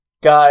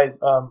Guys,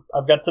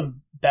 I've got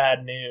some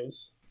bad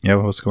news. Yeah,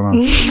 what's going on?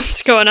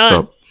 What's going on?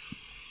 So,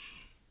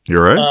 you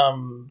alright?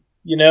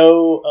 You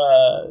know,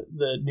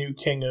 the new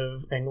king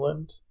of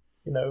England.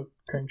 You know,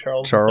 King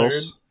Charles.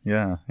 Charles? III?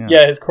 Yeah.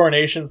 Yeah, his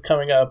coronation's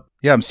coming up.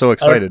 Yeah, I'm so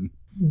excited.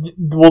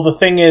 Well, the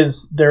thing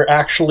is, they're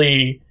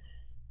actually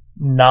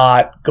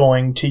not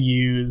going to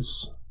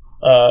use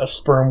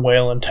sperm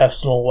whale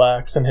intestinal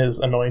wax in his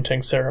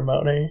anointing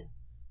ceremony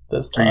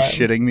this time. Are you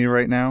shitting me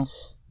right now?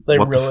 They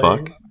What the really,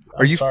 fuck?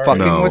 Are you sorry.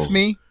 fucking No. with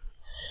me?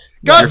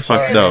 You're I'm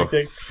sorry, no.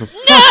 Nick. For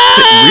fuck's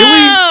sake,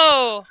 really?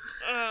 No!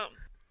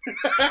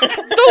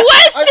 The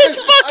West is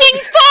fucking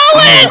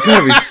falling! You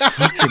gotta be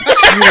fucking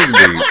kidding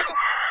me.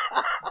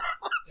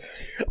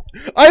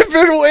 I've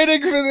been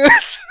waiting for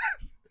this.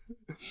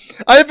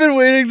 I've been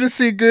waiting to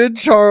see good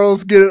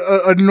Charles get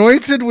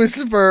anointed with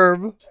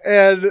sperm,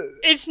 and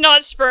It's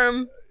not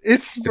sperm.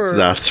 it's sperm.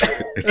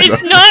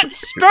 It's not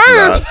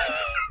sperm!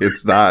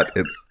 It's not.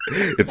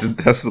 It's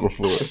intestinal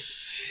fluid.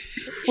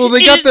 Well, they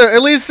It got is-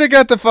 at least they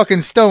got the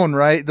fucking stone,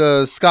 right?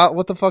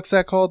 What the fuck's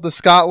that called? The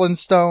Scotland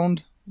stone?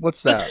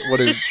 What's that? What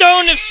The is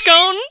stone of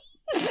scone?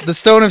 the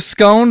stone of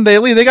scone?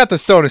 They got the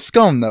stone of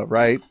scone though,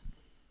 right?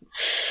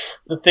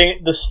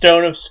 The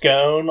stone of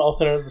scone,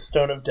 also known as the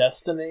stone of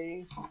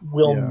destiny,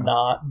 will Yeah.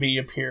 not be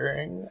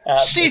appearing at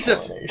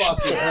Jesus the fucking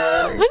coronation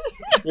ceremony.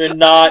 They're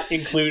not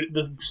included.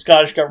 The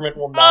Scottish government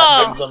will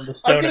not give them the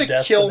stone of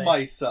destiny.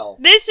 myself.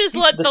 This is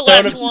what The the, stone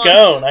left of wants.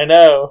 scone. I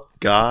know.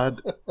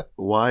 God,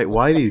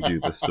 why do you do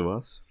this to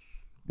us?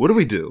 What do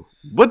we do?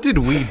 What did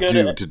we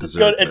do to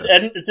deserve this?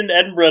 It's in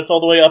Edinburgh. It's all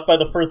the way up by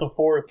the Firth of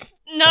Forth.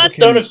 Not The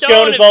stone of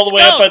scone is all the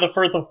way up by the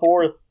Firth of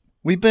Forth.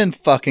 We've been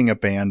fucking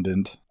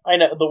abandoned. I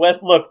know the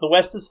West. Look, the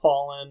West has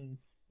fallen.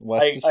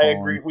 I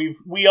agree.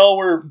 We all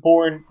were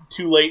born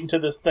too late into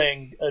this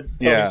thing. Tony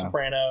Yeah.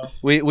 Soprano.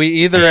 We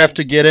either have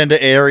to get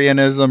into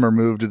Arianism or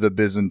move to the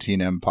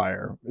Byzantine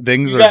Empire.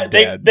 Things are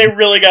dead. They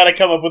really got to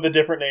come up with a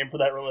different name for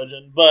that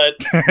religion. But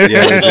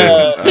Yeah,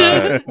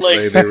 they do.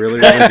 like, they really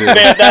that- do.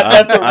 man,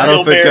 that's a I real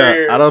don't think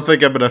barrier. I don't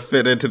think I'm gonna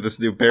fit into this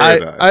new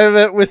paradigm. I have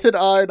it with an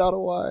I, not a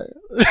Y.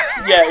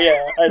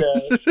 yeah, I know.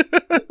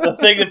 The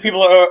thing that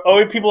people are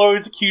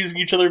always accusing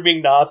each other of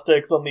being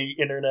Gnostics on the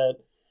internet.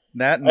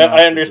 That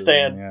I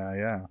understand.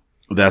 Yeah.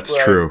 That's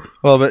Right. true.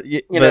 Well, but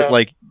know.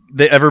 like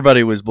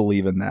everybody was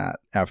believing that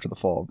after the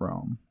fall of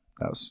Rome.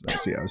 That was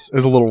it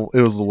was a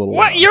little.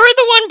 What? You're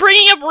the one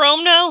bringing up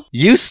Rome now?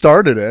 You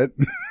started it.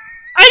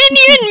 I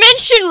didn't even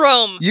mention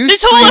Rome. You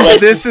this screamed, whole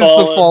West "This is is the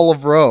fallen. fall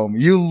of Rome."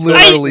 You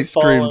literally West is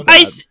fallen. screamed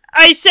that.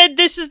 I said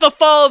this is the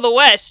fall of the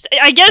West.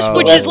 I guess Oh.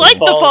 which West is is like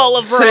the fallen. fall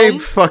of Same Rome.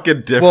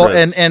 fucking difference.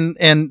 Well,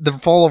 and the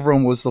fall of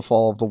Rome was the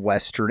fall of the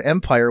Western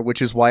Empire,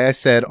 which is why I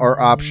said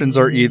our options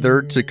are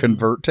either to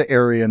convert to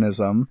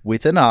Arianism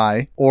with an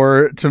I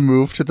or to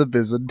move to the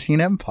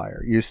Byzantine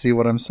Empire. You see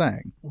what I'm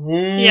saying?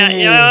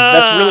 Yeah,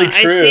 that's really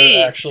I true. see.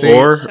 Actually,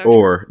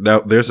 or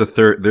now there's a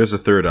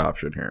third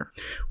option here.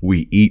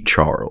 We eat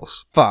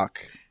Charles. Fuck.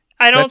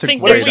 I don't That's a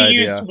think what great if there's we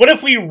idea. What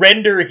if we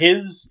render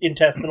his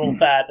intestinal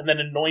fat and then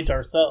anoint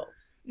ourselves?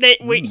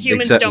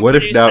 humans Except, don't what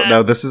if produce now? that.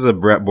 Now this is a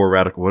more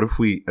radical. What if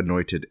we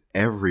anointed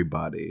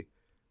everybody?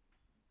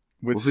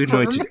 With What if we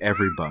sperm? anointed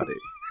everybody?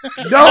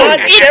 God,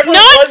 it's never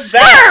not was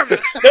that. sperm.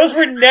 Those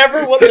were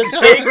never what the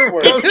stakes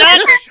were. It's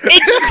not.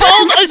 It's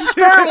called a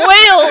sperm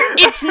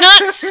whale. It's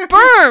not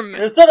sperm.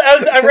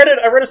 I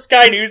read a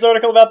Sky News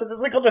article about this. It's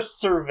like called a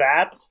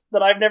servat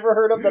that I've never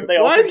heard of. That they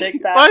also take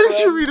fat why did from.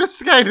 you read a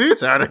Sky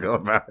News article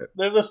about it?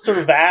 There's a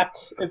servat.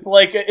 It's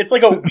like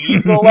a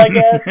weasel, I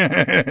guess.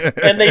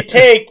 And they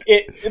take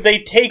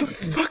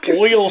Fuck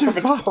is oil from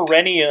its servat?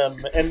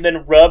 perineum and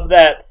then rub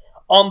that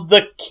on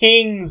the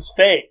king's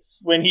face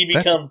when he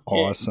That's becomes king.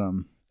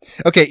 awesome.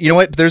 Okay, you know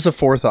what? There's a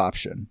fourth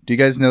option. Do you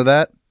guys know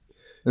that?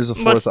 There's a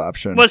fourth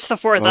option. What's the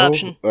fourth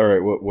option? All right.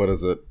 What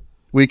is it?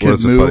 We What could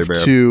is it, Funny Man?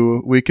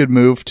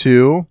 move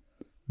to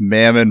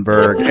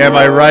Mammonburg. Am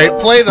I right?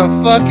 Play the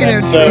fucking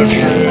That's intro. so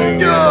true.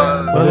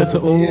 But it's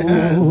over Yes.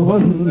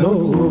 and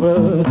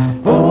over.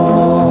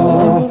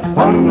 Oh,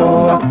 oh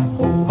no,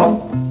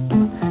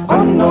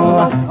 oh no,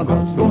 I'm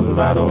gonna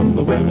ride on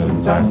the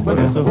women's jack, but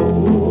it's a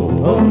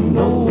oh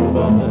no,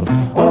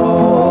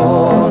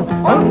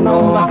 oh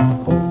no,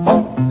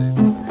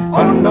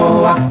 oh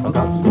no, I'm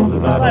gonna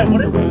ride on What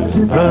the is it? women's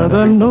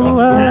brother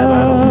Noah.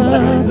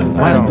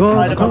 I don't-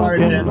 Slide of a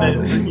hard agenda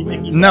is Ricky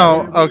Tikki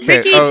No, okay.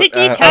 Ricky oh, Tikki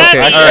okay, Tavi.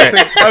 all right.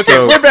 Okay,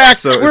 So- we're back.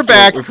 so we're if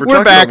back. if we're We're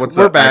talking back. about what's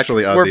We're back.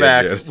 actually on We're the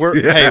back.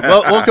 agenda. Hey,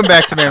 welcome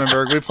back to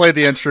Mammonburg. We played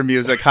the intro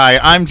music. Hi,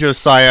 I'm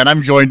Josiah, and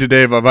I'm joined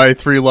today by my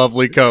three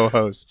lovely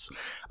co-hosts.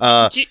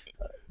 Do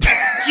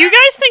you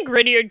guys think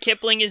Rudyard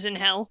Kipling is in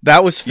hell?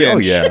 That was Finch. Oh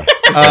yeah.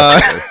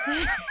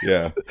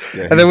 Yeah.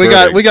 Yeah. And then we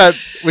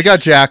got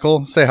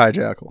Jackal. Say hi,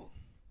 Jackal.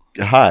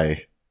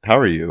 Hi. How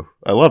are you?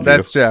 I love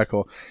That's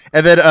Jackal.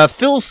 And then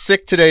Phil's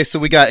sick today, so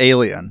we got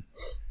Alien.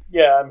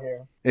 Yeah, I'm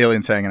here.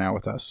 Alien's hanging out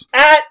with us.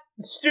 At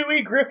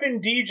Stewie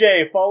Griffin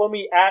DJ. Follow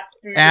me at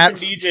Stewie At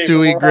Griffin DJ. for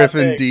Stewie more hot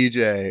Griffin takes.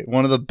 DJ.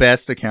 One of the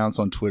best accounts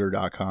on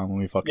Twitter.com, let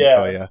me fucking Yeah.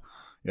 tell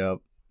you.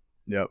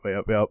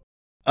 Yep.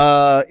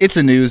 It's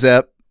a news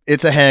app.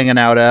 It's a hanging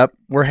out app.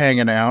 We're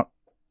hanging out.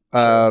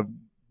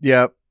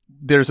 Yeah.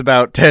 There's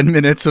about 10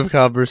 minutes of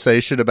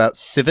conversation about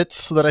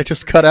civets that I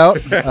just cut out.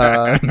 No,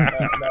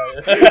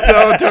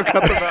 don't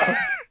cut them out.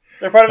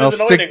 They're part of his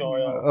anointing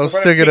oil. I'll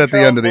stick it at the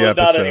end of the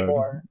episode.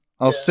 Anymore.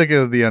 I'll stick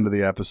it at the end of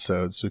the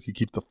episode so we can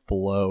keep the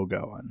flow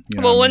going.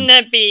 You know Well, what I wouldn't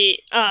mean? that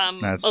be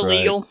That's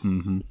illegal right.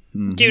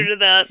 Mm-hmm. due to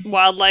the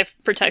Wildlife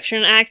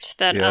Protection Act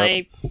that Yep.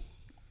 I...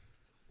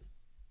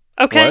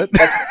 Okay. What?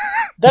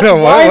 That's No,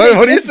 why they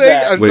what are you did saying?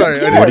 that. I'm Wait,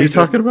 sorry. what are you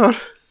talking about?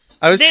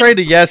 I was They- trying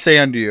to yes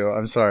and you.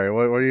 I'm sorry.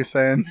 What are you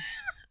saying?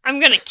 I'm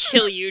gonna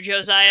kill you,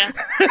 Josiah.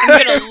 I'm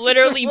gonna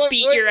literally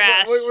beat your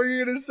ass. What were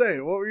you going to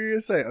say? What were you going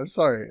to say? I'm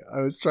sorry.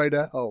 I was trying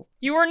to help.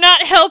 You are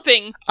not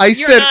helping. I You're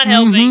said, not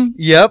helping.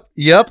 Yep.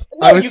 No,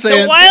 I was you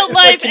saying, The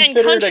Wildlife It's, like, and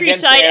considered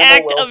Countryside against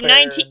Act animal of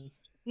welfare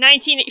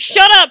 19...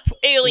 Shut up,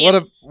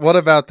 alien! what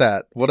about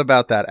that? What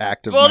about that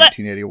act of Well, that-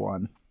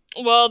 1981?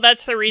 Well,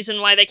 that's the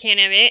reason why they can't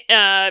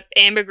have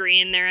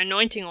ambergris in their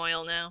anointing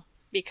oil now.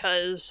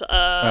 Because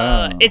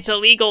it's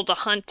illegal to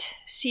hunt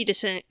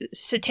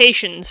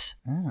cetaceans.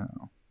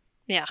 Oh.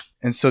 Yeah.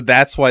 And so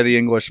that's why the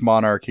English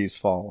monarchy's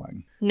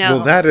falling. No.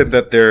 Well, that and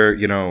that they're,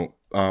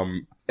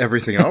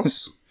 everything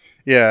else.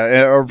 Yeah,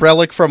 a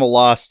relic from a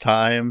lost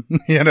time,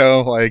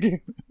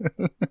 like...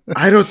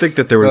 I don't think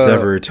that there was Uh,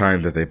 ever a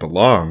time that they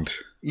belonged.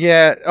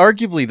 Yeah,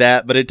 arguably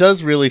that, but it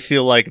does really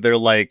feel like they're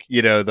like,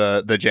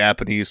 the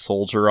Japanese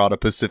soldier on a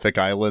Pacific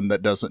island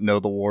that doesn't know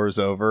the war's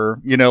over.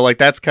 Like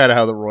that's kind of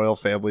how the royal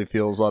family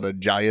feels on a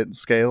giant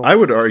scale. I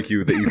would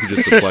argue that you could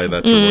just apply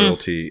that to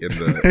royalty in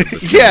the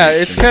Yeah,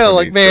 it's in the kind of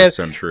like, 21st man,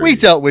 century. we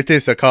dealt with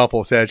this a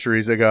couple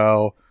centuries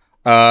ago.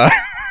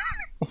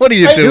 What are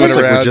you It doing feels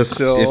like around we're just,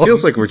 still? It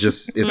feels like we're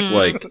just. It's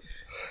like,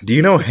 do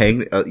you know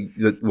hang?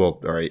 Well,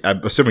 all right.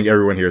 I'm assuming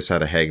everyone here has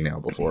had a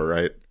hangnail before,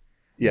 right?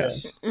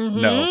 Yes.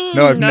 Mhm.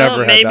 No, I've No,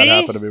 never had that maybe.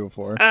 happen to me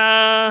before.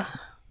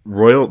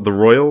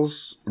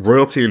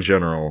 Royalty in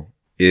general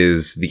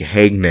is the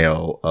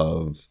hangnail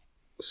of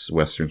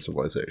Western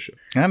civilization.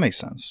 That makes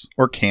sense.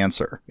 Or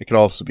cancer. It could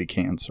also be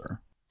cancer.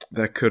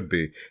 That could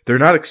be. They're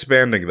not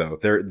expanding though.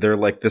 They're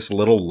like this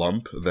little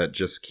lump that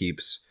just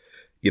keeps,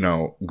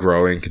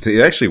 growing.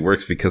 It actually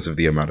works because of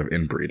the amount of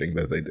inbreeding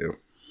that they do.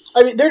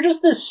 I mean, they're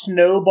just this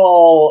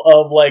snowball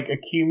of like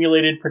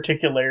accumulated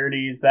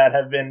particularities that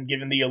have been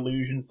given the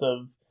illusions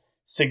of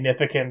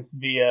significance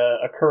via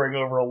occurring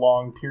over a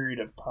long period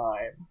of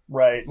time,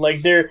 right?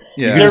 Like Yeah.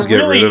 You can there just get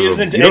really rid of them.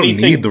 isn't You don't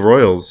anything. need the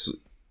royals.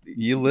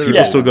 You literally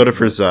People still go to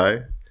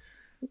Versailles.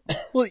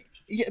 Well,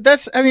 yeah,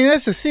 that's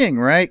the thing,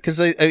 right?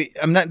 Because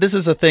I'm not. This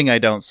is a thing I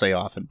don't say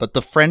often, but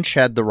the French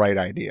had the right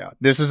idea.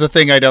 This is a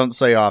thing I don't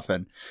say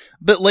often,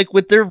 but like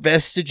with their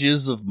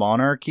vestiges of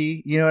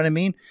monarchy, you know what I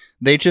mean?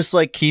 They just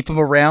like keep them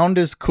around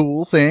as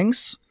cool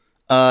things,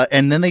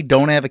 and then they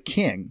don't have a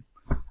king.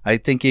 I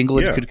think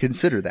England Yeah. could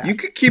consider that. You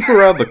could keep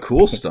around the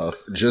cool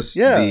stuff. Just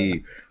Yeah.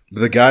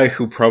 the guy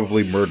who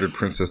probably murdered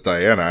Princess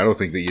Diana. I don't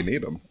think that you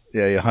need him.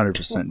 Yeah, you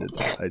 100% did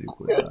that. I do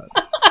believe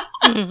that.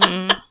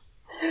 Mhm.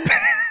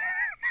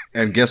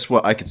 And guess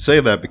what? I can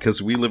say that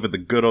because we live in the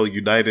good old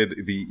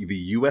the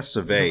U.S.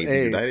 of A, the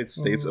Hey, United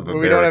States of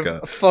we don't America.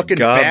 have fucking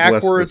God bless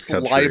backwards this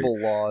country. libel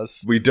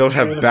laws. We don't Free-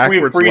 have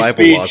backwards free libel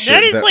speech. laws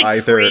That is, that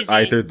like, crazy.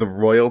 either the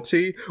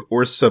royalty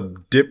or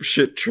some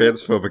dipshit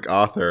transphobic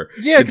author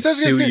Yeah, can 'cause I was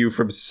gonna sue say- you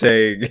from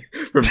saying.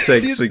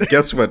 So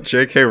guess what?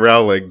 J.K.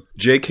 Rowling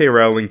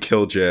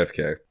killed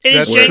JFK. It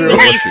is That's true. genuinely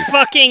Where was she?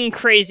 fucking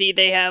crazy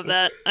they have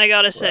that, I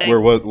gotta say. Where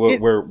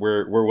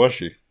was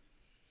she?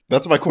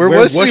 That's my Where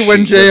was she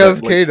when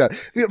JFK died?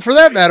 For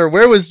that matter,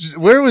 where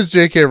was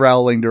J.K.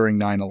 Rowling during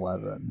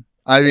 9/11?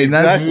 I mean,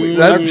 Exactly.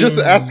 that's I'm just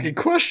asking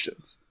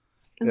questions.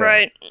 yeah.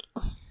 Right.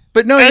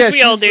 But no, As yeah,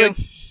 we all do.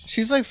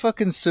 She's like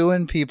fucking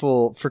suing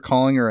people for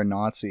calling her a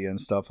Nazi and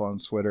stuff on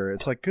Twitter.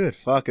 It's like, good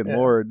fucking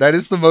lord, that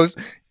is the most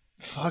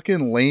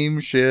fucking lame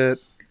shit.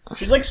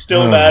 She's like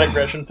still mad at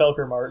Gretchen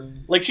Felker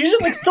Martin. Like she's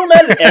just like still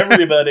mad at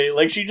everybody.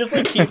 Like she just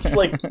like keeps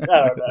like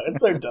I don't know. It's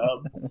so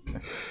dumb.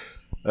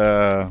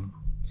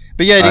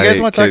 But yeah, do you guys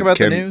I want to talk about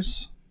the can-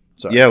 news?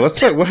 Sorry. Yeah, let's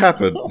talk. What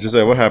happened?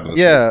 Josiah, what happened? this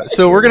Yeah, week?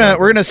 so we're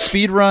gonna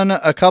speed run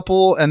a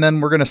couple, and then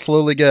we're gonna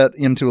slowly get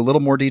into a little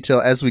more detail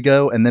as we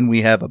go, and then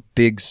we have a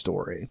big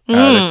story.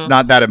 It's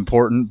not that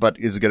important, but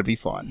is gonna be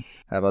fun.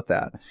 How about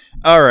that?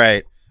 All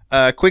right,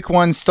 quick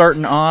one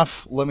starting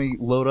off. Let me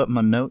load up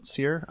my notes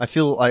here. I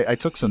feel I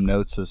took some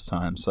notes this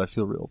time, so I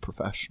feel real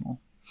professional.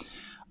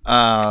 So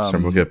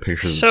I'm looking at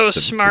pictures. So of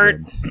Simpsons smart.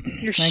 again.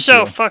 You're Thank so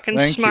you. fucking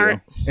Thank smart.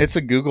 you. It's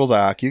a Google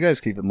Doc. You guys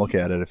can even look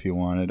at it if you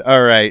wanted.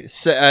 All right.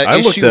 So, I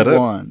looked issue at it.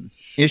 1.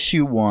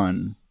 Issue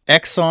 1.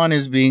 Exxon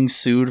is being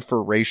sued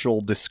for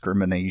racial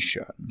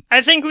discrimination.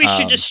 I think we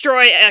should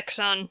destroy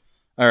Exxon.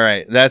 All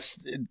right.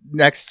 That's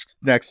next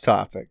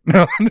topic.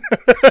 No.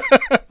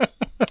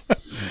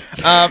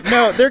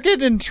 No, they're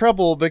getting in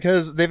trouble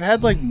because they've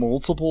had like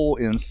multiple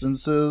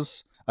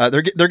instances.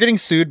 They're getting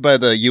sued by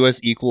the U.S.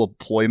 Equal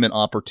Employment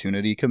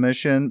Opportunity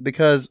Commission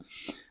because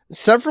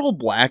several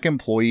black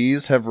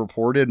employees have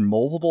reported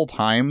multiple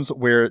times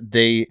where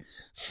they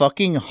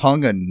fucking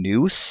hung a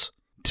noose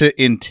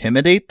to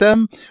intimidate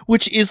them,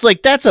 which is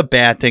like, that's a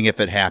bad thing if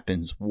it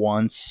happens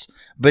once,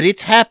 but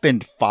it's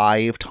happened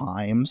 5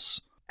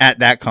 times at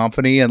that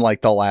company in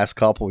like the last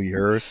couple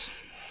years.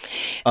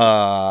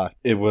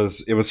 It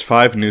was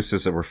 5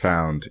 nooses that were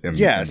found in the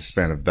Yes.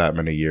 span of that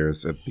many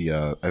years at the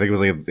I think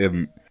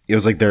it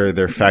was like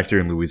their factory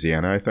in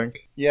Louisiana, I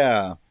think.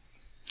 Yeah.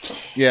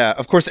 Yeah,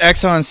 of course,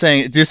 Exxon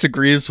saying it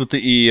disagrees with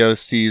the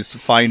EEOC's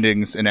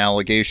findings and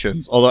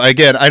allegations. Although,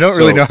 again, I don't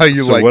really know how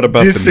you what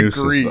about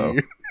disagree. the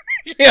nooses,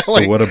 Yeah,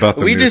 So what about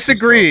the we nooses,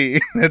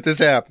 disagree that this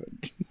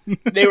happened.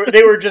 They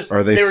were just.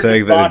 Are they were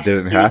saying just that it botched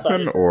didn't happen,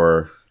 suicide.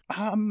 or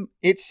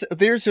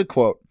There's a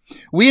quote.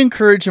 We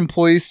encourage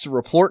employees to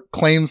report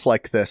claims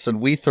like this,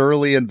 and we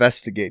thoroughly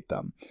investigate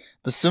them.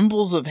 The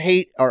symbols of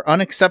hate are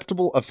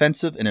unacceptable,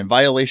 offensive, and in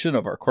violation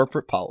of our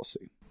corporate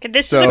policy.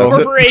 This So- is a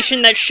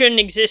corporation that shouldn't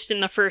exist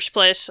in the first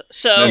place,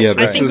 so yeah, I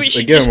this think we is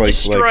should again just like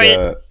destroy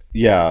it.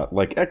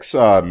 like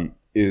Exxon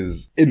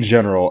is in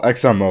general.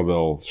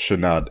 ExxonMobil should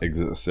not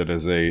exist. It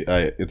is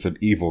it's an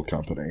evil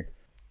company.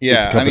 Yeah,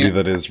 It's a company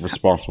that is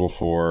responsible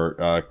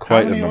for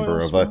quite a number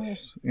of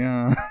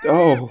yeah,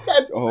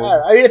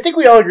 I think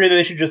we all agree that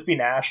they should just be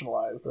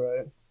nationalized,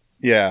 right?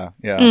 yeah.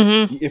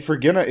 Mhm. if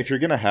you're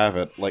gonna have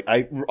it, like,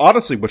 I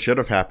honestly, what should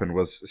have happened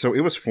was, so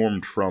it was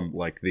formed from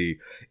like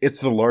it's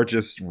the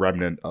largest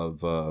remnant of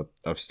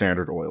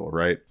Standard Oil,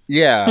 right?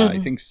 Yeah, I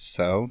Mhm. think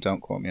so.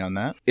 Don't quote me on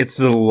that. It's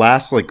the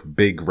last like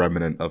big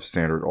remnant of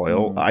Standard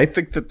Oil. Mm. I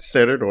think that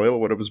Standard Oil,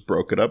 when it was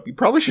broken up, you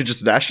probably should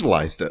just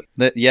nationalized it.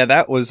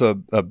 That was a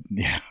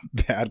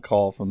bad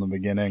call from the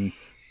beginning.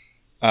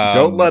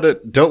 Don't let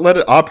it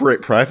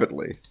operate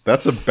privately.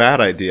 That's a bad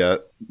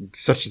idea,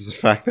 such as the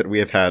fact that we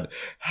have had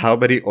how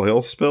many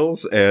oil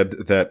spills, and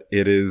that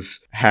it has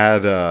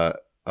had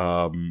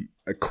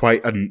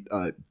quite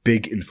a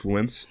big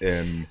influence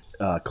in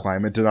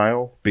climate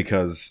denial,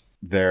 because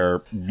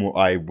they're,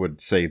 I would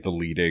say,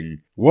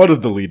 one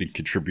of the leading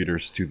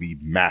contributors to the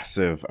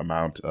massive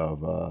amount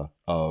of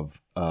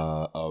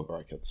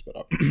I can't spit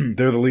up.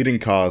 They're the leading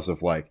cause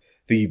of like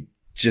the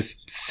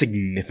just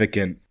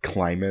significant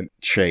climate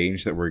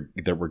change that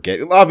we're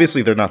getting.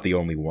 Obviously, they're not the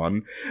only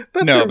one,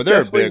 but No, but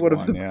they're a definitely big one of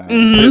one, the- yeah.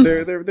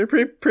 Mhm. They're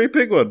pretty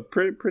big one,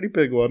 pretty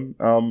big one.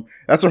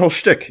 That's their whole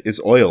shtick,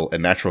 is oil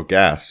and natural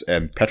gas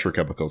and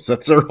petrochemicals.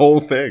 That's their whole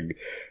thing.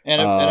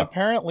 And Uh,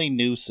 apparently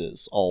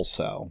nooses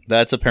also.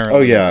 That's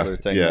apparently another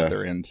thing that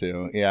they're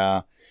into.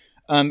 Yeah.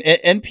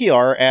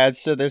 NPR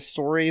adds to this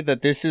story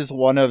that this is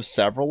one of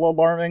several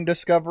alarming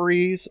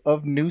discoveries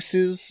of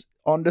nooses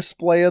on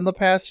display in the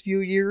past few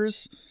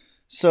years.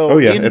 So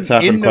it's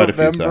happened in quite a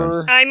few November,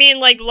 times. I mean,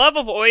 like, love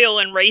of oil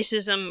and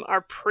racism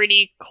are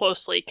pretty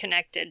closely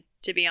connected,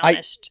 to be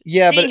honest.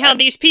 but Seeing how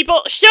these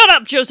people... Shut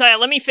up, Josiah,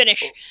 let me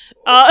finish.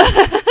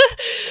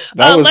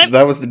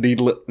 That was the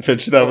needless,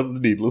 Finch. That was the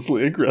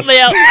needlessly aggressive.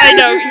 Yeah, I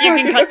know,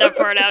 you can cut that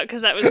part out,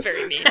 because that was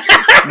very mean.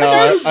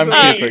 No, I'm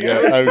Um, keeping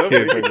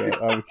it.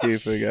 I'm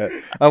keeping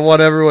it. I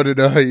want everyone to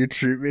know how you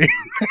treat me.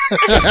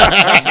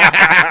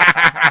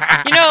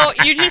 You know,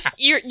 you're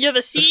the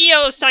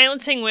CEO of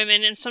Silencing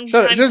Women, and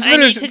sometimes just I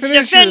need to finish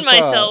your defend thought.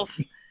 myself.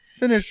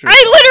 Finish your I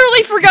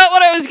literally forgot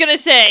what I was gonna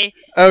say.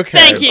 Okay.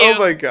 Thank you. Oh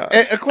my god!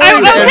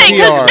 According to Okay,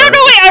 because NPR,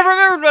 no, wait, I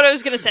remembered what I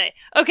was gonna say.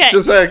 Okay.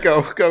 Just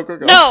go.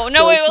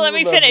 No, wait, let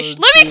me finish.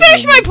 Let me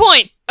finish my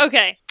point.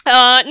 Okay.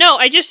 No,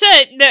 I just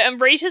said that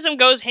racism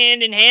goes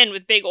hand in hand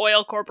with big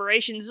oil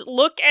corporations.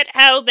 Look at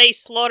how they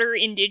slaughter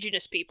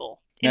indigenous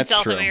people in That's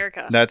South true.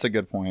 America. That's a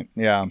good point.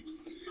 Yeah.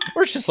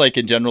 Or it's just like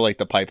in general, like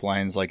the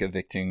pipelines, like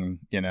evicting,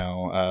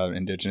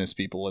 indigenous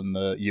people in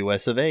the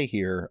US of A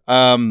here.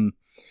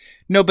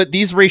 No, but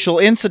these racial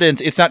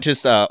incidents, it's not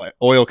just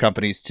oil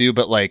companies too,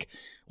 but like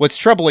what's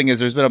troubling is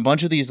there's been a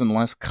bunch of these in the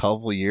last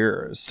couple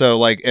years. So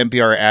like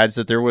NPR adds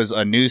that there was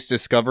a noose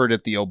discovered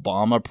at the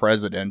Obama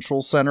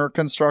Presidential Center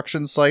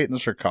construction site in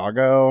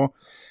Chicago.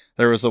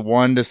 There was a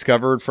one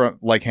discovered from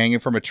hanging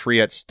from a tree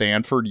at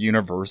Stanford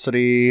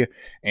University.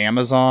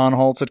 Amazon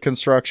halted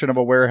construction of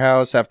a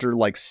warehouse after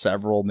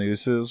several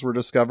nooses were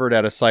discovered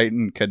at a site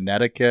in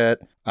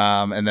Connecticut.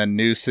 And then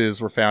nooses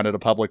were found at a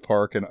public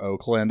park in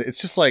Oakland. It's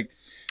just like,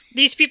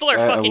 These people are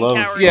fucking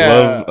cowards.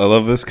 Yeah. I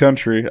love this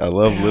country. I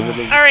love living in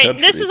this All right,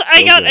 country. this is. It's I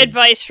so got good.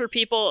 advice for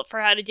people for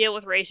how to deal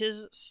with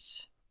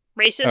racists.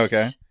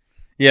 Okay.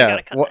 yeah,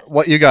 gotta cut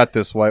what you got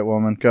this white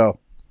woman? Go.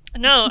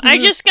 No, I'm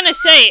just gonna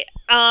say,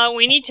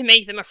 we need to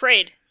make them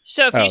afraid.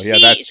 So if you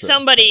see that's true.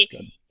 somebody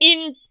That's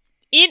good.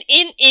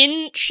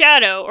 in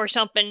shadow or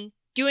something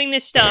doing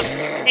this stuff,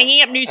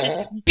 hanging up nooses,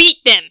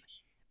 beat them.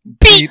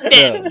 Beat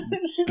them.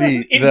 She's like,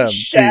 Beat in them.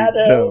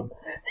 shadow. Beat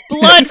them.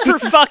 Blood for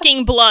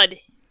fucking blood.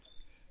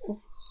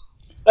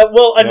 Well,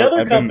 No, another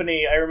I've been-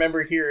 company I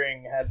remember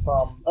hearing had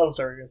problem. Oh,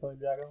 sorry, you're saying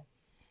Jago.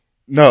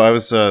 No, I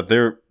was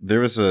there. There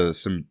was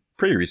some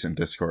pretty recent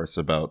discourse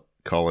about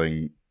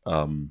calling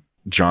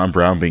John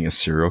Brown being a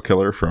serial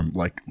killer from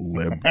lib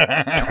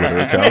Twitter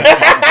accounts.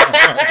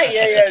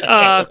 yeah.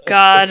 Oh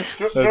God.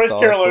 Joyce That's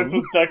Carol awesome. Oates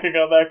was dunking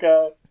on that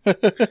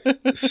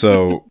guy.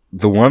 So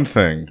the one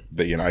thing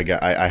that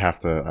I have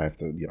to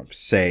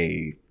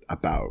say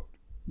about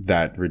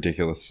that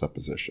ridiculous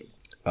supposition.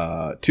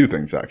 Two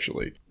things,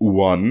 actually.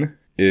 One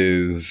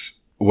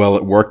is, well,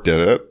 it worked,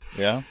 did it?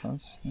 Yeah.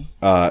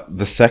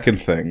 The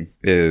second thing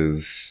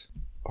is...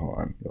 Hold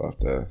on. You'll have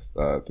to...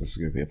 this is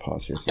going to be a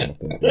pause here. So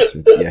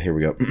yeah, here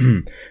we go.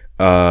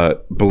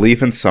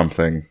 Believe in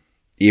something,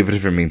 even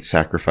if it means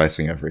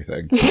sacrificing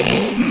everything.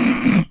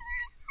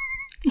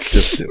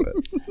 Just do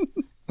it.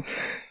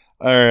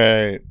 All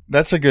right.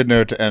 That's a good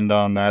note to end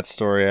on that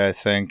story, I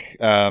think.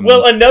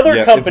 Well, another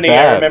yeah, company it's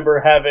I bad.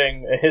 remember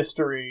having a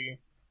history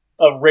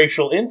of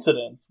racial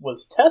incidents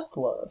was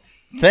Tesla.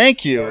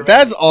 Thank you.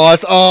 That's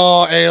awesome.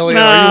 Oh,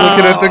 Alien, are you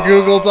looking at the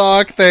Google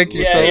Doc? Thank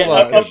you so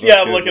much.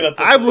 I'm looking at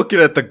I'm looking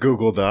at the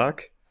Google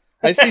Doc.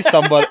 I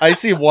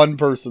see one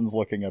person's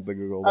looking at the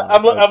Google Doc.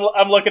 I'm looking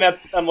at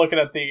the. I'm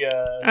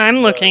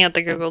looking at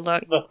the Google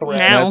Doc the thread.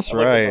 now. That's I'm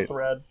looking at right. the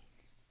thread.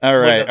 All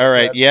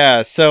right.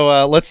 Yeah.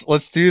 So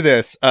let's do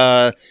this.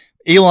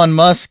 Elon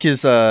Musk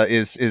is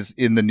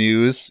in the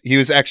news.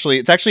 It's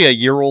actually a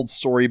year-old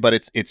story, but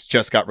it's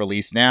just got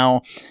released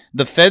now.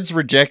 The feds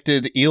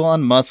rejected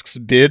Elon Musk's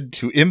bid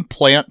to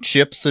implant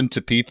chips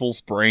into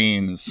people's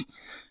brains.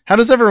 How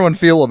does everyone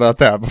feel about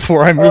that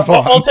before I move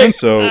on? I'll take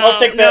So- I'll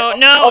take the helm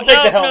No. on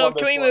Can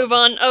this we one. move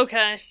on?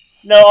 Okay.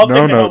 No, I'll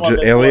take the helm on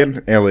this Alien,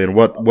 one. Alien.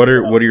 What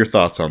are your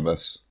thoughts on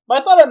this?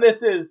 My thought on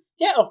this is,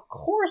 yeah, of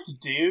course,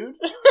 dude.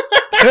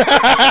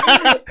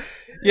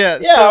 Yeah.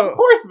 Yeah, So of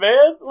course,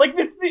 man. Like,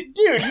 dude,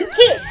 you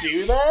can't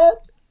do that.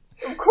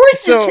 Of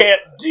course you can't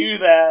do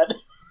that.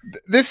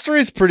 this story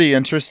is pretty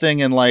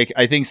interesting, and like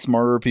I think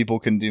smarter people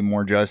can do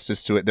more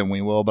justice to it than we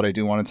will. But I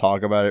do want to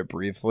talk about it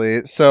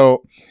briefly.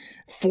 So,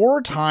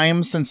 4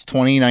 times since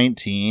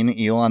 2019,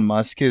 Elon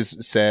Musk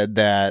has said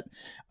that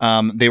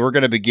they were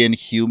going to begin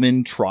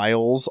human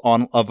trials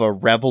of a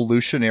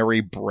revolutionary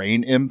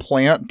brain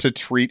implant to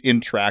treat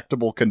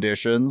intractable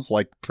conditions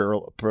like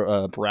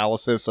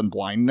paralysis and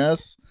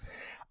blindness.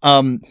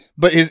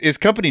 But his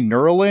company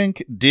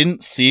Neuralink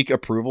didn't seek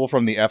approval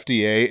from the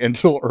FDA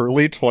until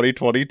early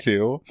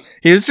 2022.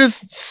 He was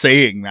just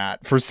saying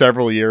that for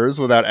several years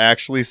without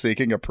actually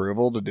seeking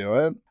approval to do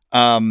it.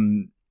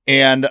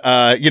 And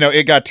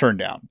it got turned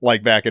down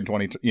like back in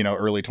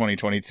early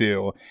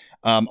 2022,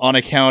 on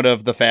account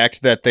of the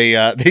fact that they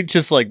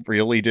just like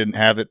really didn't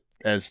have it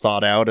as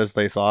thought out as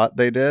they thought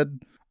they did.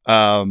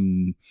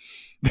 It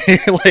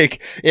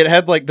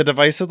had like the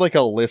device had like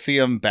a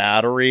lithium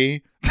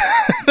battery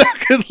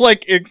that could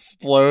like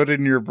explode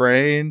in your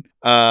brain.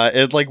 It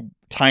had like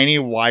tiny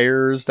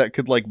wires that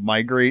could like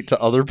migrate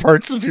to other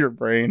parts of your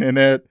brain in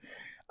it.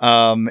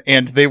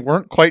 And they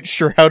weren't quite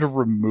sure how to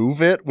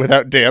remove it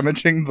without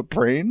damaging the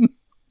brain.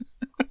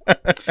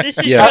 This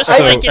is Yeah, just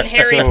so- like in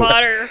Harry so-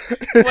 Potter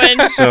when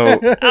So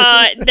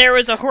there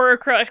was a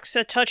Horcrux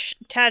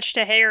attached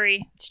to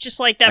Harry. It's just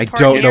like that I part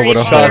don't of know Harry what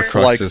a Potter. Just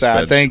like Horcrux is. that.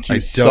 Fed. Thank you I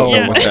so don't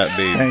know much. what that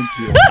means. Thank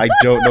you. I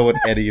don't know what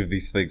any of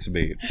these things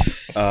mean.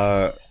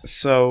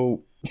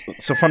 So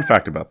fun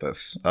fact about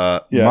this.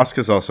 Musk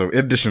has also, in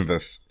addition to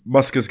this,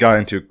 Musk has got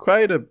into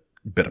quite a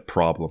bit of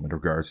problem in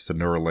regards to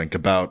Neuralink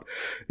about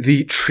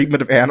the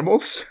treatment of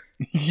animals.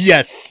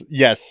 Yes,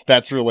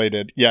 that's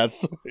related.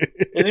 Yes.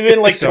 Has he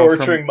been like So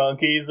torturing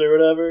monkeys or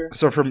whatever?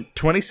 So from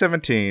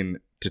 2017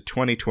 to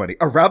 2020,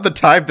 around the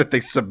time that they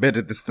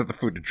submitted this to the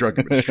Food and Drug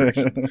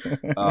Administration,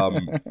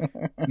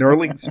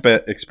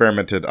 Neuralink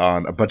experimented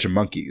on a bunch of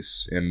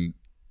monkeys in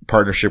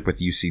partnership with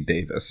UC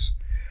Davis.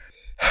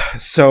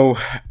 So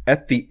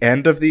at the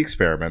end of the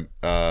experiment,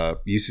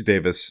 UC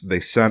Davis, they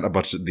sent a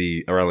bunch of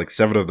around like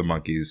 7 of the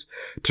monkeys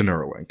to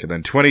Neuralink. And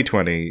then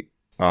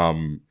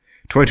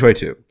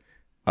 2022,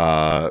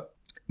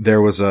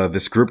 there was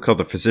this group called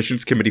the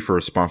Physicians Committee for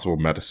Responsible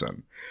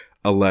Medicine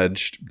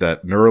alleged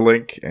that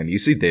Neuralink and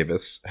UC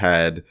Davis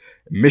had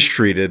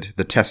mistreated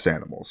the test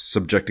animals,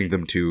 subjecting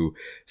them to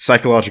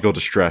psychological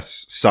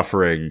distress,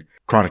 suffering,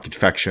 chronic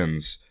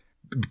infections,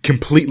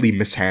 completely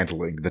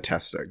mishandling the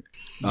testing.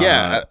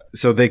 Yeah.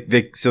 So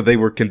they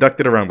were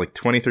conducted around like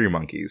 23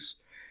 monkeys.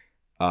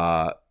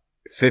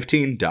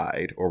 15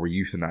 died or were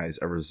euthanized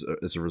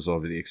as a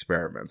result of the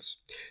experiments.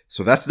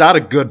 So that's not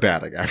a good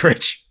batting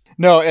average.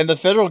 No, and the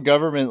federal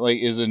government like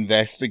is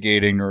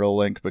investigating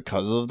Neuralink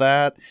because of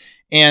that.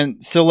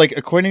 And so like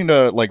according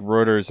to like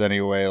Reuters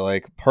anyway,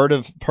 like part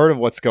of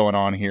what's going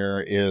on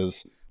here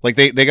is like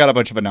they got a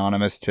bunch of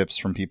anonymous tips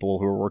from people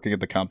who are working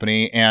at the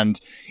company, and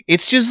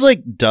it's just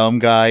like dumb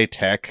guy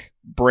tech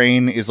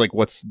brain is like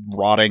what's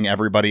rotting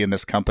everybody in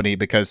this company,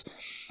 because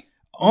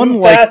Move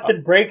unlike fast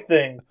and break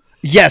things.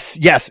 Yes,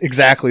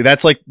 exactly.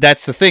 That's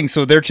the thing.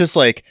 So they're just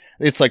like,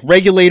 it's like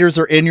regulators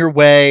are in your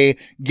way.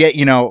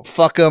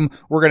 Fuck them.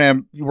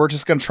 We're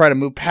just gonna try to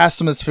move past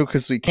them as quick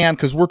as we can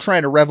because we're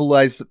trying to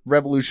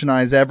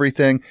revolutionize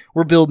everything.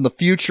 We're building the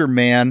future,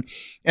 man.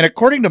 And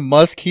according to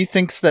Musk, he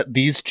thinks that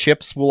these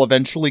chips will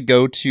eventually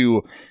go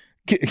to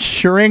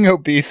curing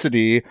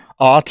obesity,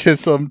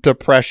 autism,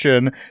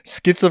 depression,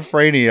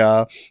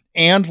 schizophrenia,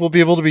 and will be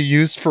able to be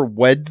used for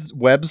web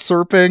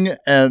surfing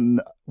and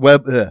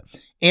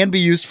be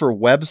used for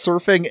web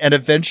surfing and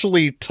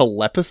eventually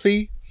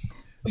telepathy.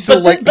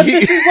 So but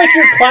this is like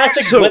your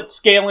classic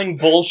blitzscaling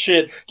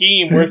bullshit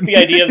scheme, where it's the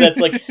idea that's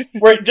like,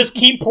 we're just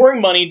keep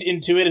pouring money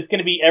into it. It's going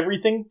to be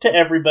everything to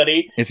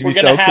everybody. We're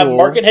going to have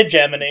market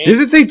hegemony.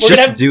 Didn't they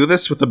just do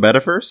this with the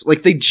metaverse?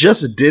 Like, they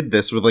just did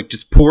this with, like,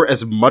 just pour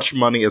as much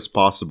money as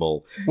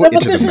possible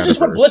but this is just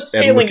what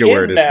blitzscaling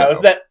is now,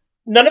 is that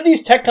none of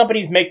these tech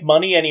companies make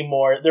money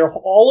anymore.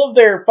 All of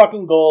their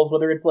fucking goals,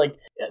 whether it's like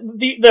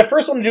the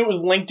first one to do it was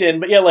LinkedIn,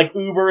 but yeah, like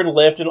Uber and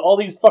Lyft and all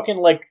these fucking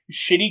like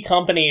shitty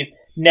companies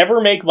never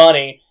make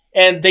money,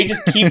 and they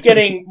just keep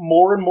getting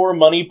more and more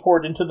money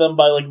poured into them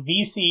by like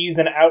VCs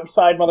and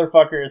outside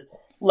motherfuckers,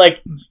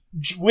 like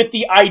with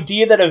the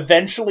idea that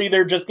eventually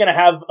they're just gonna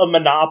have a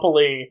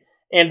monopoly,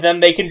 and then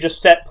they can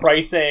just set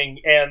pricing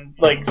and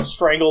like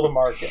strangle the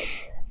market.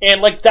 And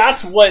like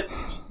that's what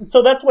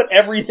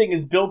everything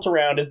is built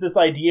around, is this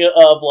idea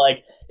of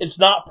like, it's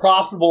not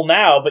profitable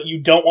now, but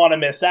you don't want to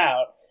miss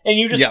out. And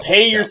you just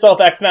pay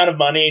yourself X amount of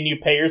money, and you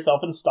pay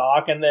yourself in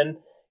stock, and then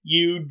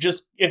you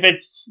just, if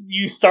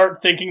you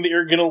start thinking that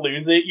you're going to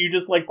lose it, you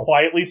just like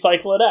quietly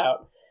cycle it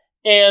out.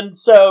 And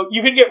so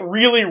you can get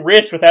really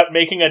rich without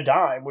making a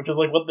dime, which is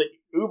like what the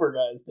Uber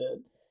guys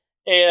did.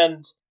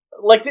 And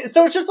like,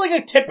 so it's just like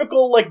a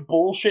typical like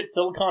bullshit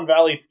Silicon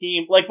Valley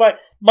scheme. Like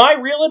my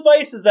real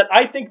advice is that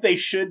I think they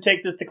should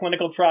take this to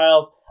clinical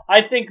trials.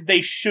 I think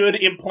they should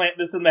implant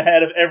this in the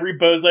head of every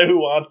bozo who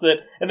wants it,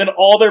 and then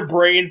all their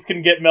brains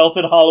can get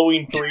melted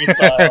Halloween 3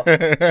 style.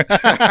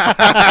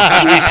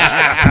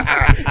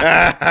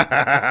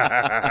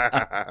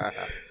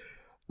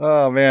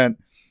 Oh man.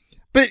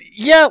 But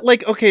yeah,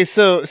 like, okay,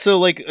 so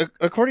like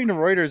according to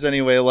Reuters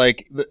anyway,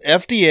 like the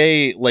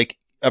FDA like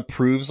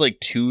approves like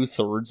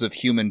 2/3 of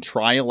human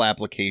trial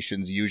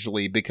applications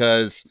usually,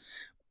 because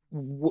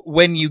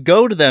when you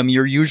go to them,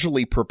 you're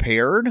usually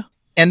prepared.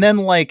 And then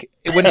like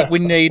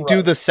when they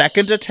do the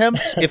second attempt,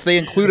 if they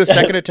include a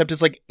second attempt,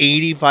 it's like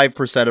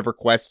 85% of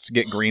requests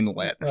get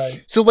greenlit.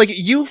 Right. So like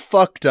you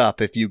fucked up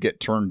if you get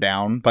turned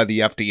down by the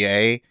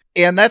FDA.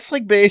 And that's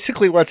like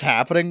basically what's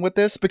happening with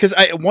this, because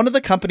one of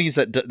the companies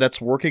that's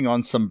working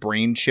on some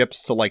brain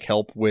chips to like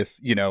help with,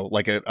 you know,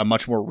 like a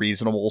much more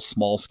reasonable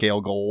small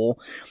scale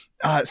goal.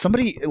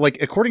 Somebody, like,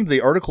 according to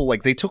the article,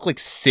 like, they took, like,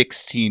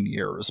 16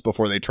 years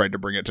before they tried to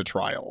bring it to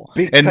trial.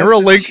 Because and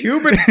Neuralink... it's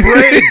human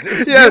brains!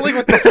 It's dealing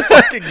with the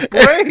fucking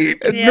brain!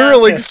 And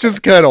Neuralink's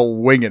just kind of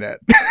winging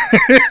it.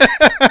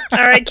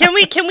 Alright,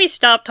 can we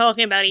stop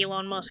talking about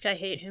Elon Musk? I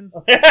hate him.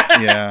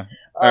 Yeah.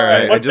 All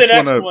right. What's the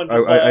next one?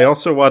 I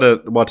also want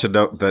to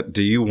note that,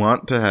 do you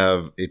want to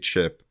have a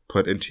chip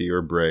put into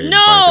your brain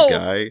No! by the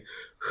guy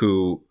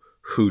who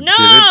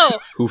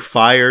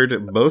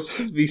fired most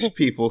of these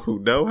people who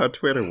know how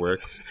Twitter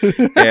works,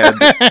 and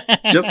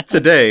just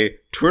today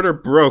Twitter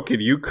broke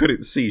and you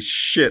couldn't see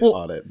shit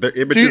on it. Their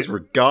images were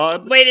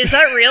gone. Wait, is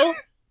that real?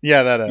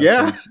 Yeah, that happened.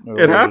 Yeah,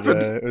 it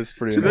happened. It was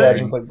pretty today.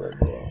 amazing.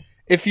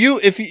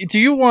 Do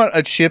you want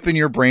a chip in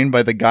your brain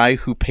by the guy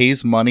who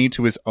pays money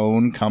to his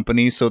own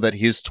company so that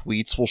his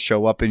tweets will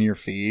show up in your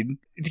feed?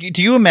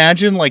 Do you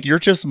imagine, like, you're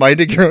just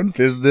minding your own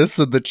business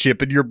and the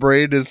chip in your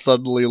brain is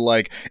suddenly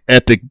like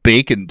epic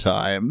bacon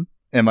time?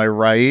 Am I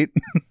right?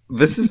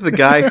 This is the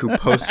guy who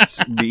posts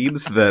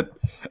memes that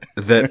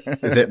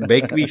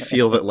make me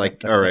feel that,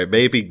 like, all right,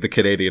 maybe the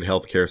Canadian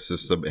healthcare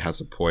system has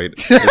a point.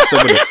 If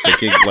someone is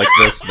thinking like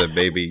this, then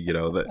maybe, you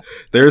know, that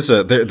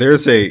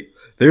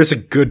there's a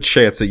good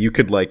chance that you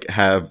could like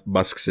have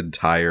Musk's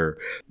entire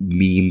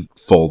meme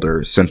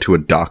folder sent to a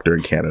doctor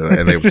in Canada,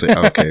 and they would say,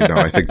 "Okay, no,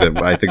 I think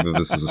that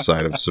this is a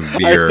sign of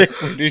severe. I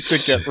think we need to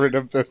get rid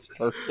of this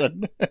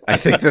person. I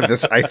think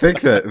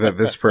that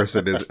this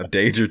person is a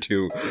danger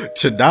to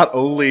not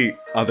only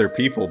other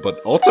people but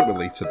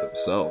ultimately to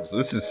themselves.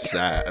 This is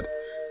sad."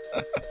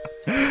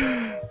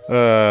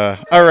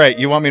 All right,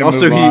 you want me to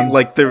also, move on?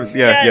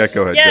 Yes,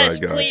 go ahead. Yes,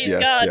 go ahead. please, Yeah,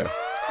 God. yeah.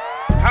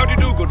 How do you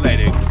do, good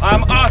lady?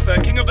 I'm Arthur,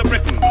 King of the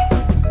Britons.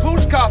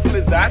 Whose castle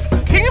is that?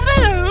 King of the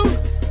who?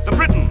 The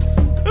Britons.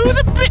 Who are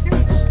the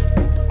Britons?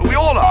 Well, we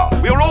all are.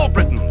 We are all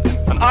Britons.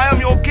 And I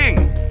am your king.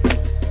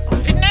 I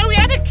didn't know we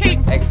had a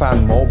king.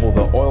 ExxonMobil,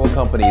 the oil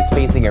company, is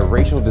facing a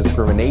racial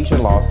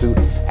discrimination lawsuit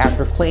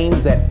after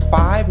claims that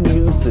 5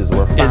 nooses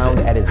were found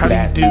at his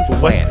Baton Rouge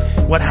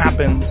plant. What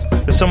happens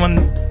if someone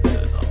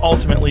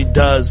ultimately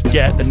does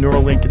get a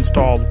Neuralink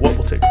installed? What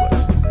will take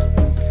place?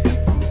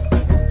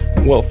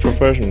 Well, for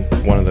version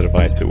 1 of the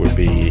device, it would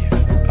be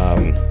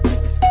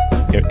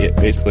it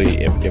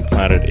basically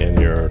implanted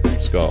in your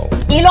skull.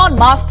 Elon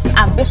Musk's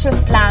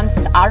ambitious plans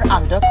are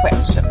under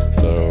question.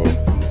 So,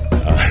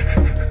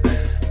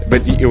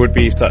 but it would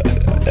be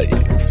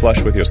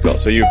flush with your skull.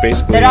 So you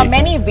basically... There are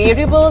many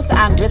variables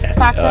and risk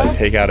factors.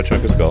 Take out a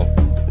chunk of skull,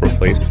 put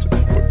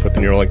the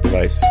Neuralink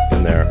device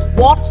in there.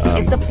 What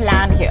is the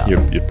plan here?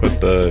 You put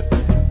the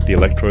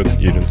electrode,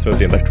 you'd insert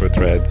the electrode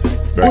threads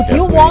very Would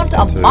you want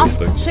a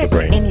Musk chip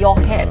brain, in your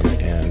head?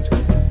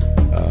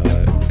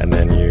 And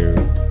then you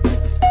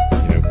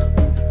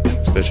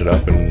stitch it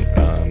up and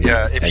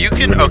if you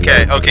can.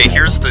 Okay.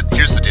 Here's the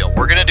deal.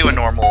 We're gonna do a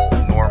normal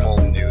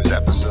news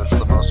episode for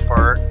the most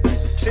part.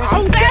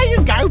 Oh, there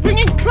you go,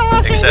 bringing class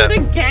Except,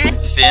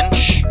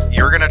 Finch,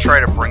 you're going to try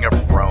to bring up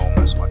Rome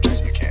as much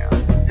as you can.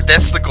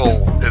 That's the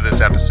goal of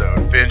this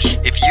episode. Finch,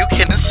 if you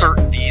can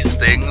insert these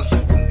things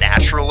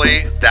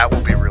naturally, that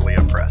will be really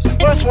impressive.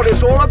 That's what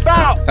it's all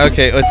about.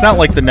 Okay, it's not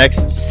like the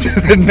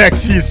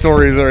next few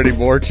stories are any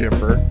more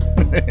chipper.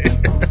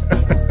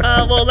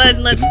 Well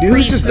then let's. The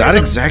news is not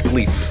them.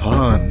 exactly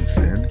fun,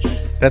 Finch.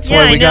 That's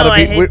Yeah, why we I gotta know,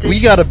 be. I hate We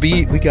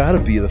gotta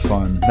be the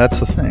fun. That's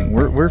the thing.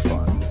 We're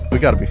fun. We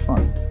gotta be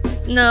fun.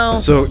 No.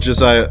 So,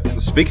 Josiah,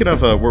 speaking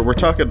of, we're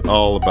talking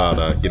all about,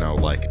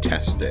 like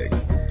testing.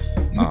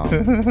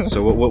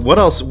 So what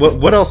else?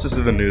 What else is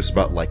in the news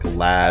about like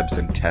labs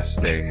and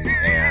testing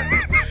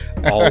and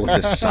all of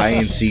the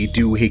sciencey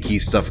doohickey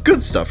stuff?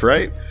 Good stuff,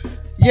 right?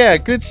 Yeah,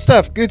 good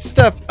stuff. Good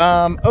stuff.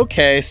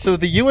 Okay, so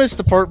the U.S.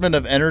 Department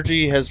of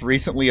Energy has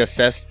recently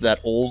assessed that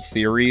old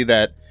theory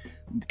that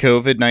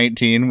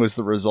COVID-19 was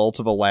the result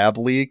of a lab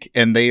leak,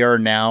 and they are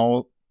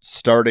now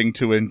starting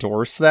to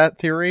endorse that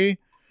theory.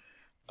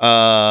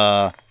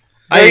 I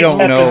don't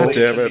know. God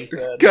damn it!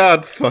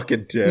 God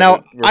fucking damn it!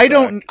 Now, We're I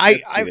don't.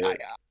 back.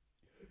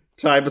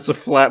 Time. It's a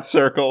flat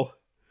circle.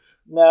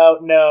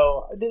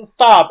 No.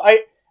 Stop.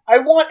 I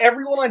want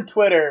everyone on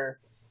Twitter,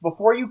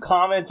 before you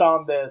comment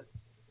on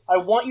this, I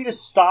want you to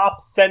stop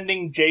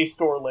sending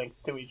JSTOR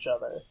links to each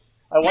other.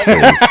 I want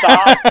you to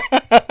stop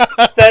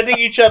sending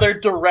each other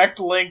direct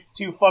links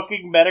to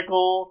fucking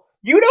medical.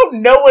 You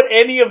don't know what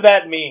any of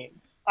that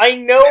means. I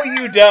know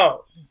you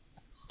don't.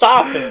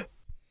 Stop it.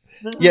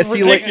 This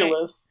is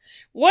ridiculous.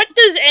 What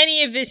does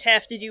any of this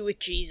have to do with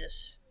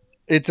Jesus?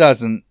 It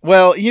doesn't.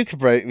 Well, you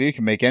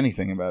can make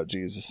anything about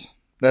Jesus.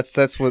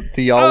 That's what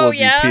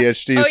theology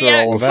PhDs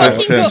are all about.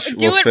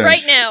 Do it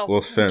right now.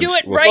 We'll Finch. Do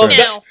it right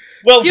now.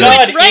 Well, do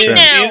God it right is,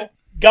 now.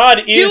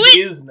 God Do is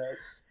it.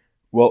 isness.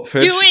 Well,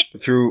 Finch, Do it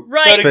through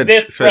right So it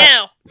exists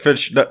now.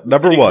 Finch,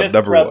 number It one, exists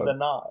number rather one. than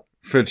not.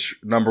 Finch,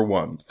 number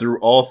one. Through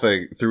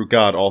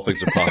God, all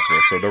things are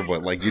possible. So number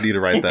one, like you need to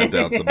write that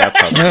down. So that's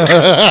how.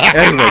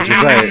 Anyway,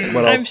 Josiah,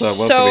 what else? What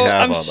else do we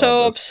have? I'm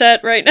so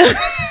upset right now.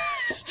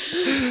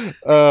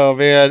 Oh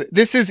man,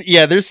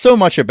 there's so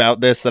much about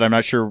this that I'm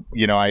not sure,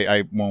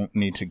 I won't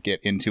need to get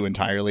into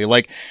entirely.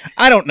 Like,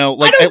 I don't know,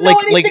 like, I don't know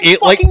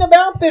anything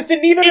about this,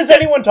 and neither is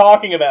anyone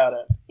talking about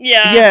it.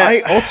 Yeah.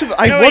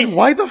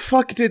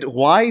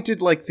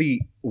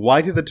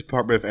 Why did the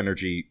Department of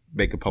Energy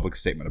make a public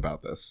statement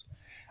about this?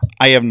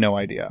 I have no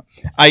idea.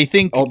 I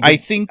think Go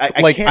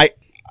ahead.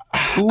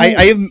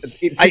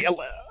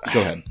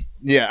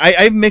 Yeah,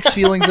 I have mixed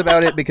feelings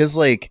about it because,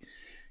 like,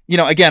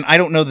 again, I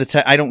don't know the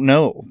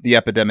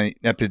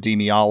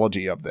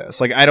epidemiology of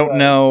this. Like, I don't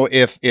know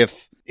if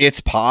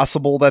it's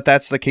possible that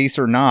that's the case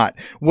or not.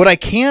 What I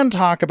can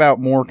talk about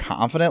more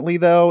confidently,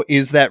 though,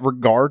 is that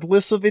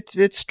regardless of if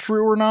it's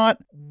true or not,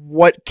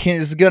 what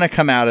is going to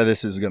come out of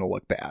this is going to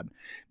look bad.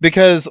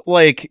 Because,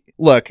 like,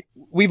 look,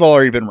 we've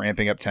already been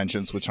ramping up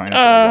tensions with China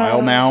for a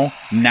while now.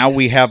 Now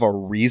we have a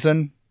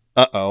reason.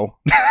 Uh-oh.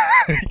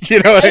 You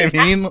know what I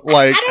mean?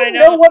 Like, I don't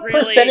know what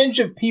percentage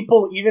of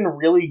people even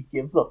really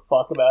gives a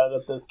fuck about it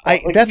at this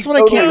point. That's what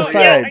I can't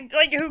decide. Yeah,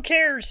 like, who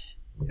cares?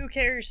 Who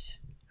cares?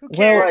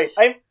 Well,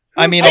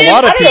 I mean, a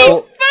lot of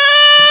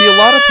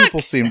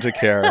people seem to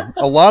care.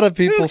 A lot of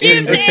people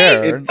seem to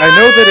care. I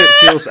know that it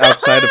feels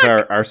outside of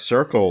our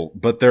circle,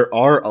 but there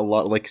are a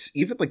lot, like,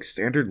 even like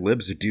standard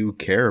libs do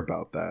care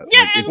about that.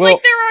 Yeah, and there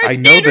are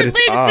standard libs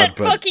that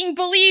but... fucking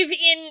believe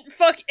in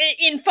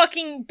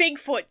fucking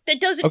Bigfoot.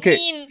 That doesn't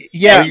mean.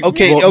 Yeah.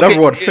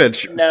 Number one,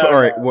 Finch. No, all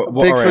right.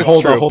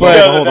 Bigfoot's Hold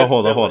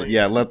on.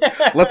 Yeah.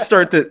 Let's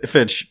start the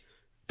Finch.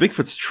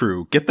 Bigfoot's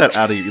true. Get that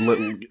out of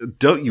you.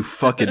 Don't you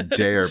fucking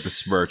dare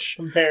besmirch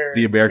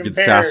the American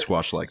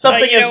Sasquatch like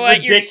something that. as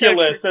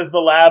ridiculous as the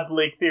lab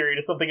leak theory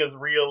to something as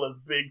real as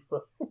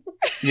Bigfoot.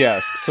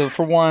 Yes. So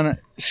for one,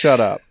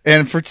 shut up.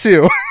 And for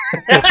two... Look,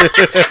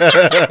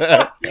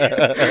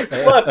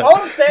 all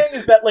I'm saying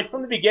is that, like,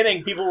 from the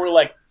beginning, people were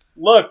like,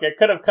 look, it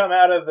could have come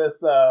out of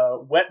this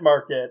wet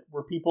market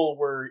where people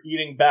were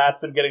eating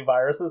bats and getting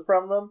viruses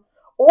from them.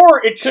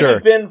 Or it could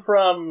have been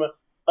from...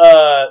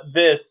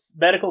 this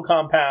medical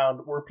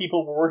compound where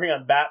people were working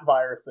on bat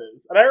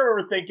viruses. And I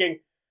remember thinking,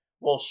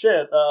 well,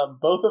 shit,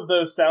 both of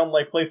those sound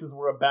like places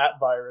where a bat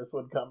virus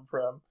would come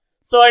from.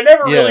 So I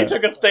never really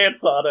took a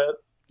stance on it.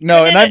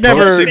 No, and I've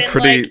never... Those seem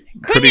pretty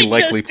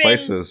likely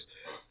places.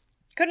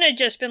 Couldn't it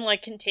just been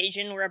like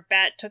Contagion, where a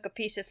bat took a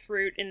piece of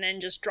fruit and then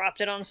just dropped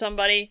it on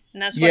somebody,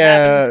 and that's what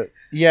happened?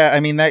 Yeah,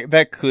 I mean,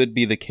 that could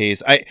be the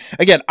case. I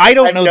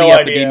don't know the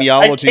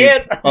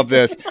epidemiology of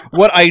this.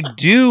 What I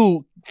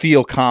do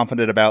feel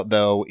confident about,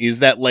 though, is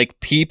that, like,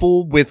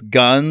 people with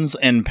guns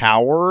and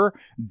power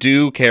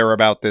do care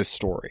about this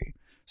story.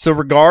 So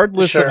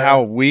regardless of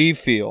how we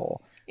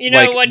feel,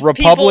 what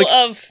people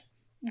of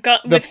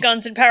with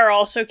guns and power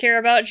also care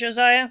about,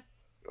 Josiah?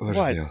 What do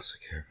they also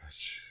care about?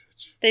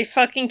 They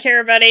fucking care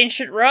about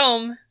ancient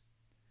Rome.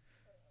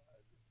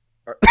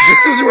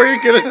 This is where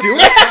you're gonna do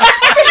it?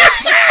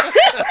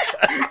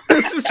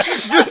 This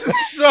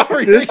is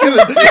sorry. This is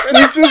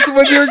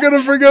when you're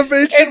gonna bring up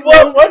ancient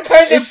Rome. And what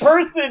kind of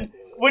person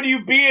when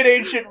you be in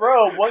ancient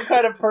Rome, what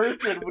kind of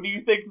person would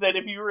you think that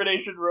if you were in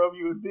ancient Rome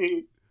you would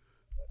be?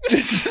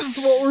 This is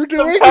what we're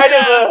Some doing. kind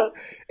of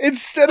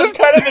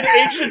an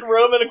ancient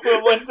Roman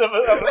equivalent of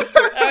a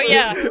Oh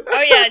yeah,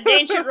 the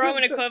ancient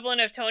Roman equivalent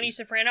of Tony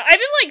Soprano. I've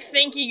been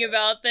thinking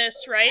about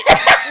this. Right?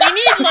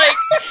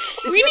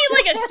 We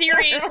need a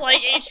series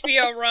like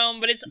HBO Rome,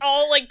 but it's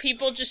all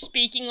people just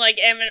speaking like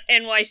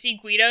NYC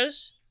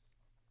Guidos.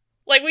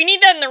 We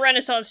need that in the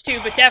Renaissance too,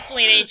 but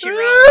definitely in ancient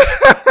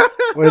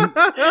Rome.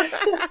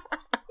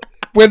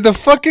 When the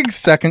fucking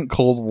second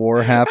Cold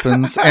War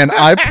happens, and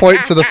I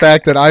point to the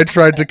fact that I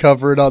tried to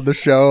cover it on the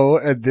show,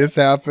 and this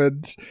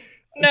happened.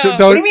 No. What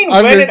do you mean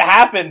when it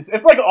happens?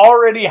 It's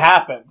already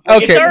happened.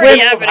 Okay, it's already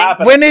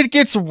happening. When it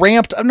gets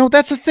ramped up, no,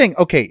 that's the thing.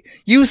 Okay,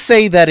 you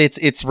say that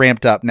it's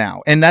ramped up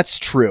now, and that's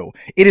true.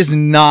 It is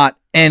not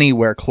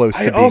anywhere close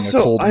to being a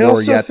Cold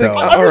War yet, though.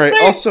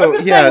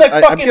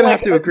 I'm gonna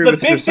have to agree with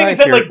Josiah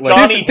here.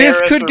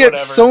 This could get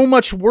so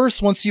much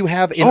worse once you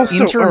have an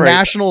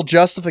international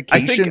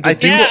justification to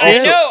do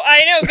shit.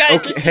 I know,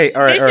 guys. Okay,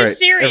 this is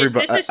serious.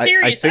 This is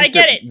serious. I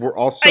get it. We're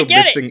also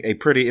missing a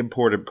pretty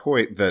important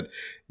point that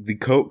the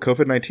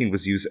COVID-19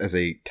 was used as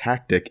a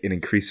tactic in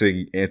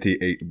increasing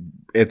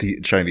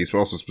anti-Chinese, but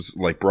also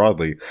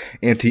broadly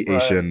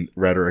anti-Asian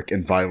rhetoric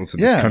and violence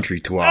in this country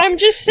to I'm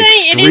just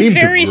saying, it is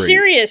very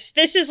serious.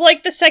 This is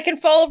like the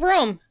second fall of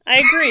Rome. I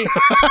agree.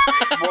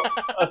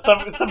 Some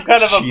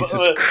kind of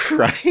Jesus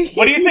Christ.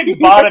 What do you think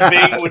Bada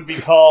Bing would be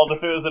called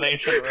if it was an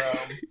ancient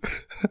Rome?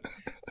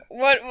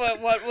 What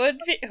would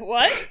be...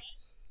 What?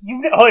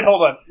 Wait,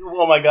 hold on.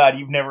 Oh my god,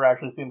 you've never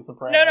actually seen The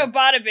Sopranos. No,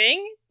 Bada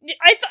Bing?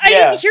 I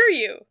didn't hear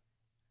you.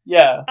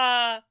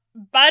 Yeah.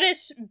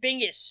 Badis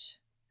Bingus.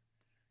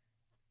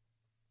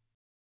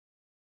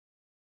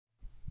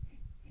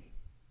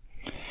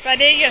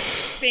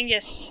 Badegas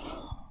Bingus.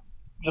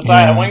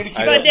 Josiah, I want you to keep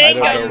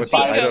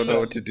I don't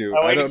know what to do.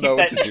 I don't know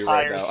what to do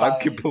right now. I'm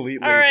completely.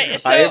 All right,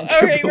 so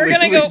we're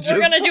gonna do a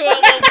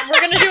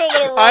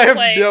little role play. I have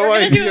no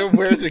idea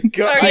where to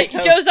go. All right,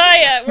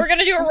 Josiah, we're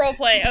gonna do a role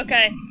play.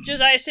 Okay,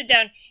 Josiah, sit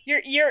down.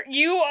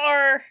 You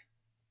are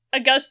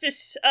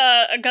Augustus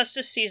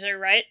Caesar,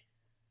 right?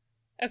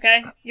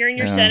 Okay, you're in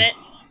your Senate.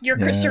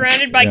 You're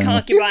surrounded by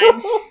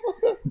concubines.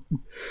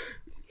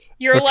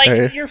 You're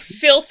you're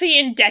filthy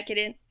and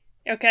decadent.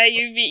 Okay,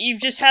 you've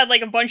just had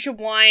a bunch of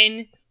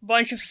wine, a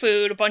bunch of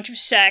food, a bunch of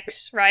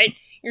sex, right?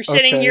 You're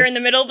sitting here in the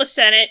middle of the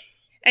Senate,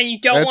 and you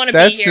don't want to be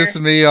here. That's just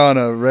me on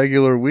a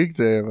regular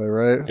weekday, am I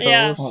right?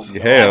 Yeah.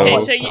 Okay,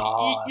 so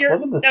you're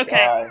okay.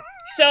 Guy.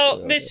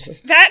 So this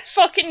fat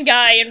fucking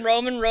guy in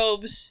Roman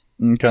robes.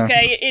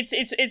 Okay, it's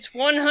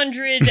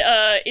 100.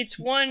 It's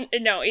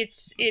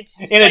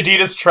in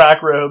Adidas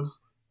track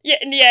robes. Yeah,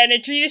 in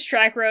Adidas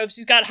track robes.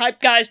 He's got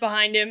hype guys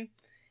behind him.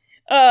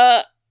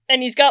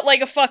 And he's got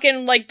a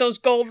fucking those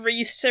gold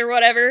wreaths or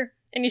whatever,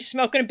 and he's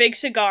smoking a big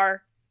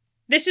cigar.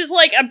 This is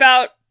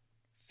about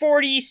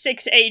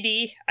 46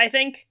 AD, I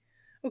think.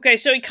 Okay,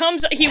 so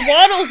he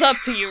waddles up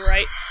to you,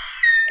 right?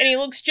 And he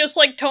looks just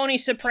like Tony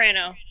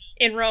Soprano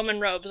in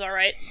Roman robes,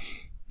 alright?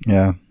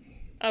 Yeah.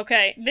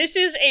 Okay, this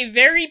is a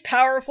very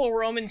powerful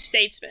Roman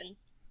statesman,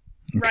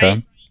 right?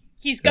 Okay.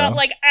 He's got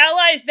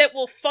allies that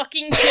will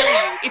fucking kill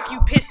you if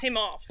you piss him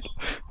off.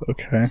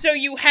 Okay. So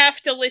you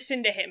have to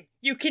listen to him.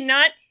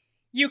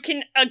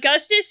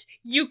 Augustus,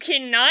 you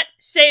cannot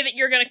say that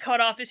you're gonna cut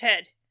off his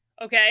head,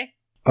 okay?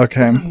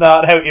 Okay. This is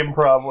not how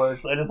improv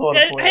works. I just want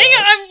to point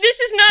out. This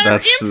is not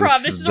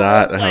improv. This is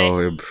not a how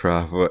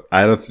improv.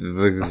 I don't think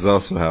this is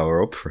also how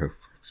role-play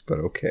works, but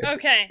okay.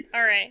 Okay,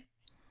 all right.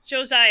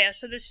 Josiah.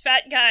 So this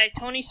fat guy,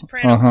 Tony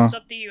Soprano, comes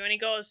up to you and he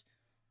goes,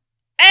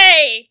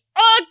 "Hey,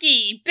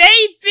 Augie,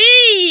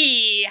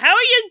 baby, how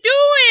are you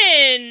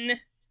doing?"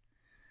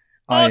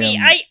 Augie,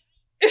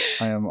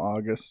 I am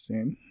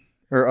Augustine.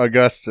 Or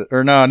Augustus.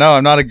 Or no,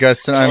 I'm not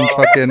Augustine. I'm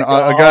fucking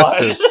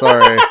Augustus.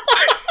 Sorry.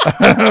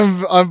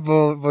 I'm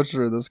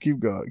butchering this. Keep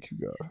going.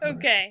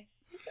 Okay.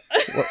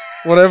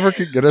 Whatever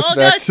could get us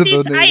back to the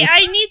news.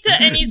 I need to.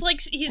 And he's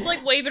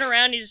waving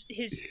around his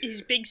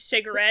big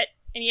cigarette,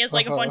 and he has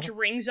a bunch of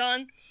rings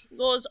on. He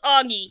goes,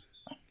 "Augie,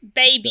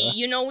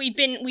 baby, we've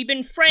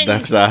been friends."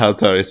 That's not how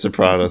Tony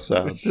Soprano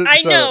sounds.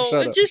 I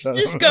know.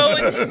 Just go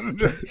and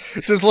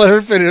just let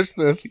her finish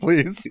this,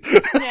 please.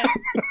 Yeah.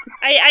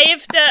 I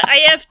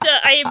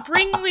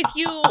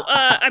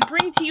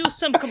bring to you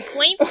some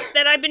complaints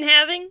that I've been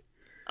having.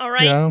 All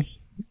right. Yeah.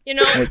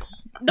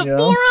 The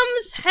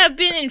forums have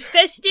been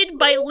infested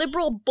by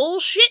liberal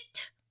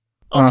bullshit.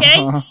 Okay.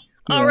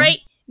 All right.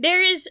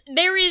 There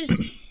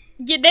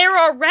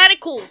are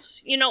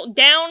radicals.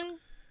 Down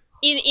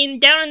in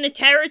the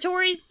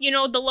territories.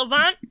 The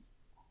Levant.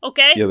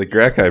 Okay. Yeah, the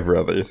Gracchi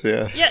brothers.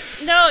 Yeah. Yeah.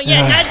 No.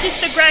 Yeah. Not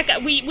just the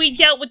Gracchi. We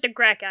dealt with the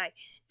Gracchi.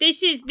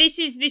 This is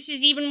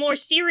even more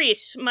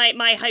serious.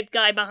 My hype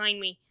guy behind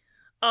me.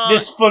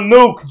 This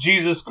Fanuc,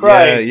 Jesus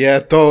Christ.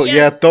 Tell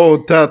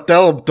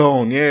him,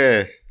 Don.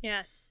 Yeah.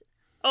 Yes.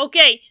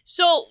 Okay.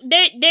 So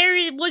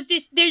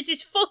there's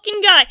this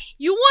fucking guy.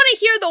 You want to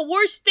hear the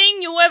worst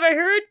thing you ever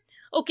heard?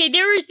 Okay,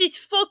 there is this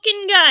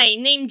fucking guy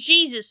named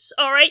Jesus.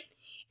 All right,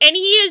 and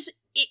he's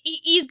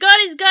got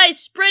his guys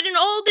spreading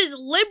all this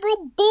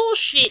liberal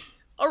bullshit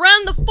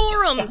around the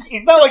forums.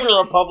 He's not like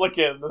a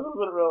Republican.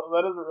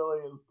 That isn't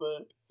really his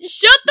thing.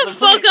 Shut the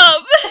fuck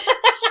up!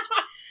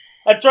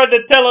 I tried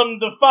to tell him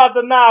to fight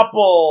the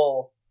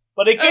Napple,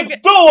 but he keeps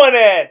doing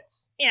it.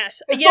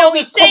 Yes, it's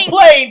always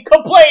complain.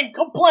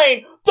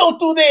 Don't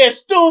do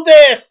this. Do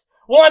this.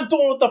 Well, I'm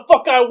doing what the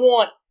fuck I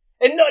want,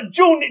 and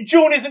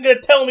June isn't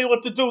gonna tell me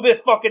what to do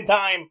this fucking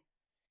time.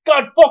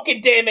 God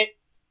fucking damn it!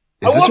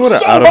 Is this what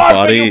an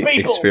out-of-body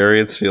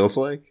experience feels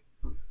like?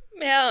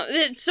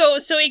 Yeah, so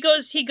he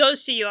goes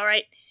to you, all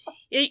right.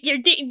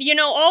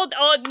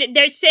 All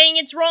they're saying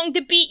it's wrong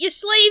to beat your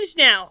slaves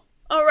now,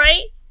 all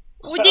right.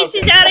 Well, this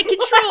is out of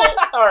control.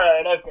 All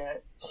right, okay.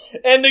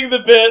 Ending the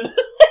bit.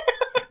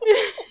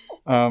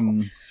 I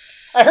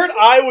heard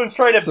I was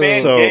trying to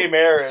ban gay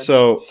marriage.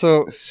 So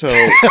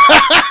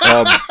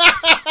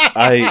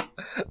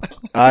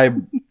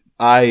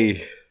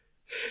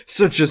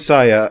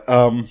Josiah,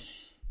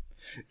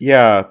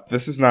 yeah,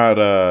 this is not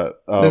I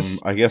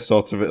guess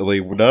ultimately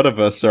none of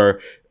us are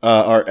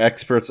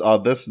experts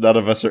on this. None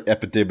of us are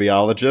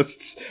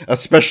epidemiologists,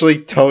 especially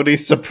Tony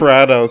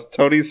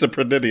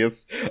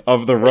Sopranidius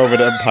of the Roman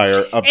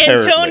Empire,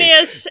 apparently.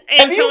 Marcus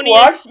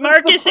Antonius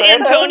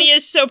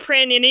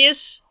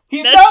Sopranidius.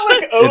 He's not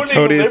like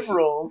owning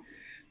liberals.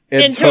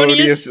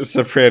 Antonius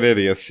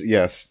Sopranidius,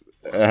 yes.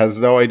 Has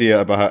no idea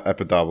about how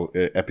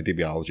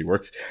epidemiology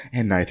works,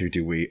 and neither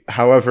do we.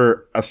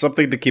 However,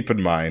 something to keep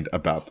in mind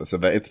about this,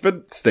 and that it's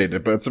been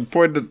stated, but it's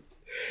important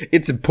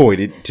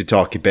to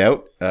talk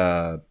about.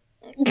 They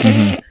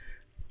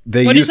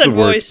use the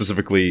word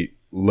specifically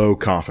low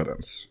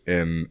confidence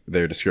in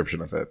their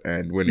description of it,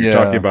 and when you're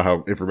talking about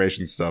how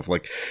information stuff,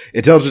 like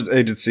intelligence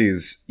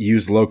agencies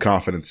use low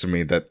confidence to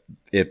mean that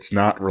it's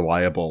not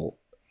reliable.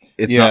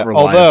 It's not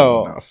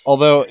reliable enough.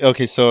 Although,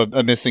 okay, so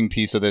a missing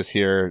piece of this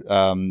here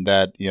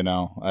that,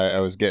 I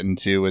was getting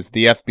to is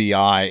the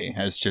FBI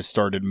has just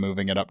started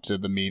moving it up to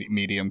the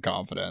medium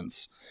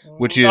confidence,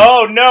 which is...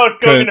 Oh, no, it's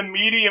going to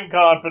medium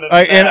confidence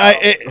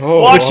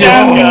Watch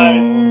out,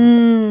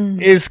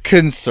 guys! Is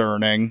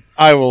concerning,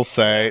 I will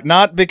say.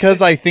 Not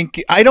because I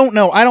don't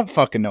know. I don't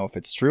fucking know if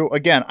it's true.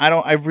 Again,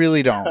 I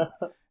really don't.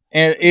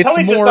 And it's Tell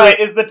me, more... Josiah,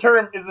 is the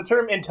term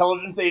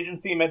intelligence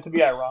agency meant to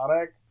be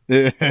ironic?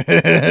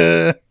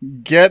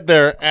 Get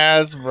their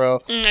ass,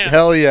 bro. Yeah.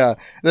 Hell yeah.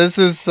 This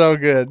is so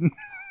good.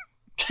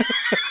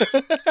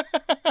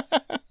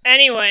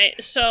 Anyway,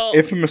 so...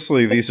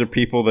 Infamously, these are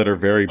people that are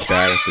very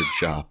bad at their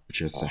job,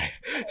 Josiah.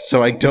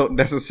 So I don't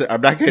necessarily...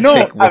 I'm not going to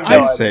take what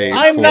they say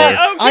let's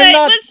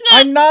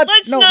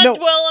not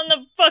dwell on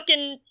the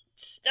fucking...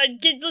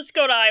 let's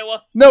go to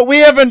Iowa. No, we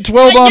haven't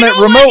dwelled on it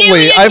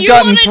remotely. I've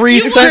gotten 3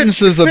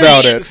 sentences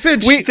about it.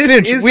 Finch,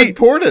 this is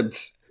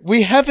important.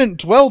 We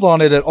haven't dwelled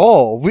on it at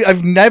all. I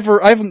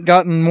haven't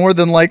gotten more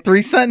than like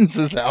 3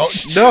 sentences out.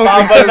 No,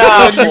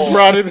 because you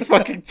brought in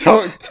fucking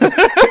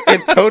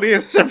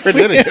Antonius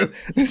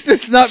Sopranidius. This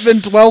has not been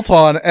dwelt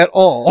on at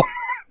all.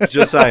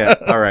 Josiah,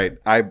 all right,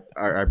 I'm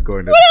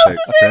going to what else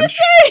is there to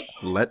say?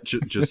 Let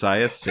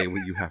Josiah say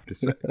what you have to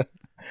say.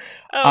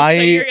 So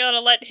you're gonna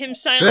let him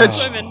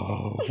silence women?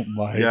 Oh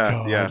my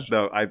god!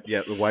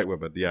 The white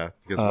women,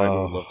 because white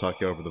women love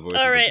talking over the voices.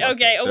 All right,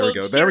 okay. There we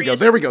go. Serious.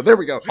 There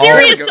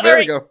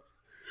we go.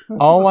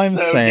 All I'm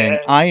saying,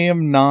 I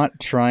am not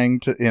trying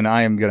to, and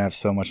I am gonna have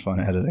so much fun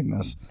editing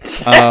this.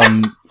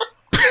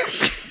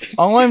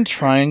 All I'm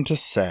trying to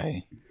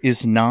say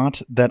is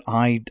not that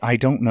I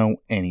don't know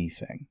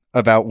anything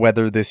about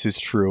whether this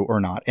is true or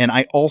not, and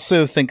I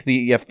also think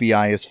the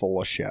FBI is full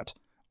of shit.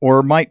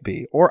 Or might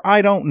be, or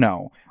I don't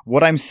know.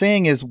 What I'm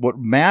saying is what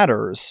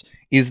matters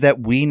is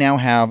that we now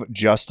have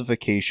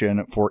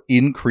justification for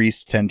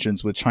increased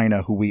tensions with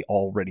China, who we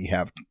already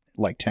have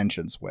like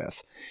tensions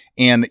with.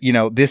 And,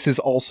 this is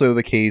also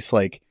the case,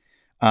 like,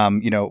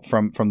 from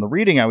the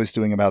reading I was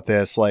doing about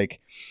this,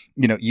 like,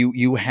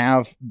 you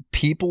have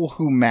people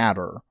who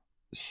matter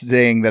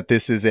saying that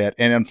this is it,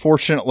 and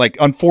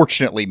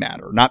unfortunately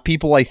matter. Not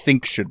people I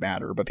think should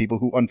matter, but people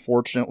who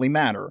unfortunately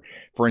matter.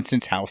 For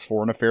instance, House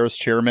Foreign Affairs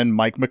Chairman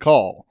Mike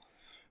McCall,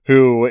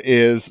 who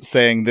is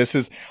saying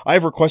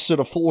I've requested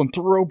a full and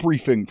thorough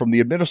briefing from the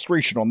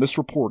administration on this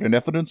report and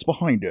evidence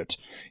behind it.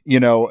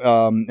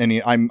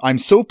 I'm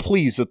so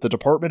pleased that the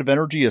Department of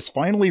Energy has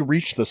finally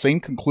reached the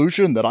same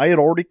conclusion that I had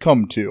already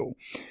come to.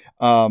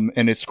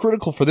 And it's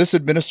critical for this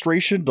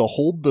administration to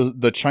hold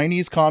the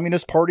Chinese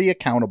Communist Party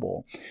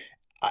accountable.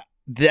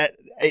 This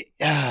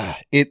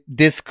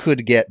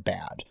could get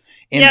bad.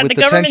 And with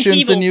the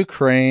tensions in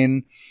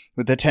Ukraine, and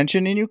with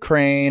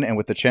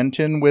the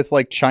tension with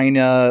like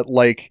China,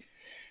 like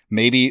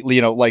maybe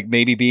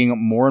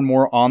being more and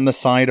more on the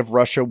side of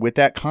Russia with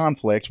that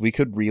conflict, we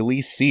could really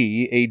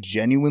see a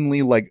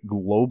genuinely like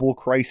global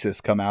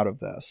crisis come out of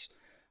this.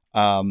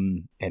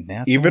 And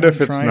that's even what if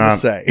I'm it's trying not to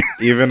say.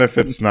 Even if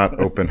it's not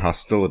open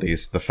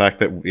hostilities, the fact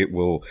that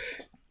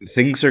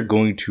things are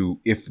going to,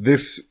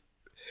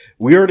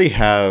 we already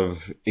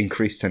have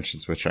increased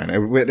tensions with China.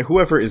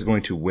 Whoever is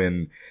going to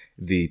win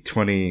the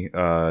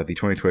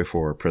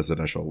 2024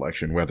 presidential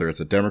election, whether it's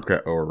a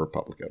Democrat or a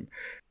Republican,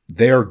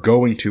 they are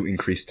going to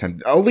increase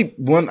tension. Only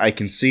one I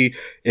can see,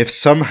 if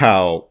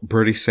somehow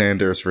Bernie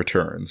Sanders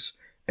returns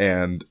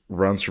and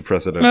runs for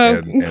president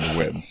and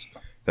wins.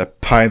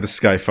 That pie in the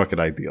sky fucking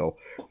ideal.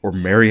 Or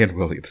Marianne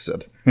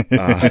Williamson.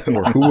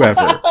 Or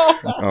whoever.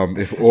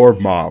 Or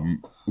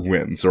Mom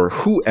wins. Or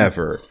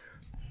whoever.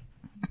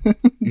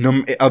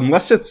 No,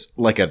 unless it's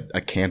like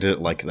a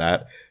candidate like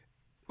that,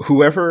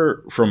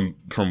 whoever from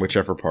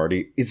whichever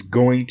party is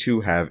going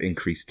to have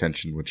increased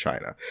tension with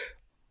China.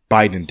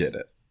 Biden did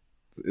it.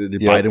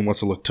 Biden wants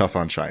to look tough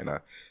on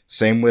China.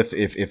 Same with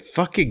if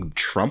fucking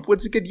Trump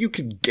wins again, you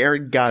can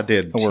guarantee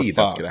that's going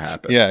to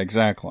happen. Yeah,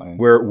 exactly.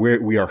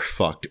 We are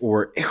fucked.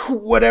 Or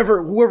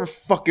whoever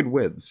fucking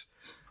wins,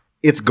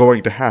 it's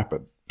going to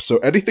happen. So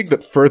anything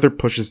that further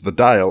pushes the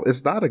dial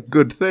is not a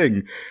good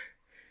thing.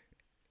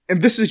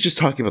 And this is just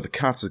talking about the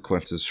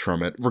consequences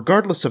from it,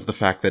 regardless of the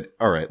fact that,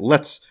 all right,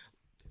 let's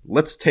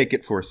take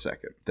it for a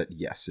second that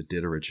yes, it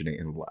did originate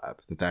in a lab,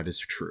 that is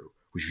true,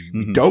 which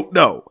we don't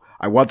know.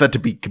 I want that to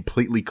be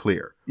completely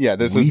clear. Yeah,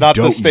 this is not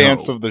the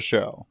stance of the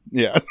show.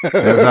 Yeah.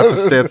 That's not the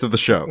stance of the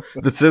show.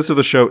 The stance of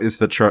the show is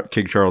that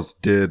King Charles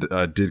did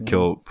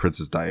kill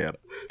Princess Diana.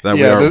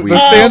 The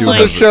stance of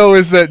the show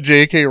is that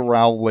J.K.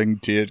 Rowling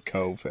did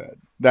COVID.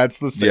 That's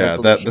the stance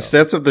of the show. The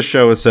stance of the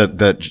show is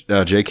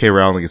that J.K.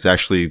 Rowling is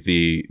actually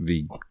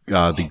the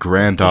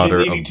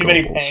granddaughter of Goebbels. Too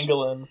many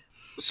pangolins.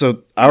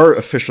 So our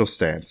official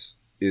stance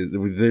is,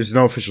 there's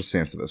no official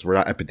stance to this. We're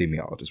not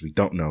epidemiologists. We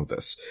don't know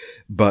this.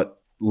 But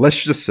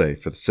let's just say,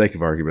 for the sake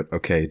of argument,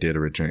 okay, it did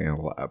originate in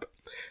a lab.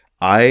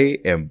 I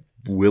am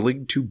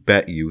willing to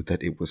bet you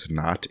that it was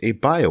not a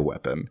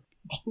bioweapon.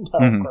 No,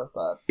 of course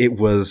not. It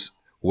was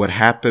what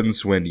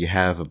happens when you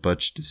have a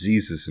bunch of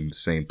diseases in the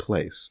same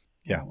place.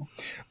 Yeah.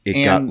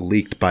 It got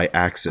leaked by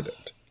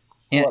accident.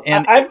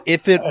 And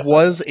if it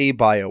was a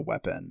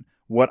bioweapon,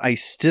 what I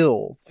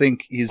still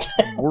think is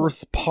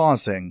worth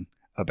pausing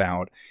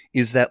about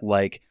is that,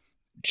 like,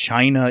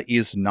 China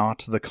is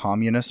not the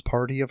Communist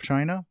Party of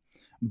China,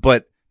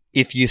 but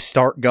if you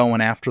start going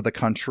after the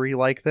country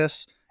like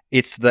this,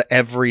 it's the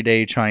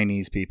everyday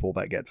Chinese people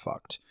that get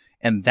fucked.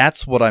 And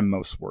that's what I'm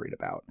most worried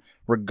about.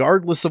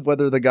 Regardless of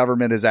whether the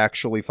government is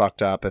actually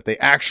fucked up, if they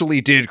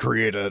actually did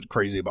create a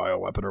crazy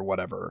bioweapon or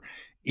whatever,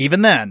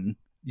 even then,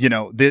 you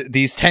know,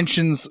 these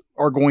tensions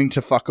are going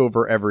to fuck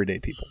over everyday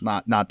people,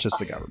 not just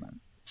the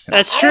government. You know?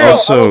 That's true.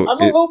 Also,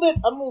 I'm a little bit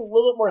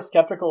more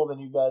skeptical than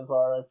you guys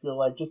are. I feel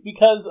like, just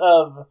because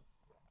of,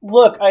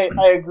 look, I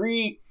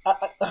agree.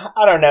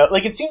 I don't know.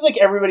 Like, it seems like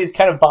everybody's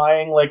kind of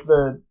buying like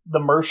the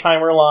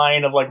Mersheimer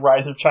line of like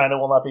Rise of China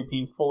will not be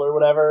peaceful or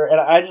whatever, and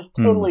I just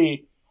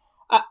totally,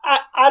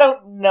 I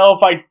don't know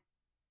if I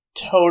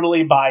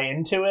totally buy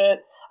into it.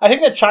 I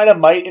think that China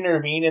might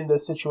intervene in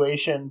this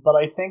situation, but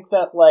I think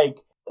that like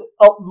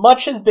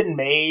much has been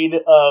made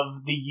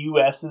of the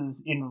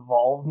U.S.'s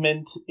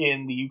involvement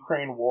in the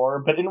Ukraine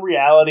war, but in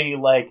reality,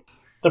 like,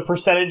 the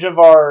percentage of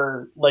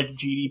our like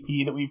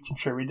GDP that we've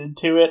contributed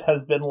to it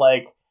has been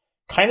like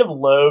kind of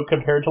low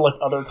compared to like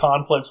other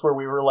conflicts where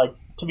we were, like,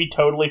 to be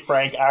totally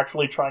frank,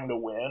 actually trying to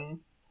win.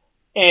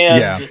 And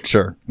yeah,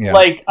 sure. Yeah.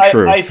 Like,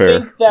 I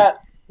think that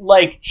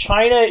like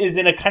China is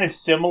in a kind of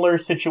similar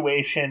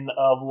situation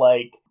of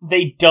like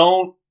they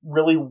don't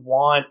really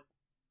want,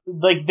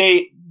 like,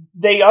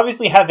 they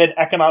obviously have an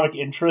economic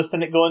interest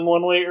in it going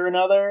one way or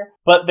another,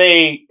 but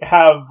they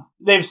have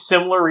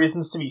similar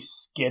reasons to be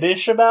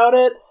skittish about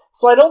it.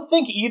 So I don't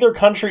think either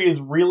country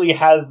really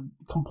has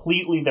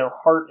completely their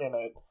heart in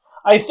it.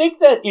 I think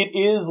that it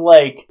is,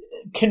 like,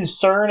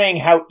 concerning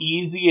how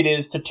easy it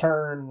is to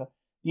turn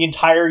the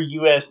entire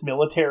U.S.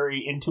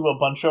 military into a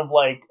bunch of,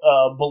 like,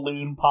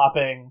 balloon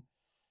popping,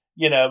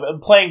 you know,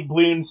 playing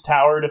Bloons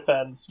Tower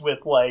Defense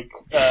with, like,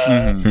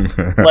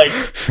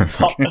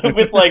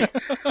 with, like,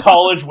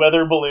 college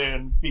weather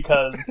balloons,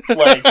 because,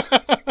 like,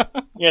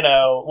 you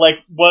know, like,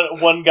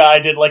 one guy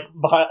did, like,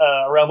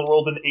 around the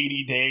world in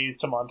 80 days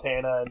to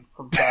Montana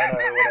from China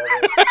or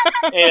whatever.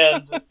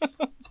 And,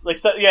 like,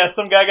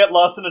 some guy got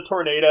lost in a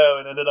tornado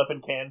and ended up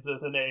in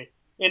Kansas in a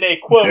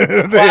quote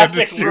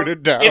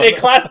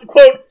classic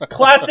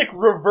classic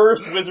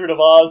reverse Wizard of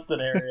Oz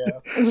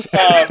scenario. And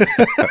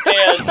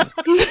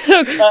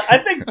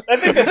I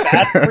think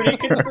that's pretty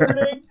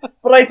concerning.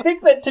 But I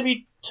think that, to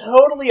be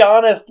totally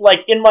honest,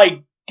 like, in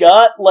my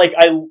gut, like,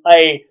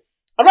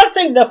 I'm not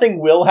saying nothing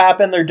will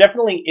happen. There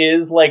definitely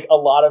is, like, a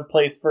lot of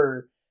place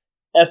for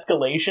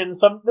escalation.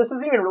 This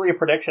isn't even really a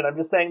prediction. I'm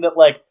just saying that,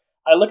 like,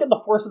 I look at the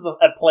forces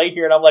at play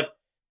here and I'm like,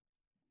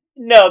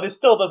 no, this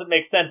still doesn't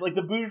make sense. Like,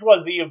 the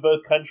bourgeoisie of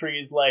both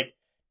countries,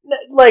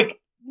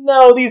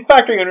 no, these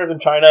factory owners in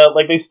China,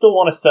 like, they still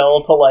want to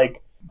sell to,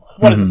 like,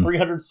 what is it,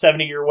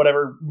 370 or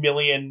whatever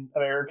million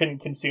American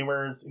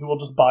consumers who will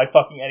just buy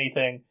fucking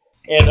anything.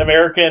 And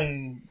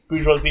American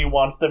bourgeoisie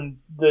wants them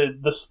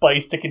the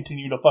spice to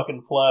continue to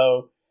fucking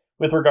flow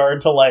with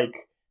regard to,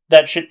 like,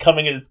 that shit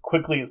coming as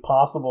quickly as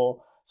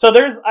possible. So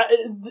there's,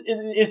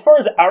 as far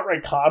as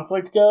outright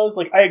conflict goes,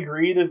 like, I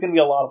agree there's going to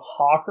be a lot of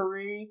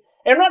hawkery.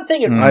 And I'm not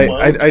saying it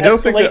I don't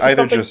think that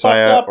either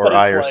Josiah or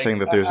I are like, saying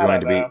that there's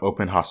going to be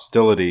open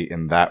hostility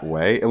in that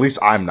way. At least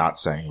I'm not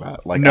saying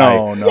that. Like,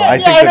 no. I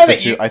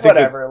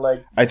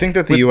think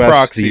that the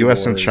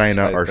U.S. and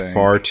China are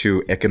far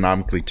too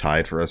economically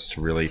tied for us to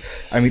really.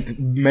 I mean,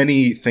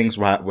 many things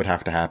would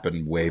have to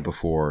happen way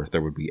before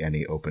there would be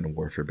any open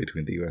warfare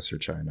between the U.S. or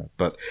China.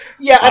 But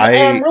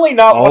I'm really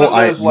not one of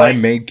those. My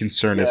main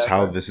concern is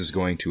how this is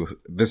going to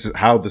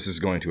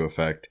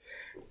affect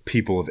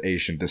people of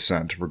Asian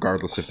descent,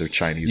 regardless if they're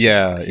Chinese.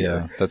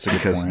 Yeah, that's a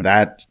good point.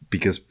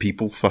 Because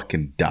people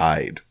fucking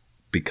died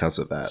because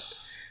of that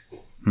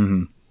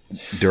in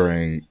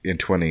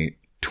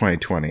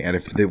 2020, and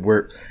if they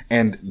were,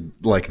 and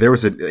like there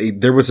was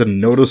a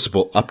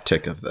noticeable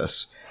uptick of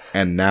this,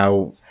 and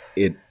now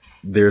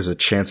there's a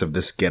chance of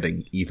this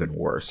getting even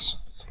worse.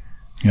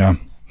 Yeah.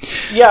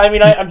 Yeah, I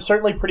mean, I'm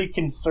certainly pretty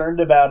concerned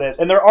about it,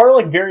 and there are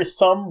like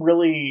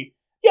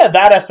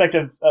that aspect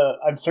of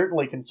I'm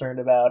certainly concerned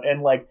about.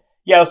 And like,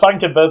 I was talking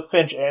to both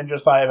Finch and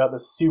Josiah about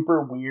this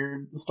super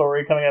weird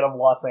story coming out of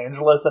Los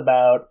Angeles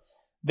about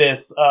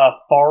this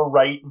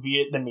far-right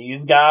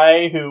Vietnamese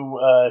guy who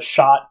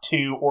shot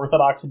 2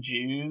 Orthodox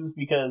Jews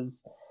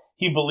because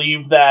he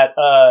believed that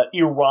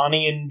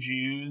Iranian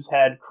Jews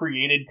had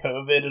created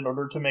COVID in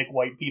order to make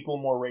white people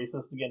more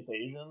racist against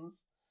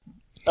Asians.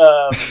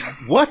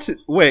 What?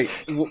 Wait.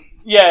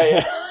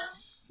 Yeah.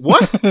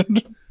 What?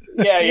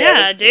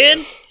 Yeah,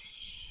 dude.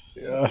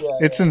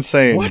 It's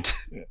insane. What?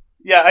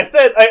 Yeah, I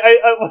said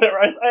whatever.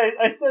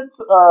 I sent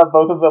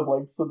both of them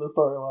links to the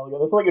story a while ago.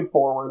 There's like a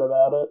forward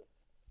about it.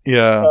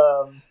 Yeah.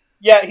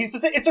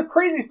 It's a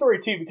crazy story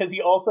too, because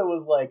he also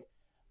was like,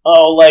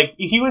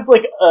 he was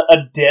like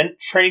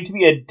training to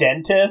be a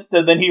dentist,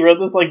 and then he wrote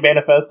this like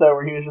manifesto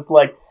where he was just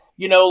like,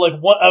 like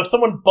if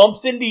someone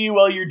bumps into you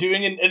while you're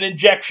doing an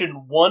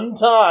injection one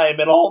time,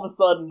 and all of a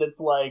sudden it's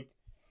like,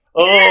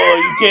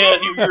 oh, you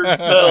can't, you're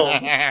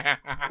expelled.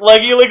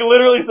 Like, he like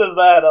literally says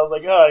that. I was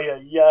like, oh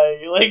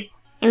yeah, like,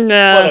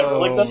 whatever.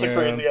 Like, that's a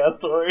crazy ass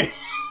story.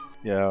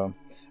 Yeah.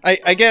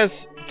 I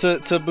guess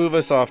to move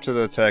us off to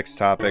the text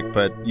topic,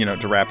 but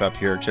to wrap up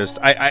here, just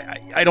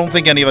I don't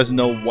think any of us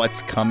know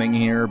what's coming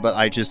here, but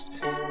I guess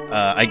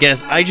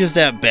I just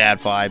have bad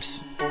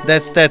vibes.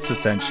 That's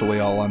essentially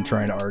all I'm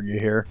trying to argue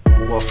here.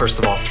 Well, first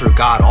of all, through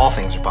God, all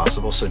things are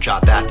possible, so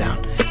jot that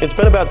down. It's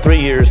been about 3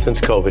 years since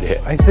COVID hit.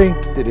 I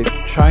think that if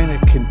China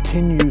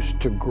continues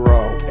to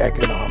grow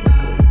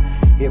economically,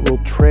 it will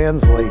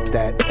translate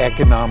that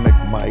economic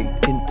might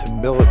into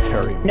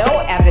military might. No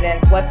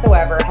evidence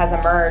whatsoever has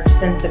emerged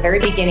since the very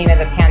beginning of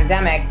the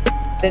pandemic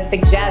that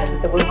suggests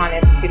that the Wuhan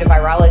Institute of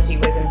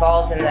Virology was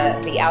involved in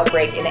the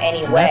outbreak in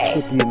any way. That's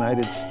what the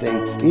United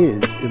States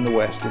is in the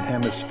Western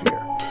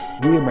Hemisphere.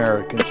 We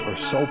Americans are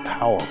so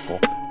powerful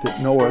that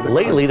no other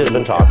Lately, there's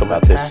been talk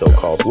about this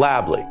so-called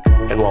lab leak.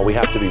 And while we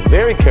have to be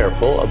very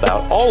careful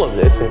about all of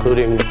this,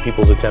 including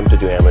people's attempt to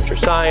do amateur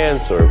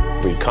science or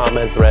read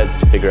comment threads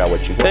to figure out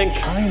what you think,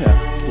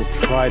 China will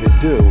try to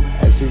do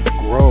as it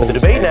grows. But the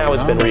debate now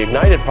has been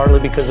reignited partly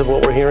because of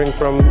what we're hearing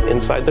from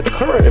inside the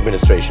current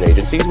administration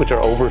agencies, which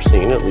are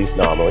overseen, at least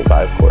nominally,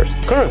 by, of course,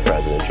 the current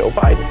president, Joe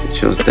Biden. He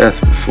chose death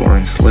before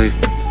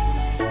enslavement.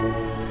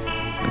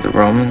 And the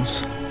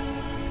Romans,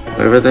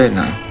 where were they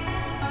now?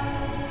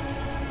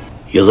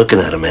 You're looking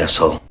at him,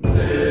 asshole.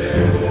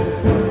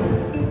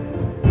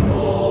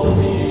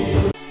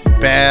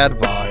 Bad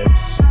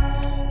vibes.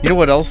 You know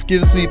what else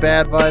gives me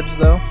bad vibes,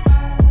 though?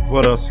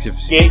 What else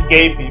gives you?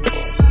 Gay people.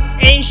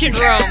 Ancient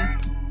Rome.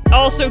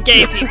 Also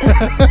gay people.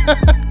 Remember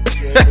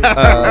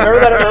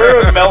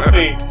that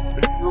Melfi?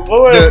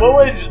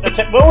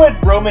 What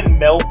would Roman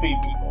Melfi be?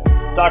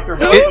 Dr.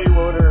 Melfi,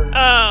 what would her...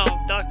 Oh,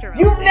 Dr. Melfi.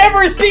 You've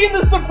never seen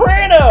The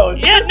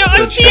Sopranos! Yeah, no,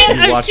 I've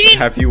seen...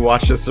 Have you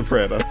watched The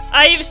Sopranos?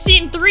 I have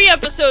seen 3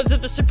 episodes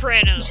of The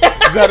Sopranos.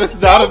 That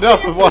is not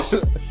enough of what...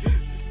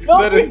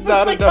 That is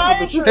not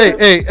enough of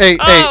the...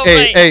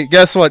 Hey,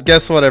 guess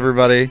what,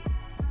 everybody?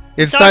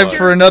 It's time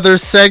for another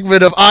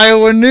segment of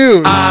Iowa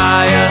News.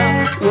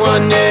 Iowa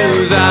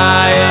News,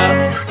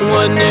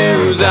 Iowa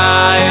News,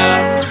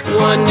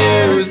 Iowa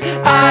News,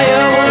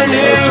 Iowa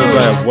News.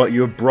 Josiah, what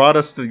you have brought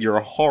us to your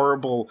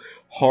horrible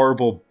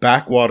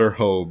backwater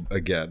home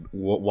again.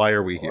 Why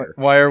are we here?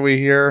 Why are we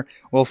here?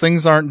 Well,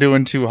 things aren't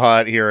doing too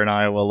hot here in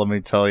Iowa, let me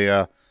tell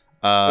you.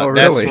 Really?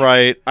 That's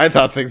right. I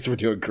thought things were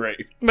doing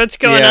great. What's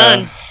going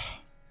on?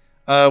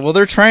 Well,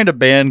 they're trying to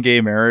ban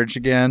gay marriage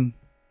again.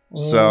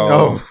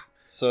 So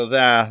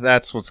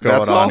that's what's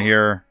going on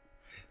here.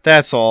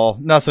 That's all.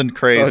 Nothing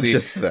crazy. Oh,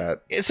 just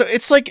that. So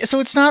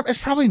it's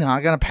probably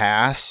not gonna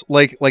pass.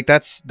 Like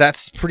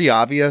that's pretty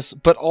obvious.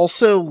 But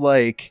also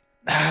like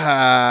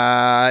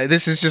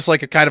this is just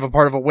like a kind of a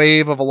part of a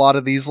wave of a lot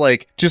of these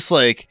just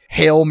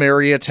Hail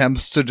Mary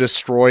attempts to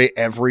destroy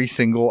every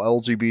single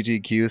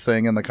LGBTQ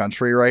thing in the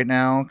country right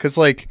now. Cause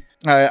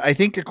I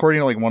think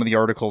according to like one of the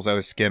articles I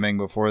was skimming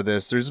before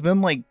this, there's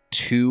been like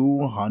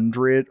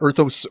 200 or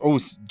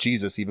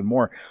even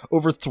more,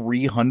 over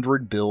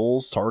 300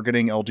 bills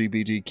targeting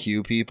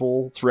LGBTQ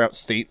people throughout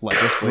state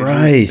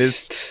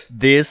legislatures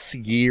this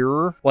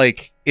year.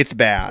 Like, it's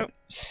bad.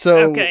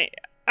 So okay.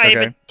 I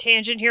have a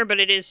tangent here, but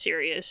it is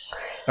serious.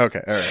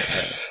 Okay, all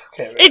right.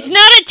 It's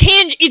not a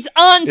tangent. It's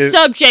on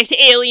subject,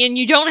 Alien.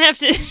 You don't have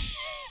to...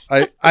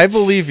 I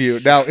believe you.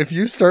 Now, if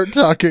you start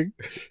talking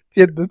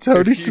in the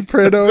Tony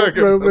Soprano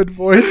Roman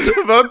voice,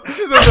 I'm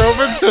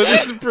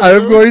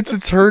going to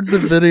turn the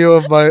video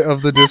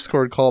of the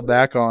Discord call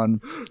back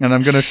on, and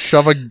I'm going to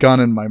shove a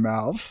gun in my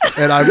mouth,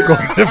 and I'm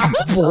going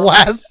to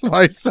blast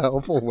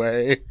myself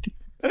away.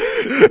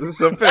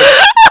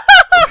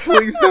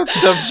 Please don't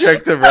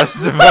subject the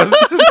rest of us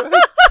to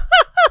that.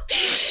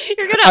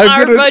 You're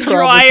gonna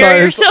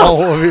dryer yourself.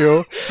 All of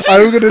you.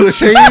 I'm gonna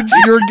change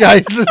your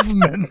guys'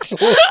 mental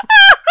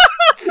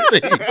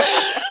states.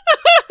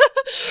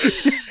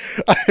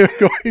 I'm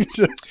going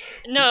to.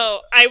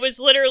 No, I was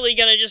literally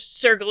gonna just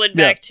circle it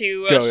back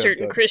to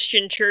certain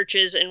Christian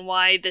churches and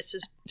why this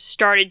has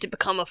started to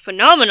become a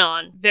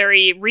phenomenon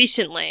very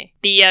recently.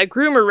 The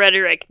groomer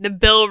rhetoric, the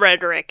bill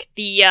rhetoric,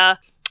 the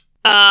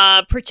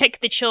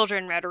protect the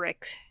children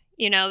rhetoric,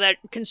 that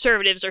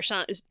conservatives are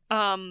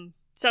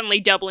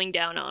suddenly doubling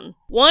down on.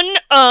 One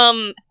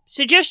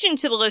suggestion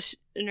to the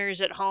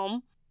listeners at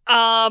home,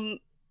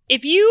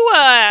 if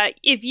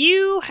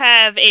you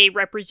have a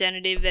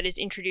representative that is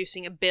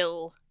introducing a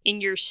bill in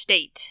your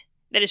state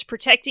that is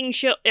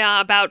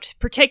about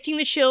protecting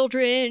the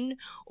children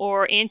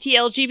or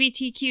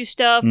anti-LGBTQ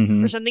stuff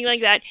or something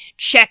like that,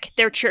 check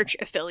their church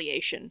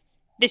affiliation.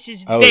 This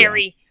is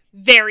very,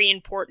 very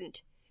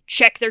important.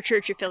 Check their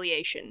church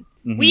affiliation.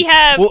 We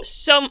have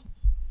some...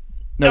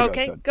 No,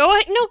 okay, go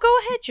ahead. No, go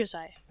ahead,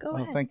 Josiah. Go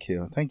ahead. Thank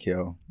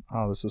you.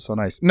 Oh, this is so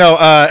nice. No,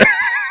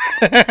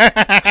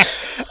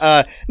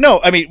 no,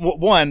 I mean,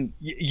 one,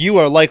 you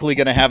are likely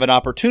going to have an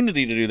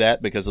opportunity to do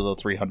that because of the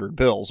 300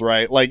 bills,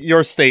 right? Like,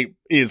 your state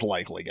is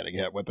likely getting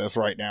hit with this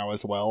right now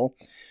as well.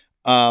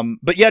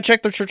 But yeah,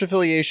 check their church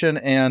affiliation,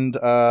 and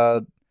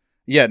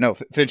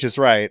Finch is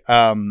right.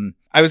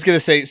 I was going to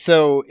say,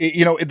 so,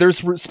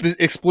 there's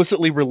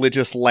explicitly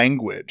religious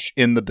language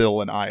in the bill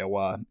in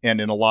Iowa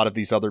and in a lot of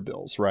these other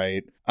bills,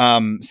 right?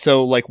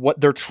 So, like, what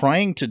they're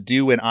trying to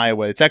do in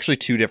Iowa, it's actually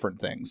two different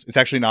things. It's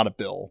actually not a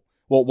bill.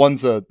 Well,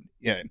 so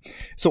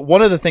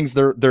one of the things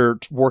they're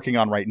working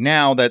on right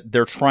now that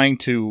they're trying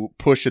to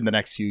push in the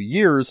next few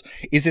years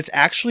is it's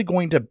actually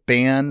going to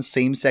ban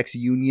same-sex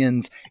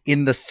unions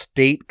in the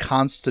state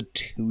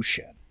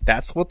constitution.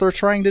 That's what they're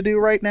trying to do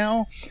right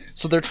now.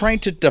 So they're trying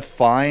to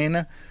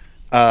define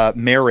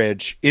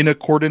marriage in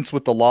accordance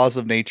with the laws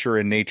of nature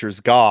and nature's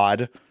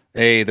God.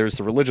 Hey, there's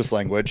the religious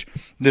language.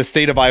 The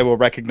state of Iowa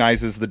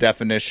recognizes the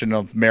definition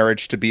of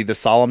marriage to be the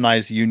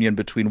solemnized union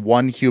between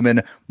one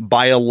human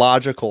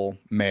biological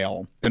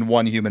male and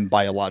one human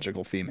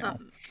biological female.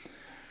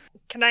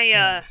 Can I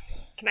add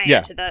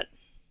to that?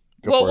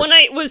 When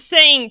I was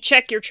saying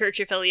check your church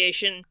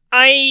affiliation,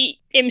 I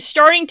am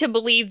starting to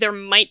believe there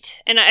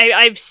might, and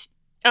I've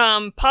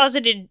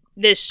posited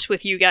this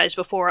with you guys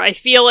before, I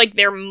feel like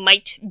there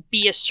might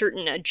be a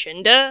certain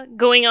agenda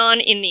going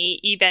on in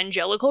the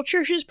evangelical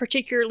churches,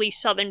 particularly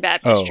Southern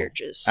Baptist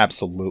churches.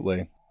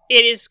 Absolutely.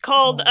 It is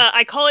called,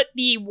 I call it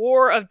the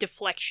War of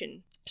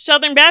Deflection.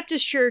 Southern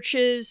Baptist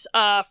churches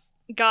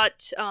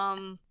got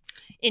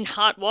in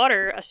hot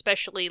water,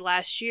 especially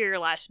last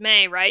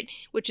May, right?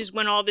 Which is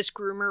when all this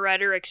groomer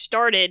rhetoric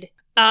started.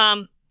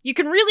 You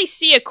can really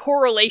see a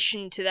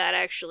correlation to that,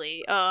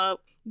 actually.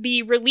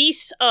 The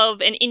release of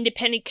an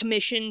independent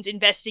commission's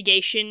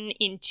investigation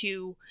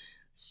into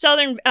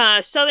Southern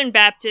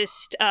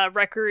Baptist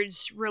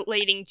records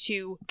relating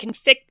to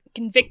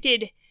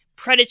convicted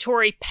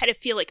predatory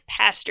pedophilic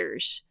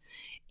pastors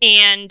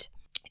and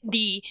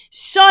the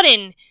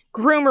sudden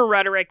groomer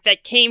rhetoric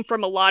that came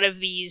from a lot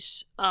of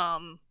these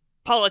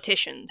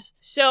politicians.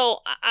 So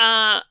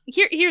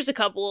here's a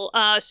couple.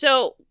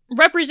 So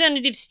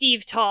Representative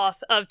Steve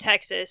Toth of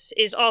Texas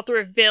is author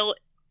of Bill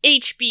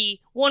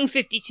HB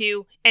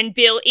 152 and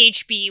Bill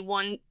HB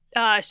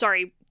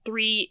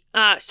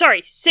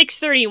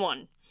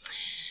 631,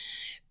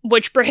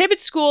 which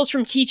prohibits schools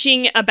from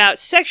teaching about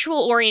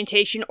sexual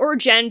orientation or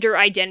gender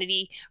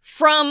identity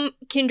from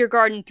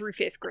kindergarten through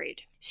 5th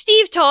grade.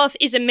 Steve Toth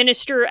is a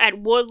minister at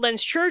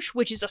Woodlands Church,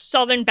 which is a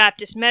Southern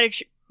Baptist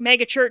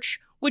megachurch,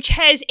 which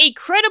has a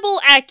credible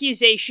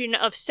accusation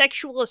of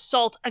sexual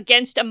assault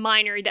against a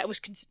minor that was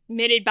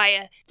committed by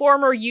a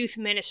former youth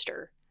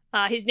minister.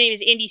 His name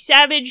is Andy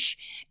Savage,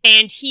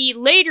 and he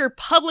later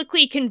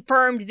publicly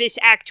confirmed this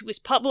act to his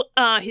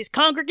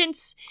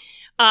congregants.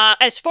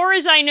 As far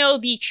as I know,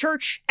 the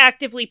church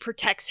actively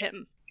protects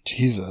him.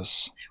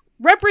 Jesus.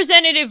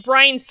 Representative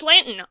Brian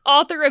Slanton,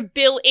 author of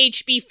Bill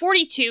HB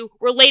 42,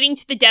 relating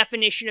to the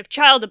definition of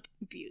child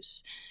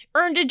abuse.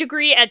 earned a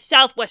degree at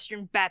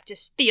Southwestern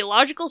Baptist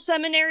Theological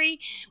Seminary,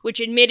 which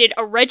admitted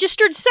a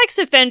registered sex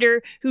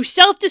offender who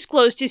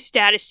self-disclosed his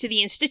status to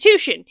the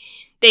institution.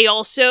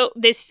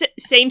 This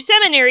same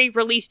seminary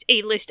released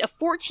a list of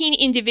 14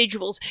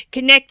 individuals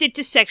connected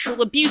to sexual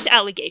abuse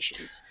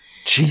allegations.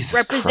 Jesus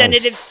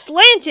Representative Christ.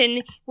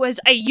 Slanton was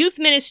a youth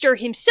minister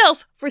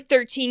himself for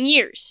 13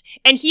 years,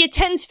 and he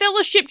attends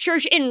Fellowship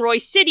Church in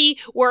Royce City,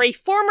 where a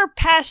former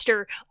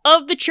pastor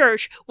of the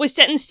church was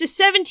sentenced to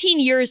 17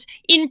 years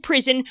in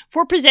prison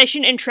for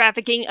possession and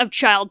trafficking of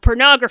child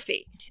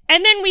pornography.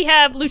 And then we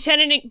have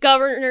Lieutenant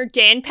Governor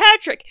Dan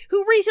Patrick,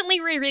 who recently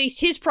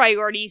released his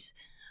priorities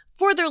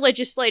for their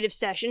legislative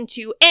session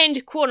to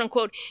end,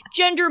 quote-unquote,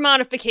 gender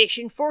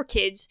modification for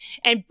kids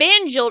and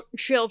ban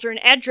children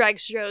at drag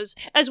shows,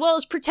 as well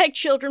as protect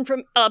children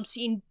from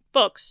obscene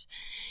books.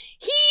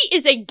 He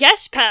is a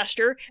guest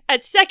pastor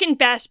at Second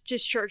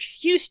Baptist Church,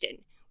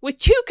 Houston, with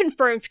 2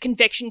 confirmed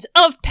convictions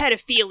of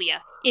pedophilia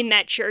in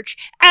that church,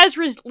 as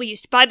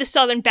released by the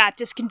Southern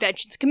Baptist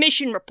Convention's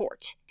Commission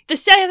report. The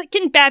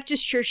Second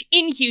Baptist Church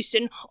in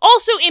Houston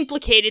also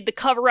implicated the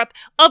cover-up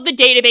of the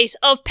database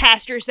of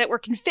pastors that were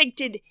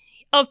convicted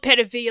of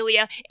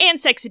pedophilia and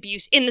sex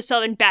abuse in the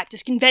Southern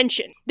Baptist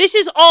Convention. This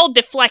is all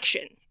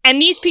deflection, and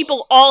these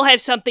people all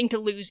have something to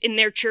lose in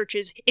their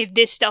churches if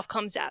this stuff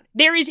comes out.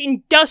 There is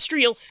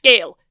industrial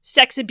scale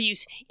sex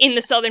abuse in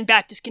the Southern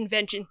Baptist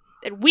Convention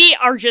that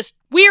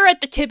we're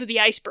at the tip of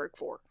the iceberg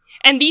for.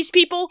 And these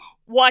people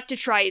want to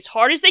try as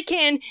hard as they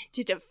can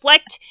to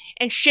deflect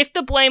and shift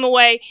the blame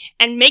away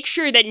and make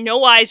sure that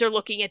no eyes are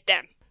looking at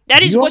them.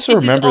 That is what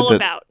this is all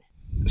about.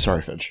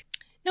 Sorry, Finch.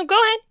 No, go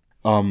ahead.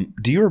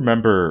 Do you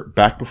remember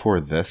back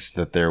before this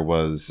that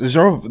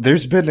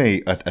there's been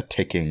a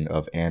ticking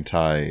of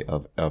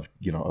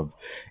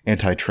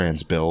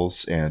anti-trans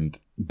bills,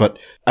 but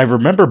I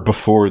remember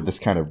before this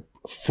kind of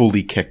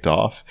fully kicked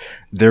off,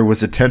 there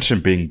was attention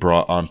being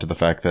brought onto the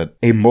fact that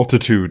a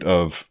multitude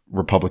of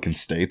Republican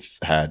states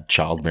had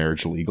child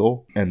marriage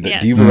legal. And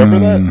Yes. do you remember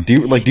that? Do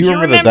you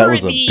remember that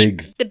was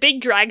the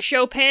big drag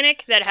show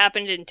panic that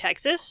happened in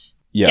Texas?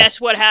 Yeah.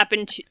 Guess what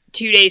happened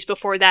 2 days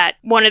before that?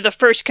 One of the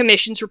first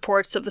commission's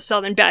reports of the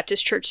Southern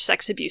Baptist Church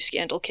sex abuse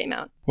scandal came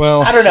out.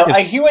 Well, I don't know.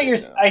 I hear what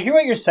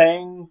you're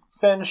saying,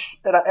 Finch,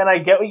 and I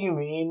get what you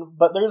mean,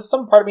 but there's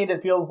some part of me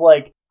that feels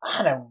like,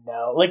 I don't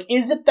know. Like,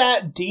 is it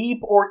that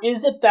deep, or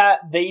is it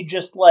that they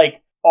just,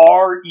 like,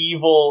 are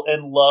evil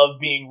and love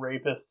being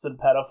rapists and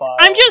pedophiles?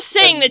 I'm just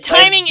saying the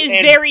timing is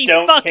very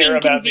fucking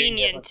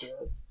convenient.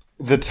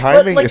 The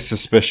timing is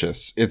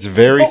suspicious. It's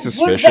very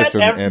suspicious.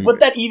 Would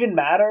that even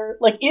matter?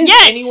 Like, is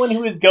anyone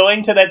who is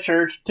going to that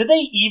church, do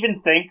they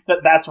even think that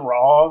that's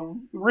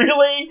wrong?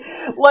 Really?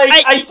 Like,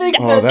 I think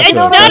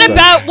it's not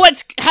about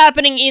what's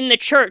happening in the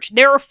church.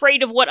 They're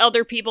afraid of what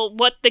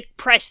the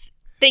press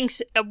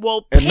thinks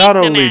will paint and not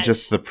them only as.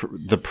 just the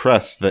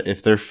press, that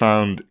if they're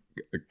found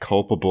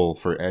culpable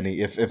for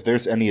if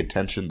there's any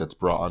attention that's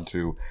brought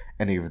onto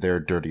any of their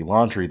dirty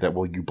laundry, that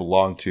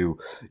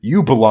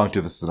you belong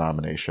to this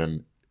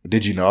denomination.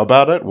 Did you know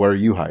about it? Where are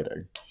you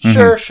hiding?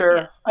 Sure.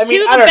 I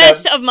mean, to the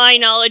best of my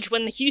knowledge,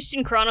 when the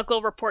Houston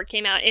Chronicle report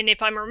came out, and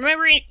if I'm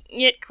remembering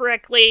it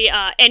correctly,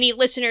 any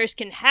listeners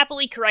can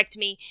happily correct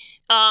me,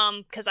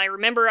 because I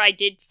remember I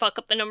did fuck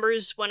up the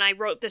numbers when I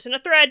wrote this in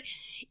a thread.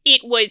 It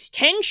was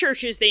 10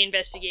 churches they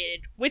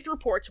investigated, with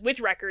reports,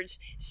 with records,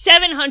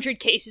 700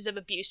 cases of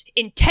abuse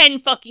in 10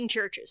 fucking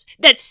churches.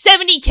 That's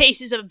 70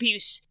 cases of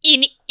abuse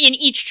in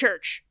each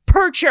church,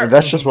 per church. And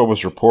that's just what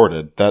was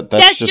reported.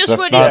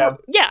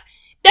 Yeah.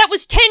 That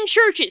was 10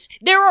 churches.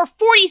 There are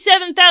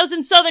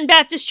 47,000 Southern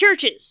Baptist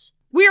churches.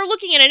 We are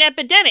looking at an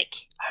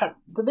epidemic.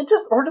 Did they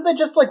just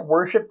like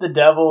worship the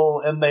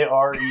devil and they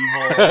are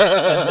evil?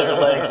 And they're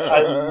like,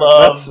 I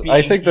love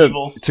being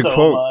evil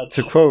so much.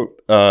 To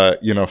quote,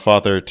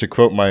 Father, to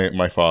quote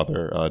my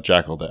father,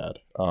 Jackal Dad.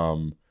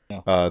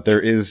 There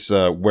is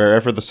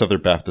wherever the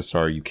Southern Baptists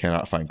are, you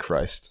cannot find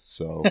Christ.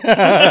 So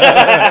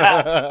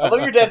I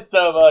love your dad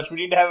so much. We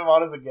need to have him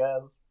on as a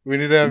guest. We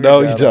need to have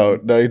No, you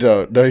don't.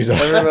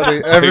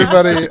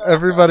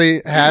 Everybody,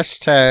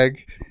 hashtag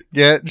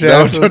get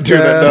Jeff. No, don't do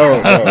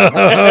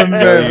that.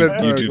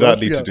 No. You do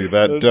not need to do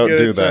that. Don't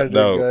do that.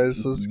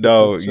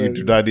 No, you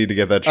do not need to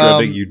get that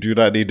trending. You do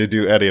not need to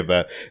do any of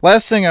that.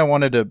 Last thing I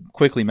wanted to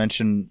quickly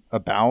mention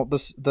about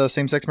the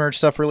same-sex marriage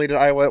stuff related to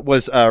Iowa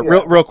was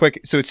real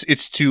quick. So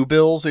it's 2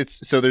 bills.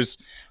 There's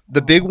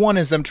the big one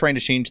is them trying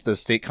to change the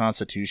state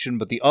constitution,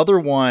 but the other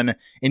one,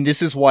 and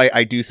this is why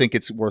I do think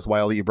it's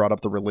worthwhile that you brought up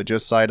the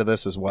religious side of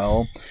this as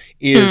well,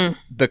 is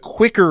the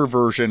quicker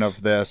version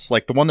of this,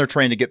 like the one they're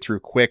trying to get through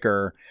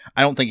quicker.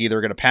 I don't think either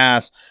are going to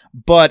pass,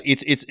 but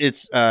it's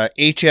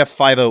HF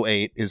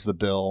 508 is the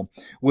bill,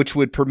 which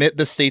would permit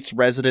the state's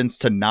residents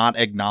to not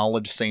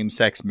acknowledge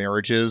same-sex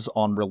marriages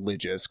on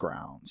religious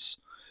grounds.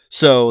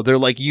 So they're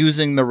like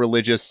using the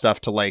religious stuff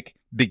to like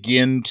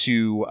begin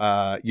to,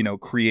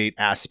 create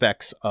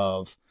aspects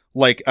of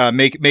like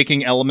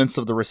making elements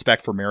of the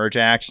Respect for Marriage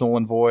Act null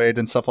and void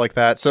and stuff like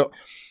that. So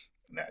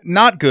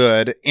not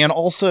good. And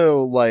also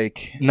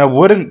like, now,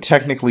 wouldn't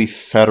technically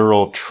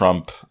federal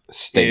Trump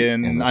state.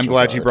 And I'm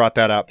glad you brought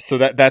that up. So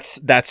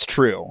that's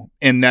true.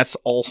 And that's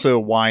also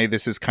why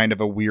this is kind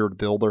of a weird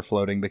bill they're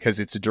floating, because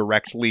it's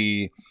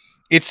directly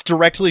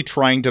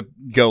trying to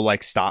go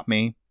like, stop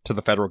me to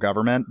the federal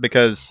government,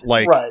 because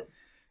like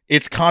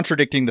it's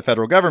contradicting the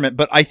federal government.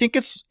 But I think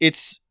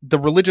it's the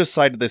religious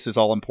side of this is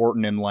all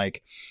important. And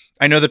like,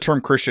 I know the term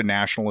Christian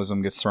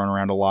nationalism gets thrown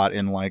around a lot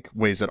in like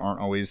ways that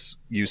aren't always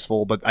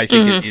useful, but I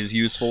think it is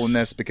useful in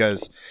this,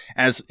 because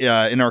as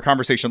in our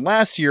conversation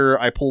last year,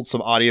 I pulled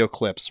some audio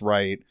clips,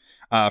 for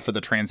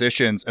the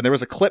transitions, and there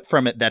was a clip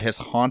from it that has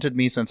haunted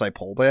me since I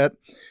pulled it,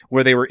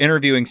 where they were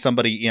interviewing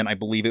somebody in, I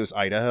believe it was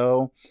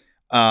Idaho,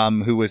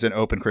 who was an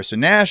open Christian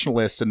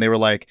nationalist, and they were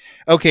like,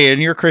 okay, in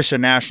your Christian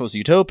nationalist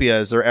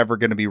utopia, is there ever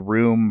going to be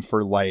room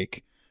for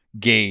like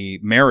gay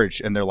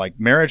marriage? And they're like,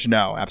 marriage?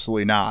 No,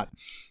 absolutely not.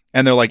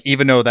 And they're like,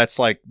 even though that's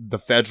like the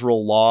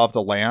federal law of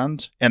the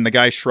land, and the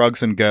guy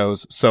shrugs and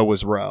goes, so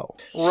was Roe.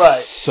 Right.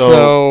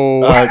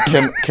 So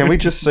can we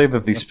just say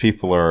that these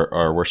people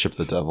are worship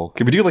the devil?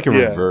 Can we do like a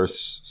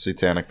reverse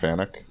satanic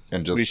panic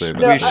and just say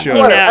that? We should.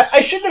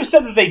 I shouldn't have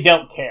said that they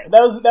don't care. That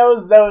was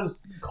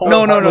cold.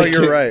 No,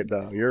 you're right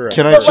though. You're right.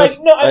 Can I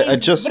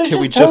just can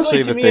we just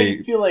say that they? I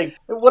just feel like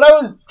what I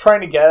was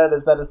trying to get at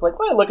is that it's like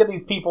when I look at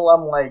these people,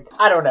 I'm like,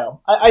 I don't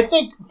know. I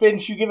think,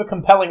 Finch, you give a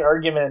compelling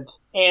argument,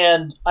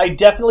 and I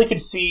definitely could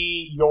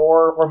see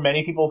your or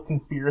many people's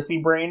conspiracy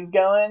brains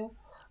going.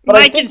 But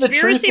My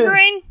conspiracy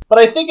brain? But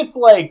I think it's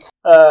like,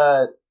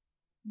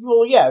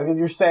 well, yeah, because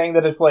you're saying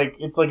that it's like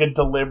a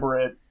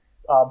deliberate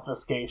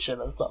obfuscation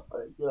of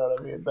something. You know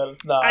what I mean? That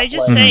it's not. I'm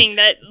just saying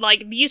that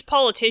like these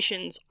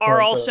politicians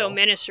are also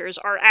ministers,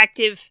 are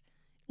active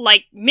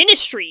like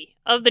ministry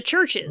of the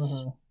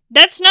churches.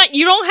 That's not.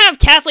 You don't have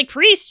Catholic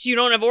priests. You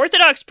don't have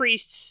Orthodox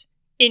priests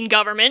in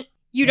government.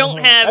 You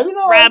don't have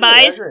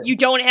rabbis. You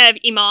don't have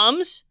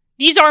imams.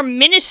 These are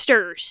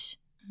ministers.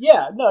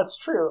 Yeah, no, it's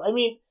true. I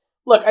mean,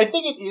 look, I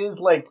think it is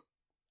like,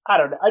 I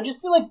don't know. I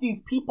just feel like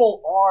these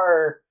people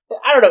are,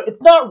 I don't know.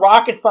 It's not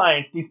rocket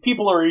science. These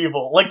people are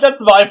evil. Like,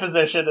 that's my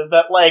position, is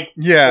that, like,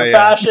 they're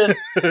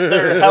fascists,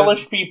 they're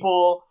hellish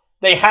people,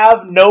 they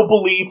have no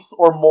beliefs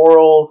or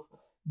morals,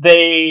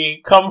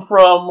 they come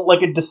from,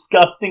 like, a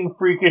disgusting,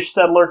 freakish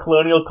settler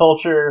colonial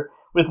culture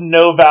with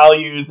no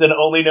values and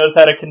only knows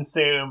how to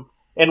consume,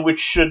 and which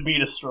should be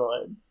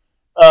destroyed.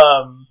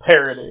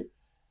 Parody.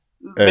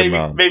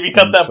 Maybe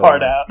cut that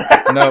part out.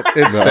 Nope,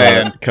 it's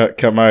staying.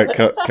 Cut my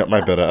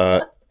bit.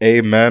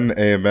 Amen,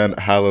 amen,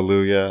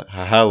 hallelujah,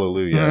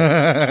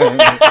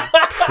 hallelujah.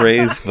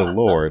 Praise the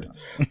Lord.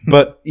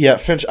 But yeah,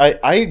 Finch,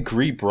 I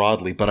agree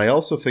broadly, but I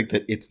also think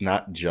that it's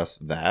not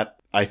just that.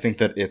 I think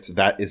that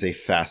that is a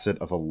facet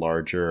of a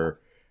larger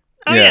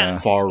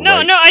far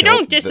right. No, I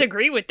don't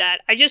disagree with that.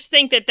 I just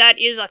think that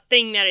is a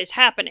thing that is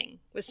happening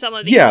with some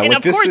of these. Yeah, and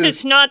like of course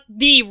it's not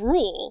the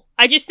rule.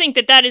 I just think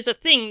that is a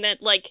thing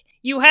that, like,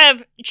 you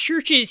have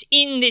churches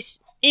in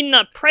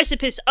the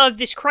precipice of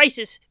this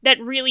crisis that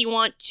really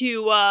want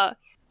to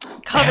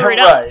cover it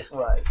up.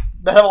 Right.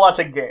 They have a lot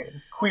to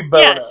gain. Qui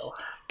bono. Yes.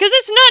 Because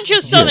it's not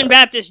just Southern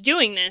Baptists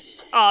doing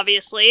this,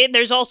 obviously.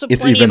 There's also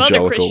plenty of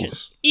other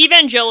Christians.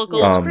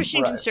 Evangelicals,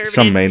 Christian conservatives.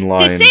 Some mainline.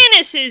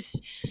 DeSantis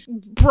is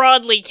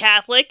broadly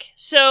Catholic.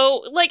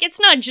 So, like,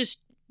 it's not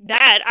just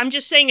that. I'm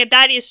just saying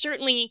that is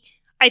certainly,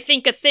 I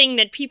think, a thing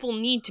that people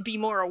need to be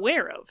more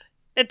aware of.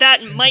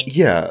 That might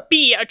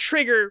be a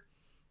trigger,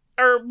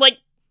 or, like,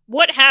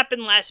 what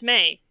happened last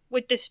May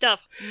with this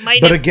stuff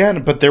might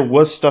But there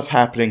was stuff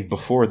happening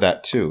before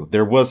that, too.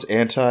 There was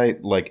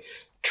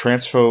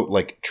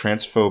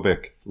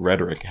transphobic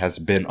rhetoric has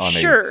been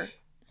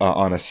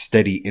on a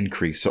steady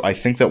increase. So I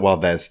think that while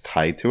that's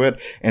tied to it,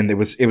 and it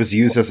was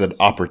used as an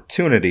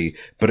opportunity,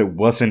 but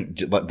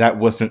that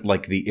wasn't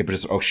like the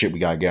impetus. Oh shit, we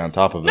gotta get on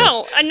top of this.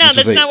 No,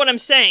 that's not what I'm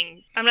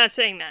saying. I'm not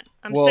saying that.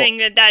 I'm saying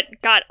that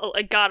got a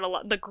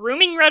lot. The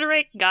grooming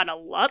rhetoric got a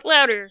lot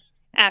louder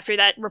after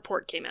that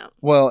report came out.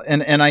 Well,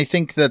 and I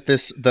think that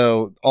this,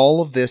 though,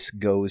 all of this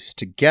goes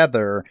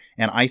together,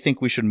 and I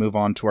think we should move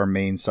on to our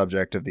main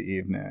subject of the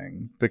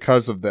evening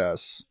because of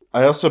this.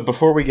 I also,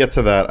 before we get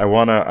to that, I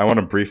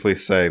wanna briefly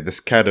say this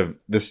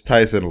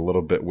ties in a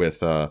little bit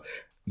with the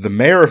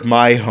mayor of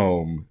my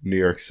home, New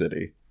York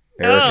City,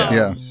 Eric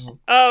Adams.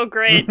 Oh,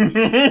 great!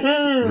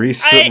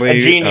 Recently, a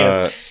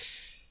genius.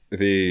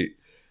 The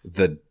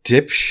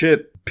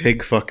dipshit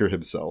pig fucker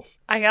himself.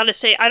 I gotta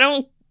say, I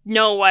don't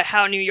know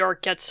how New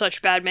York gets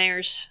such bad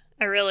mayors.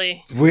 I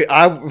really...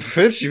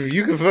 Finch, if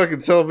you can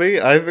fucking tell me,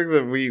 I think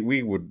that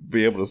we would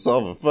be able to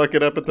solve a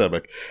fucking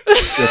epidemic.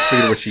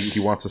 Speaking of which, he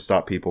wants to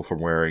stop people from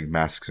wearing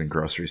masks in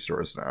grocery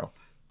stores now.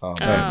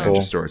 And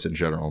just stores in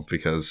general,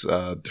 because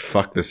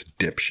fuck this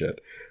dipshit.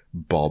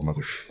 Bald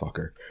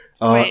motherfucker.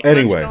 Wait,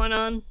 anyway. What's going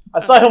on? I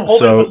saw him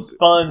holding a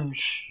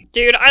sponge.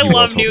 Dude, I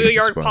love New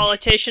York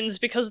politicians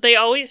because they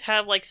always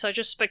have, like, such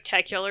a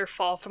spectacular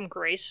fall from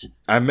grace.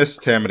 I miss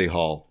Tammany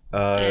Hall.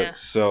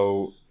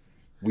 So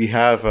we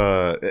have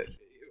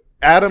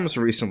Adams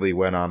recently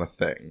went on a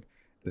thing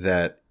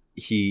that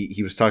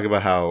he was talking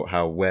about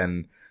how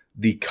when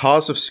the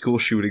cause of school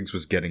shootings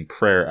was getting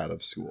prayer out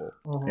of school,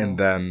 and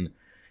then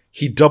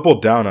He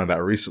doubled down on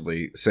that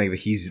recently, saying that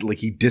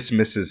he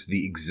dismisses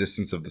the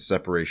existence of the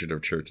separation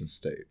of church and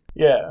state.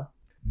 Yeah.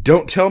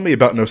 Don't tell me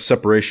about no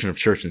separation of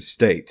church and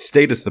state.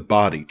 State is the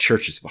body,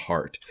 church is the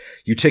heart.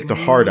 You take the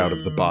heart out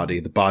of the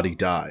body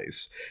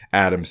dies,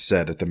 Adams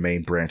said at the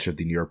main branch of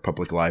the New York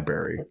Public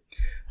Library.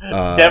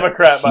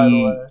 Democrat, by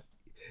the way.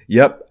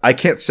 Yep, I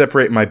can't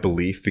separate my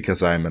belief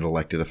because I am an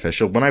elected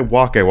official. When I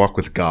walk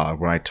with God.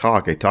 When I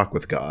talk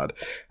with God.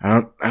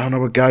 I don't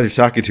know what God you're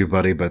talking to,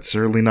 buddy, but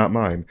certainly not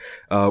mine.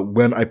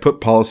 When I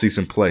put policies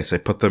in place, I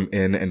put them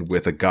in and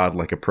with a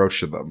God-like approach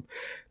to them.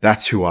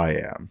 That's who I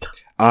am.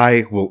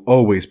 I will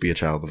always be a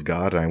child of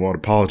God, and I won't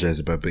apologize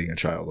about being a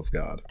child of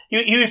God.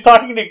 He was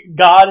talking to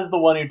God is the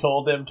one who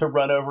told him to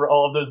run over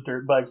all of those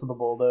dirt bikes with a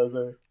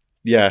bulldozer.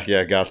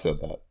 Yeah, God said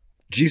that.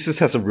 Jesus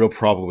has a real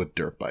problem with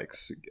dirt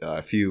bikes,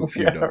 if you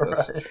know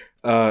this.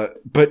 Right.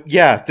 But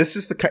yeah, this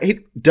is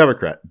the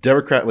Democrat,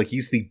 like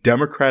he's the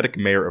Democratic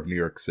mayor of New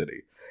York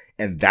City,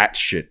 and that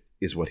shit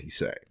is what he's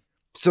saying.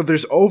 So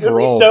there's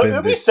overall it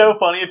would be so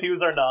funny if he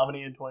was our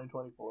nominee in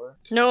 2024.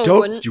 No, don't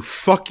wouldn't. you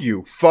fuck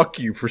you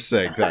for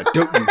saying that.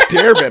 Don't you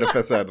dare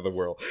manifest that into the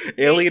world,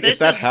 alien. If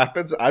that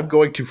happens, I'm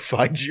going to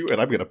find you and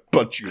I'm going to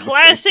punch you.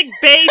 Classic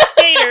Bay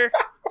Stater.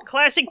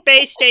 Classic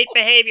Bay State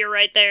behavior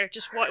right there.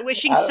 Just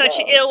wishing such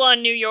ill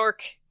on New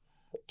York.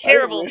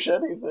 Terrible. I don't wish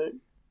anything.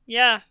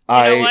 Yeah. You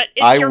know what?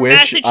 It's your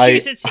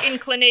Massachusetts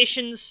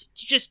inclinations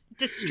to just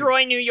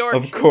destroy New York.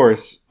 Of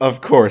course.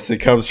 It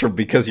comes from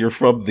because you're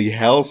from the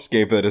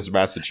hellscape that is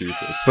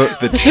Massachusetts. But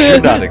that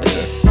should not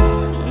exist.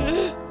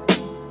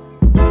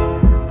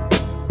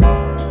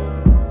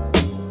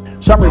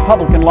 Some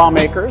Republican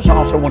lawmakers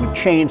also want to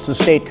change the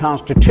state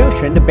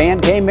constitution to ban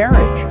gay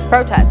marriage.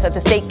 Protests at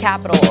the state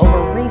capitol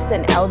over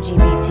recent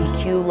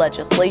LGBTQ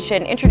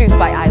legislation introduced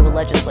by Iowa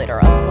legislator.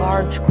 A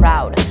large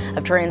crowd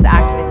of trans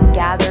activists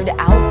gathered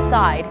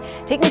outside,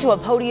 taking to a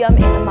podium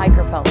and a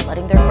microphone,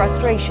 letting their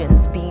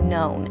frustrations be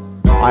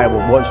known.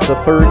 Iowa was the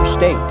third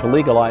state to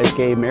legalize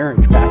gay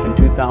marriage back in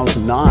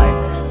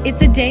 2009.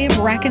 It's a day of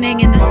reckoning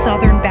in the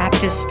Southern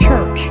Baptist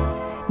Church.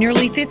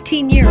 Nearly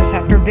 15 years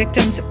after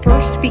victims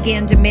first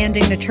began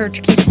demanding the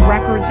church keep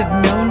records of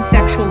known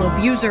sexual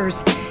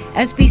abusers,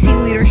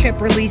 SBC leadership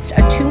released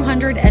a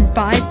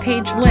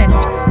 205-page list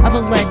of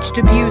alleged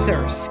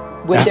abusers.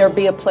 Would there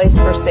be a place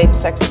for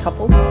same-sex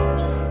couples?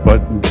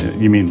 But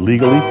you mean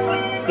legally?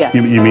 Yes.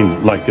 You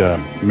mean like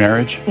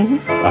marriage?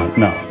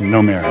 Mm-hmm.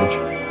 No marriage.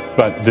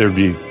 But there'd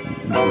be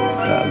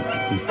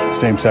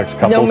same-sex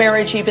couples. No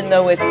marriage, even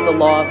though it's the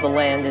law of the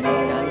land in the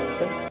United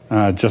States?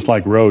 Just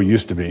like Roe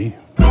used to be.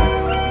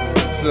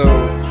 So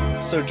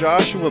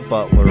Joshua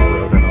Butler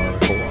wrote an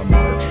article on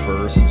March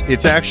 1st.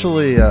 It's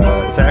actually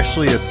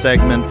a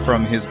segment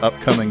from his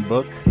upcoming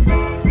book. Where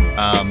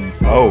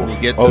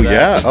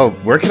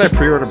can I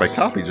pre-order my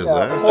copy,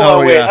 Josiah?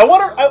 Wait. I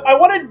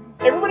wanted.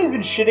 Everybody's been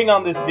shitting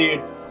on this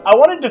dude. I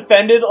want to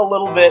defend it a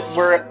little bit.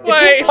 Where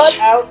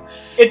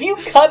if you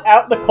cut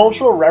out the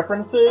cultural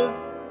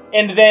references.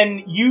 And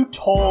then you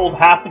told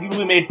half the people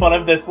who made fun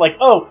of this, like,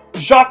 oh,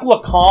 Jacques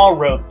Lacan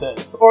wrote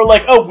this. Or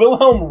like, oh,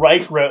 Wilhelm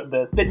Reich wrote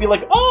this. They'd be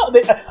like, oh,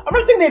 I'm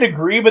not saying they'd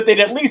agree, but they'd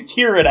at least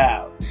hear it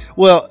out.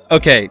 Well,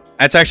 okay.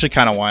 That's actually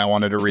kind of why I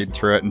wanted to read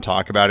through it and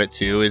talk about it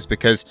too, is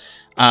because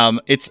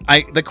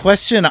the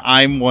question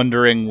I'm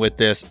wondering with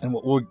this, and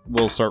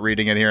we'll start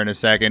reading it here in a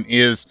second,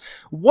 is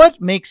what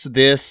makes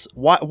this,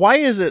 why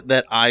is it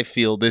that I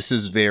feel this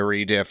is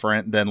very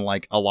different than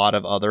like a lot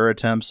of other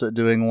attempts at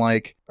doing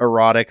like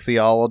erotic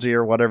theology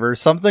or whatever?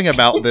 Something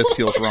about this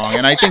feels wrong.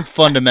 And I think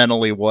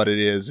fundamentally what it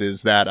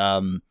is that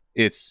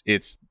it's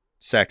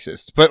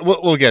sexist, but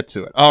we'll get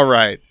to it. All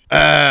right.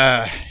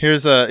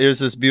 Here's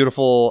this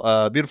beautiful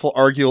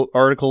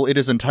article. It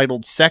is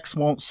entitled "Sex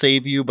Won't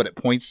Save You, but it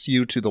points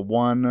you to the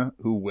one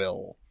who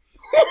will."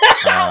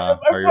 Are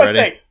you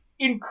ready?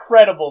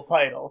 Incredible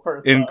title.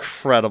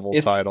 Incredible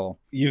title.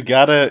 You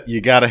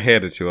gotta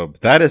hand it to him.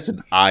 That is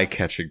an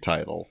eye-catching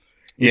title.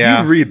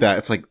 If you read that,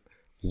 it's like,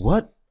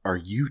 what are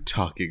you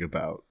talking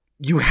about?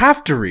 You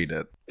have to read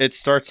it. It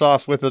starts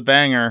off with a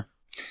banger.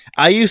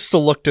 I used to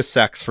look to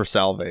sex for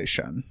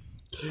salvation.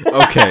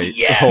 Okay,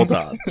 hold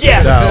on.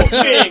 Yes,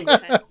 win.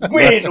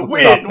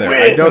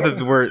 I know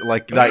that we're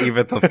like not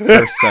even the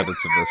first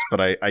sentence of this, but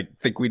I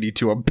think we need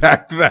to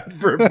unpack that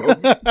for a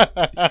moment.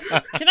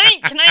 Can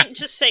I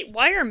just say,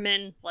 why are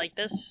men like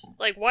this?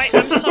 Like, why?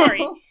 I'm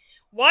sorry.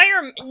 Why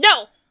are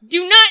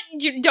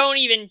don't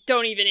even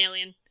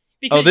Alien,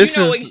 because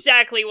you know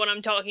exactly what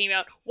I'm talking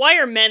about. Why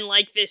are men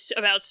like this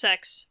about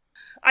sex?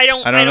 I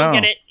don't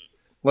get it.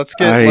 Let's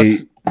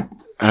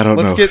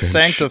get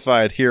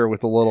sanctified here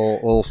with a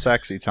little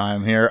sexy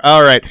time here.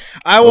 All right.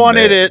 I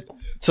wanted it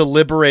to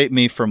liberate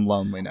me from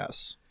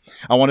loneliness.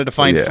 I wanted to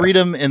find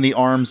freedom in the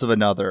arms of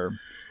another,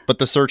 but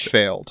the search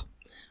failed.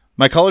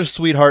 My college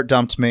sweetheart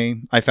dumped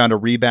me. I found a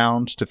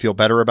rebound to feel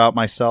better about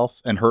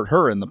myself and hurt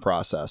her in the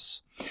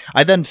process.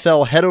 I then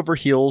fell head over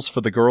heels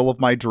for the girl of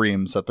my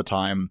dreams at the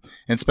time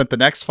and spent the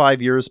next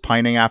 5 years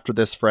pining after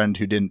this friend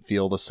who didn't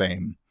feel the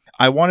same.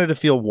 I wanted to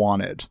feel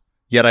wanted,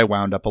 yet I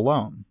wound up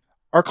alone.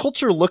 Our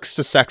culture looks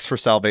to sex for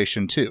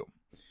salvation too.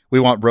 We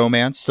want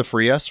romance to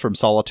free us from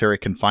solitary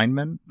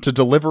confinement, to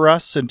deliver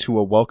us into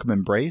a welcome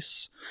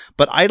embrace,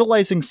 but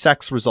idolizing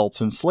sex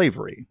results in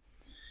slavery.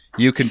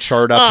 You can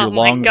chart up your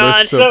long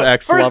list of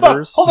ex-lovers.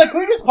 First off, hold on, can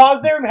we just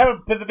pause there and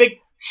have a big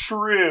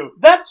true?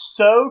 That's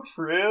so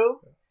true.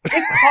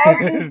 It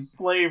causes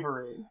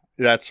slavery.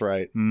 That's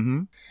right.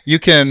 Mm-hmm. You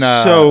can,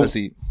 let's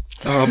see.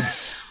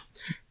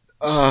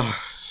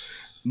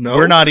 No,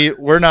 we're not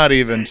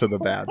even to the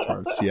bad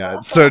parts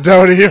yet, so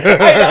don't even.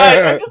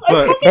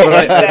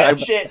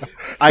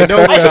 I know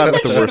we're not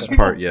at the worst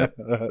part yet,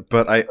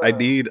 but I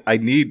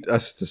need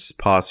us to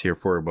pause here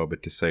for a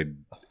moment to say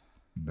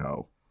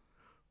no,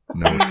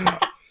 it's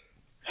not.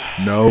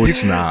 No,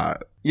 it's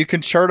not. You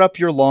can chart up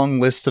your long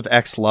list of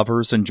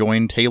ex-lovers and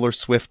join Taylor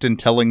Swift in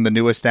telling the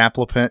newest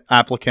applicant,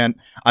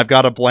 "I've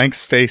got a blank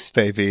space,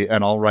 baby,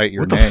 and I'll write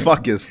your name." What the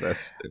fuck is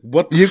this?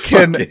 What the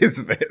fuck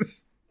is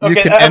this?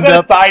 Okay, I've got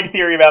a side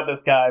theory about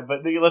this guy,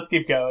 but let's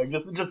keep going.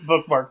 Just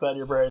bookmark that in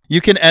your brain.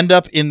 You can end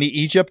up in the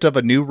Egypt of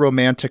a new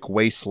romantic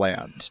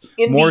wasteland.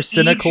 More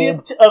cynical.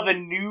 Egypt of a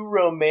new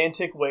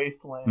romantic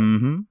wasteland.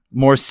 Mm-hmm.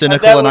 More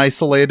cynical and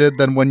isolated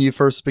than when you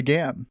first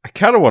began. I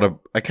kind of want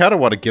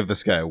to give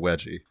this guy a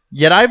wedgie.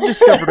 Yet I've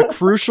discovered a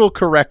crucial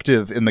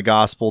corrective in the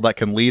gospel that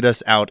can lead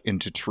us out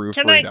into true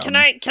freedom.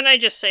 Can I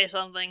just say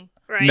something?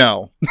 Right?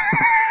 No.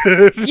 All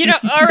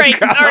right,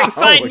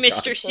 fine,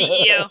 Mr.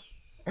 CEO.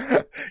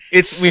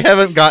 We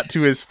haven't got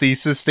to his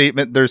thesis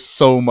statement. There's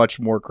so much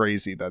more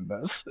crazy than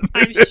this.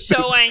 I'm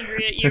so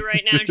angry at you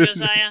right now,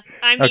 Josiah.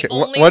 I'm the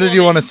only What did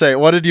you want to say?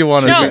 What did you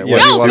want to say?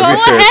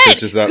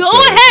 Go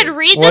ahead,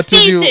 read the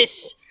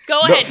thesis. Go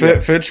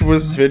ahead. Fitch, you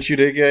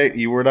didn't get.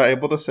 You were not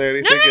able to say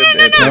anything.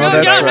 No,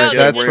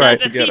 that's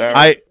right.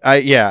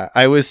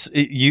 I was.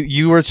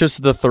 You were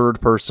just the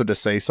third person to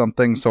say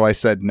something, so I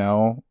said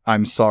no.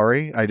 I'm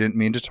sorry. I didn't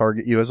mean to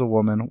target you as a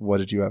woman. What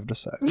did you have to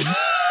say?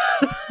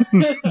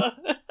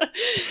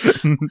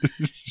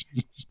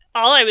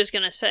 All I was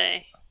gonna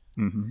say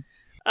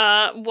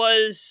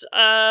was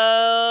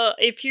I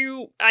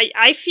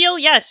feel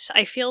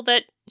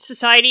that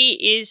society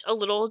is a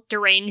little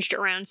deranged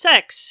around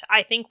sex.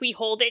 I think we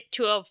hold it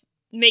to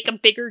make a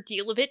bigger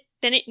deal of it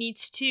than it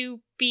needs to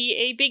be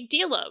a big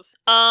deal of.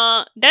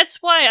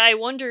 That's why I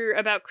wonder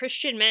about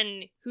Christian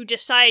men who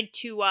decide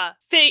to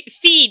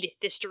feed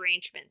this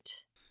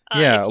derangement.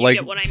 Yeah, like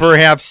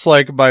perhaps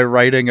like by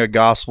writing a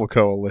Gospel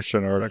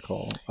Coalition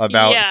article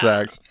about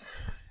sex.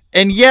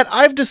 And yet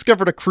I've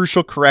discovered a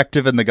crucial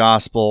corrective in the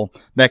gospel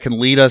that can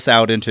lead us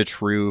out into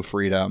true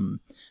freedom.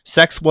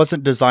 Sex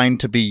wasn't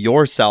designed to be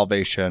your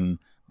salvation,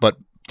 but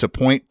to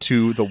point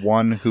to the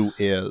one who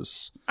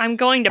is. I'm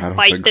going to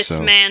bite this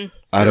man.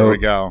 There we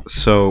go.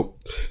 So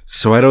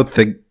I don't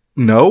think...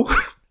 No?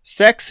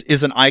 Sex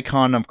is an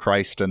icon of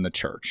Christ and the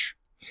church.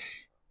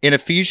 In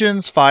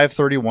Ephesians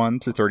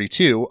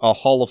 5:31-32, a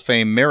Hall of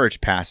Fame marriage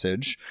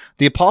passage,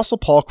 the Apostle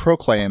Paul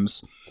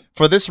proclaims,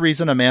 "For this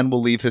reason a man will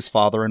leave his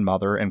father and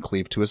mother and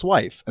cleave to his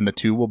wife, and the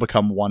two will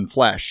become one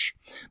flesh."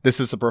 This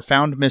is a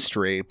profound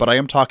mystery, but I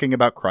am talking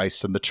about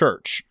Christ and the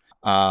church.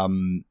 Now,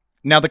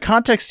 the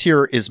context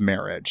here is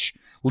marriage.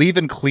 Leave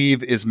and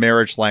cleave is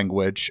marriage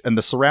language, and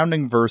the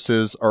surrounding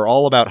verses are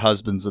all about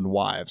husbands and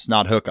wives,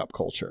 not hookup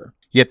culture.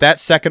 Yet that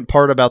second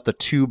part about the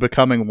two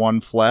becoming one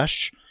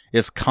flesh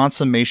is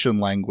consummation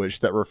language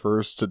that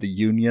refers to the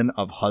union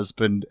of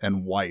husband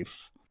and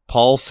wife.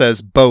 Paul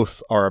says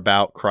both are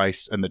about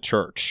Christ and the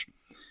church.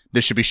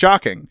 This should be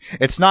shocking.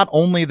 It's not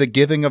only the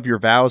giving of your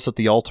vows at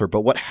the altar,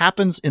 but what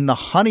happens in the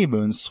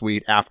honeymoon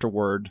suite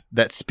afterward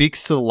that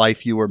speaks to the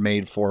life you were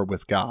made for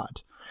with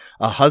God.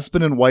 A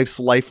husband and wife's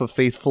life of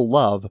faithful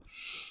love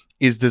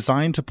is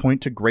designed to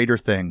point to greater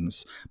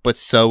things, but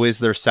so is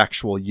their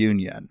sexual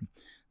union.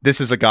 This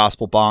is a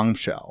gospel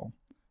bombshell.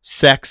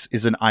 Sex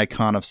is an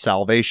icon of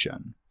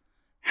salvation.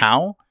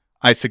 How?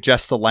 I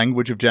suggest the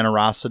language of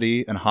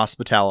generosity and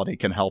hospitality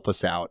can help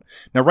us out.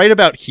 Now, right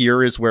about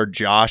here is where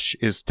Josh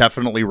is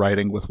definitely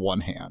writing with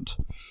one hand.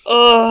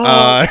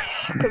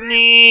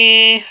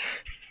 Me.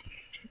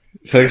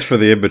 Thanks for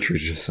the imagery,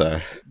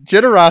 Josiah.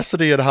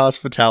 Generosity and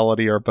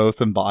hospitality are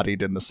both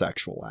embodied in the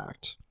sexual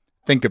act.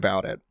 Think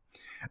about it.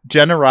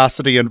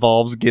 Generosity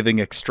involves giving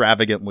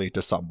extravagantly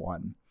to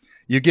someone.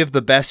 You give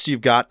the best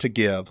you've got to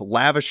give,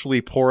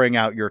 lavishly pouring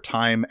out your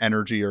time,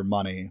 energy, or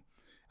money.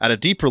 At a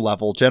deeper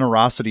level,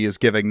 generosity is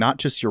giving not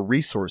just your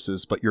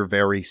resources, but your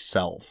very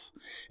self.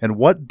 And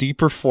what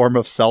deeper form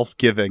of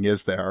self-giving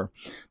is there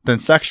than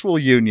sexual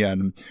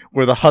union,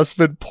 where the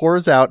husband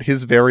pours out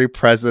his very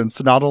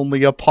presence not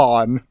only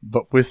upon,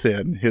 but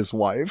within his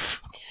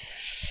wife?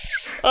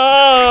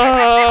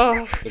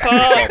 Oh,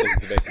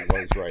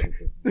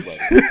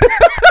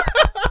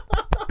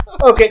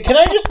 Okay, can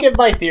I just give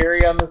my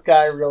theory on this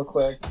guy real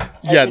quick?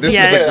 Yeah, this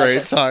is a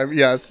great time,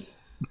 yes.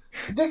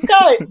 This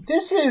guy,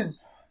 this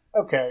is...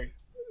 Okay.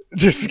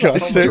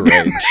 Disgusting.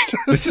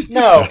 This is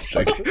no.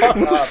 disgusting. What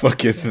the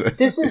fuck is this?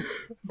 This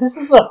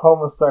is a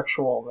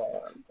homosexual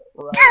man,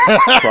 right?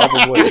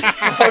 Probably.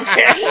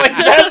 Okay, like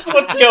that's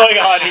what's going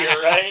on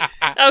here, right?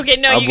 Okay,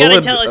 no, you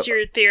gotta tell us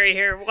your theory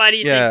here. Why do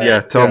you think that?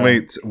 Yeah, tell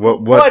me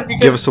what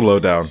give us a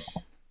lowdown.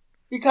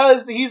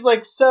 because he's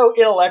like so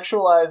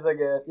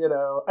intellectualizing it, you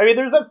know. I mean,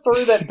 there's that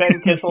story that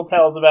Ben Kissel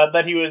tells about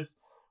that he was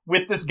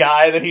with this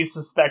guy that he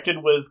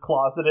suspected was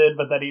closeted,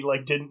 but that he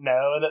like didn't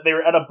know, and that they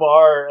were at a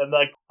bar and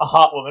like a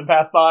hot woman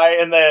passed by,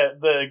 and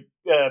the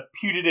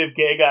putative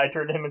gay guy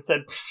turned to him and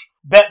said,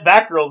 "Bet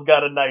that girl's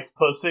got a nice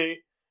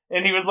pussy."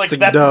 And he was like,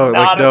 "That's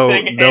not a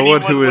thing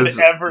anyone would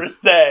ever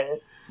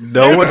say."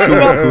 No one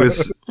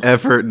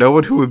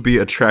who would be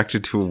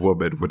attracted to a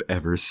woman would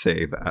ever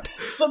say that.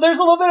 So there's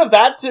a little bit of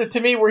that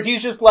to me, where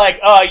he's just like,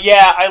 "Oh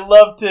yeah, I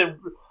love to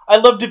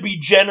be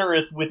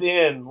generous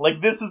within. Like,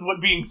 this is what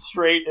being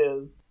straight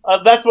is.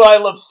 That's what I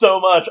love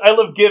so much. I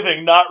love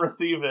giving, not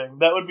receiving.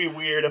 That would be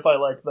weird if I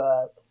liked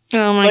that."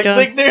 Oh my god!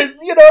 Like, there's,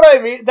 you know what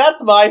I mean?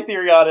 That's my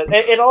theory on it.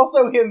 And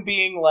also him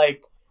being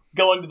like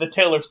going to the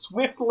Taylor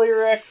Swift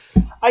lyrics.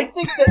 I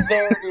think that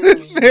there is...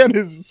 This man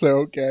is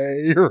so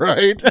gay, you're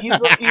right.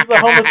 He's a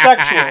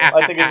homosexual,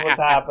 I think is what's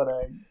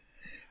happening.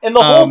 And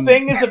the whole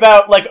thing is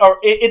about, like,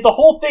 the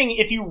whole thing,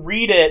 if you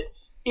read it,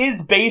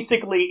 is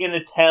basically an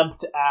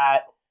attempt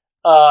at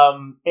a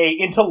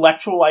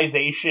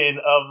intellectualization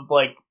of,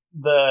 like,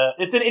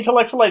 it's an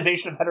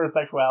intellectualization of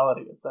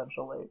heterosexuality,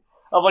 essentially.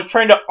 Of, like,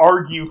 trying to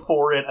argue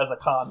for it as a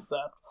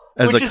concept.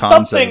 Which is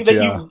something that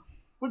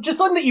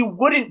you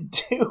wouldn't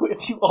do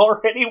if you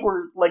already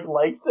were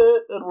liked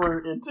it and were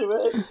into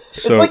it.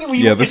 So, it's like if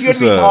you had to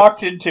be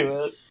talked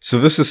into it. So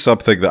this is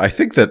something that I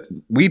think that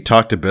we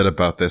talked a bit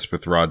about this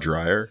with Rod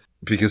Dreyer,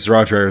 because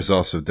Rod Dreyer is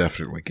also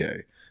definitely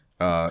gay.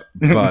 But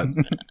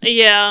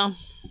yeah.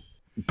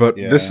 But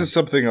this is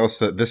something else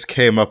that this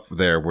came up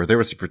there, where there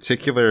was a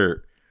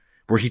particular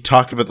where he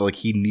talked about that, like,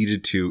 he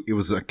needed to. It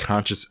was a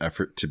conscious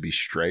effort to be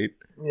straight.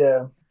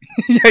 Yeah.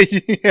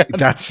 yeah.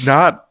 That's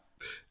not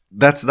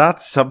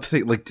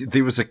something, like,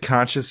 there was a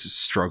conscious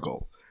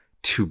struggle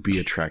to be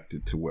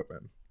attracted to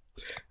women.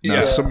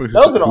 Now, someone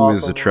who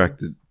is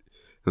attracted,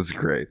 that's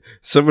great.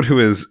 Someone who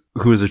is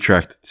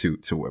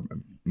attracted to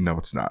women. No,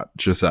 it's not.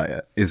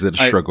 Josiah, is it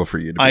a struggle for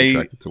you to be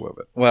attracted to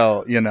women?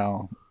 Well, you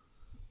know,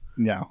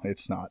 no,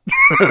 it's not.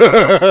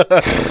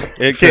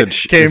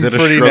 Finch, is it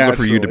a struggle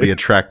for you to be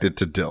attracted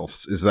to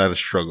DILFs? Is that a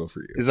struggle for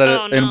you? Is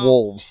that in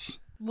wolves?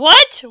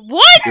 What?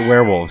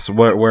 Werewolves.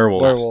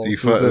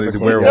 Werewolves.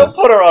 Don't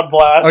put her on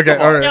blast. Okay,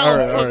 all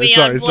right.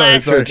 Sorry.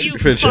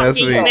 Finch, as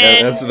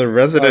the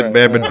resident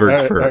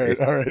Mammonburg furry.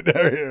 All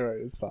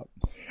right. Stop.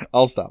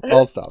 I'll stop.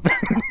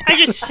 I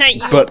just sent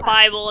you a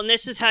Bible, and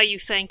this is how you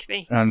thank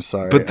me. I'm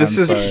sorry. But this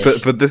is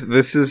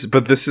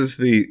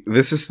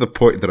the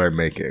point that I'm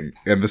making,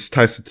 and this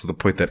ties into the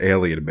point that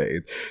Alien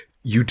made.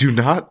 You do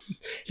not.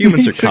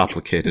 Humans are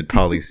complicated,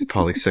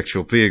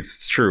 polysexual beings.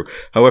 It's true.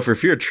 However,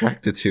 if you're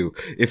attracted to,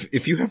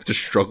 if you have to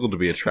struggle to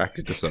be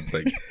attracted to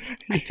something,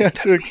 you have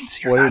to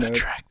explain you're not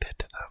attracted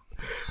to them.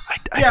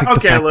 I think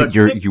the fact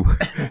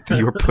that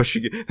you're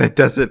pushing it, that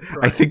doesn't.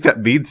 Right. I think that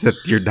means that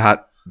you're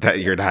not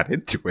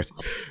into it.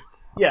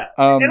 Yeah.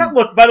 And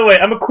look, by the way,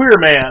 I'm a queer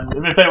man.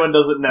 If anyone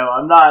doesn't know,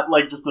 I'm not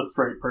like just a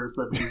straight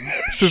person.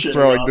 Just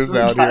throwing this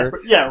out here.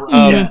 Yeah.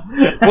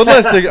 One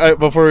last thing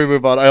before we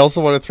move on, I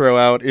also want to throw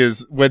out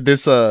is when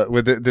this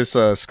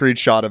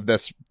screenshot of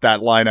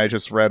that line I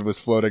just read was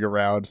floating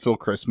around. Phil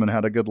Christman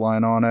had a good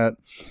line on it,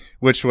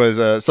 which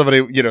was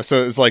somebody, you know.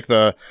 So it's like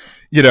a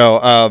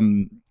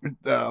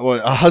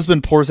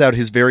husband pours out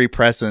his very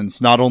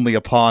presence not only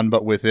upon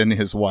but within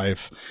his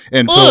wife,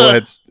 and Phil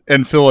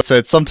had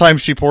said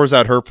sometimes she pours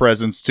out her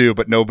presence too,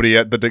 but nobody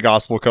at the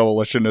Gospel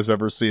Coalition has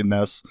ever seen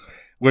this,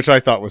 which I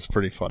thought was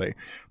pretty funny.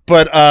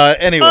 But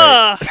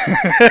anyway,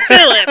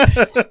 Philip,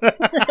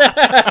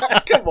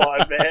 come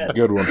on, man,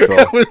 good one, Phil.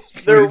 That was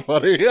pretty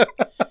funny.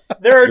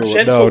 There are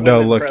gentlemen.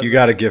 No, look, you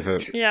got to give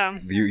it. Yeah,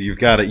 you've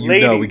got it.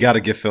 We got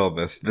to give Phil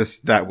this.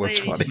 That was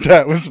funny.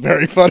 That was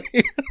very funny.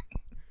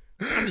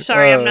 I'm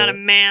sorry, I'm not a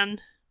man.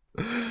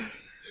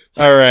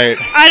 All right.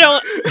 I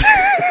don't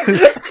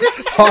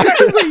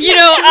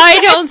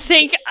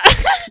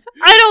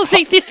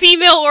think the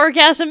female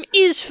orgasm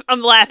is a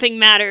laughing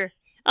matter.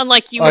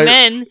 Unlike you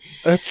men.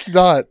 That's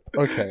not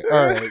okay.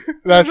 All right.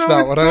 That's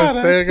not what I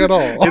was saying at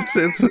all.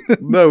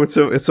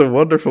 It's a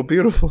wonderful,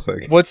 beautiful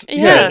thing. What's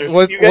 12.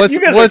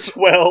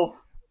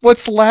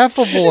 What's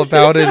laughable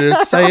about it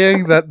is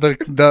saying that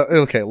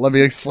okay, let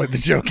me explain the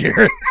joke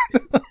here.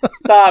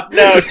 Stop.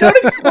 No, don't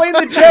explain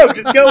the joke.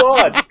 Just go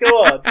on.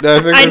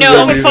 No, I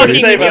know, I'm fucking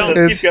keep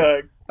going.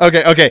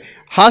 Okay.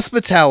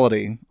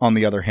 Hospitality, on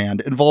the other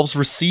hand, involves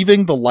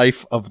receiving the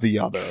life of the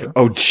other.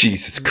 Oh,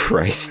 Jesus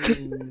Christ.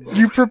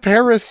 You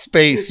prepare a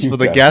space for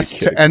the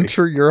guest to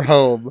enter your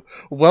home,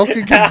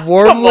 welcoming him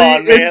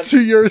warmly into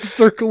your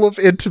circle of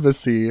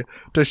intimacy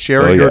to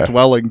share your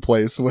dwelling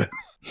place with.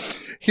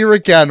 Here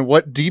again,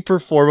 what deeper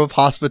form of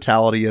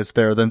hospitality is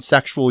there than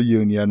sexual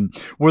union,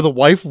 where the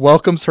wife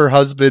welcomes her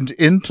husband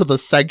into the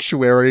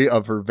sanctuary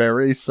of her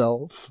very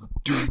self?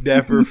 Do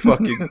never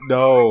fucking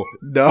no.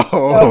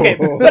 Okay,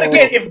 but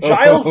again, if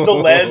Giles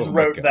Deleuze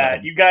wrote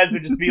that, you guys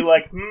would just be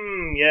like,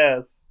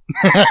 yes.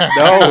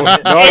 No.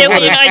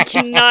 Alien, I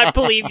cannot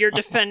believe you're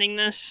defending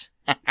this.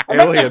 I'm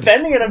not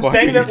defending it. I'm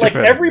saying that like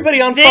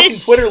everybody on fucking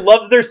Twitter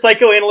loves their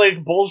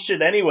psychoanalytic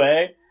bullshit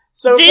anyway.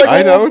 So it's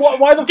like,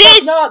 why the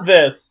fuck not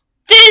this?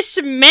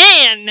 This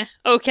man,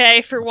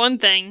 okay, for one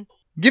thing.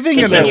 Giving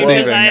and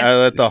receiving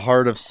at the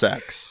heart of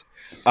sex.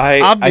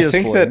 I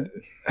think that...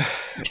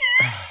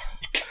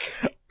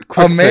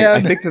 A man,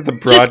 I think that the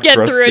broad just get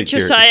through it,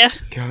 Josiah.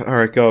 All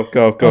right, go.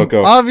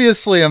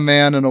 Obviously, a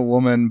man and a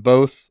woman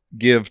both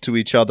give to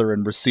each other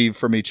and receive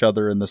from each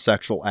other in the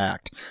sexual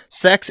act.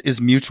 Sex is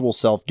mutual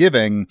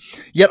self-giving,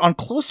 yet on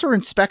closer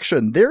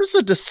inspection, there's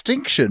a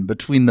distinction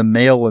between the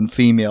male and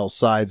female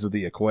sides of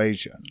the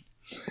equation.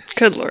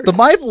 Good Lord. The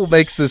Bible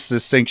makes this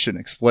distinction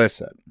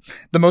explicit.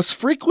 The most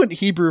frequent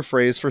Hebrew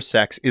phrase for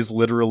sex is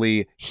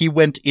literally, he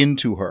went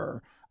into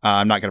her.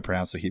 I'm not going to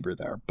pronounce the Hebrew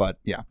there, but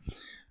yeah.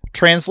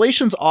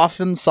 Translations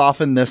often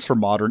soften this for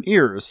modern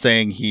ears,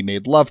 saying he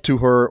made love to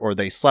her or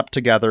they slept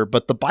together,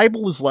 but the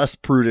Bible is less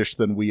prudish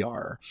than we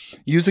are,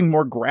 using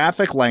more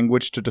graphic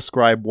language to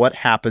describe what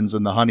happens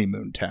in the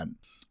honeymoon tent.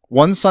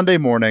 One Sunday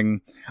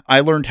morning, I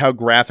learned how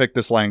graphic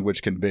this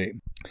language can be.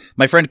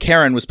 My friend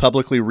Karen was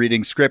publicly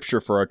reading scripture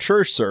for our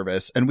church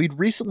service, and we'd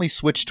recently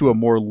switched to a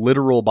more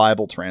literal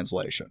Bible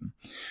translation.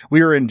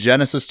 We were in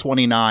Genesis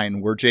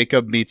 29, where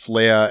Jacob meets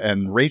Leah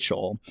and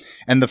Rachel,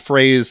 and the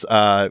phrase,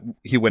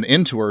 he went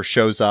into her,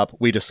 shows up,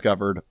 we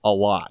discovered, a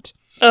lot.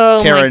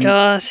 Oh my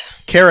God.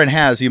 Karen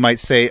has, you might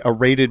say, a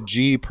rated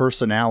G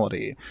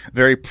personality,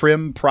 very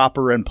prim,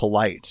 proper, and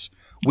polite.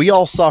 We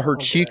all saw her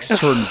cheeks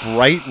turn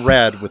bright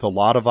red with a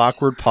lot of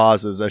awkward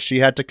pauses as she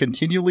had to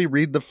continually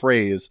read the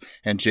phrase,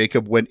 and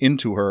Jacob went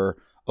into her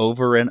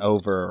over and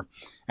over.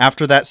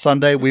 After that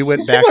Sunday, we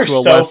went back to a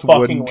less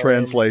wooden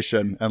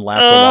translation and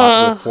laughed a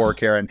lot with poor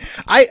Karen.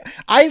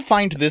 I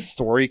find this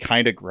story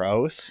kind of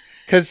gross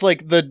because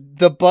like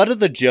the butt of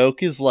the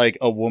joke is like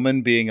a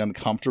woman being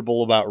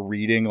uncomfortable about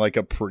reading like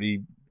a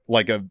pretty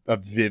like a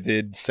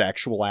vivid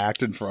sexual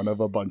act in front of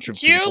a bunch of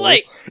people.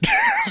 Do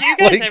you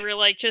guys ever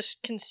like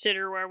just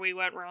consider where we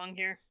went wrong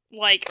here?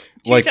 Like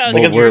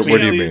 2,000 where years ago.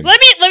 do you mean? Let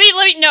me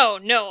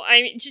no.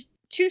 I mean just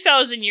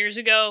 2,000 years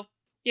ago,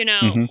 you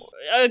know,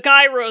 a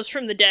guy rose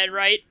from the dead,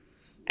 right?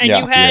 And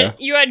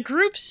you had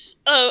groups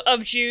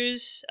of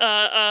Jews,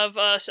 of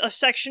a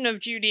section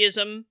of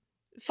Judaism,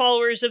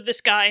 followers of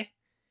this guy,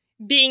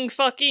 being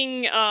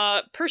fucking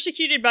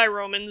persecuted by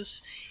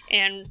Romans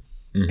and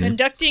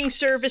conducting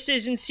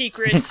services in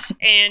secret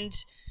and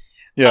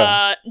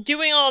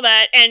doing all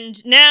that.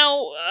 And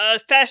now,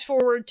 fast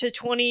forward to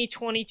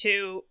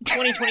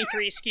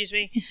 2023, excuse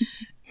me,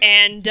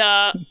 and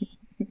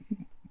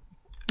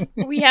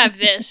we have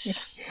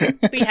this.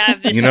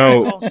 You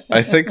know,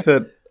 I think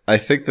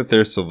that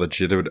there's a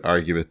legitimate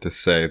argument to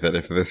say that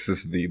if this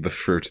is the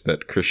fruit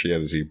that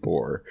Christianity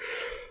bore,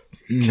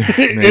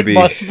 maybe it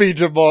must be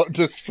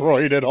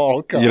destroyed at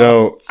all costs. You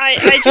know,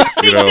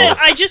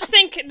 I just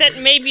think that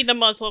maybe the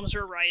Muslims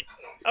were right.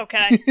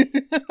 Okay.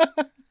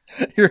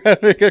 You're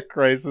having a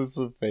crisis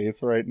of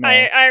faith right now.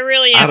 I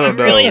really am. I'm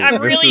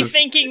really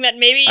thinking that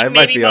maybe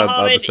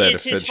Muhammad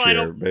is his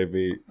final.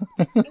 Maybe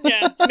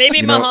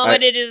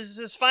Muhammad is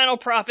his final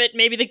prophet.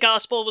 Maybe the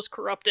gospel was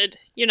corrupted.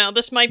 You know,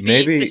 this might be.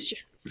 Maybe.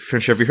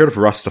 Finch, have you heard of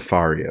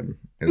Rastafarian?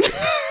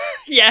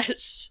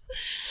 Yes.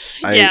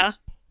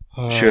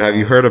 Have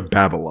you heard of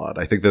Babylon?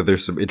 I think that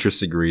there's some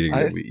interesting reading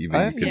that you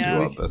can do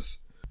on this.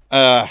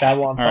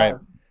 Babylon 5. All right.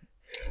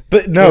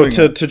 But no,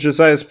 to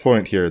Josiah's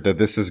point here, that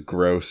this is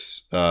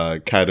gross,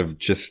 kind of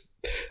just...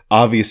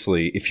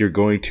 Obviously, if you're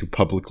going to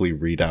publicly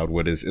read out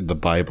what is in the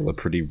Bible a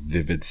pretty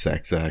vivid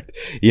sex act,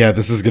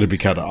 this is going to be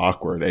kind of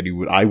awkward,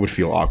 and I would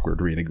feel awkward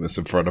reading this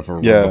in front of a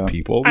room of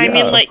people. I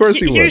mean, like,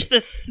 here's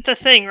the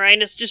thing,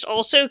 right? It's just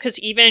also because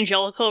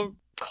evangelical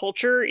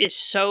culture is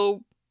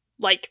so,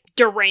 like,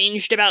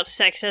 deranged about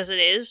sex as it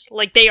is.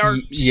 Like, they are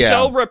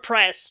so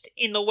repressed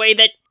in the way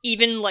that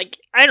even, like,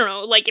 I don't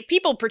know, like, if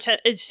people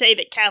say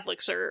that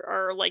Catholics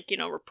are, like, you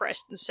know,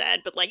 repressed and sad,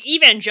 but, like,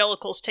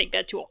 evangelicals take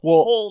that to a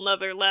whole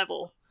nother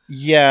level.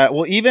 Yeah,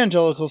 well,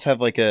 evangelicals have,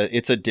 like,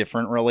 it's a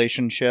different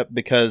relationship,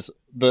 because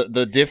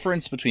the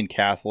difference between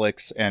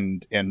Catholics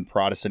and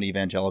Protestant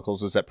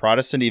evangelicals is that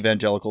Protestant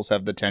evangelicals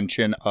have the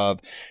tension of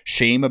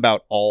shame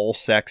about all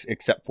sex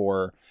except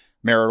for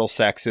marital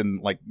sex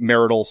and like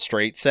marital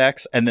straight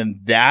sex, and then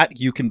that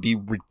you can be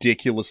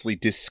ridiculously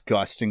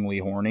disgustingly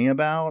horny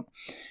about.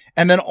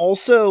 And then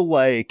also,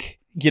 like,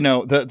 you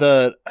know,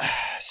 the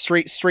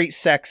straight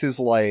sex is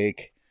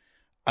like,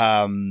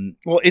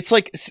 it's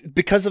like,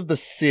 because of the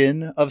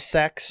sin of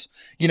sex,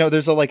 you know,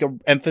 there's a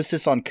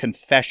emphasis on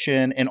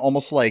confession and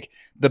almost like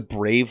the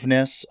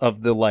braveness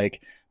of the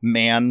like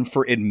man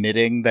for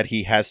admitting that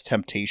he has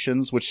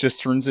temptations, which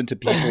just turns into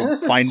people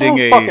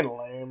finding fucking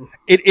lame.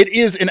 It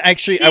is, and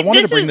actually, I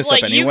wanted to bring this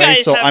up anyway,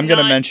 so I'm going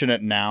to mention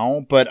it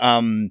now. But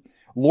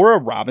Laura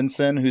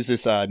Robinson, who's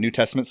this New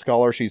Testament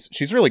scholar,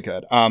 she's really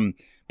good.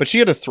 But But she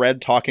had a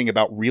thread talking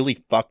about really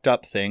fucked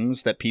up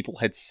things that people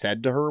had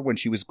said to her when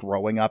she was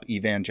growing up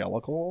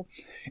evangelical.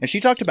 And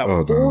she talked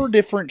about 4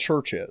 different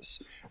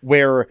churches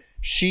where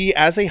she,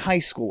 as a high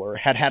schooler,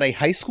 had a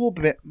high school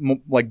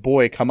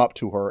boy come up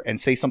to her and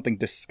say something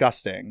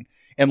disgusting.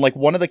 And like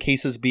one of the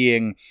cases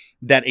being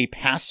that a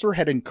pastor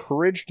had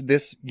encouraged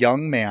this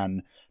young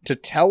man to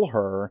tell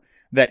her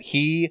that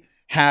he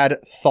had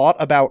thought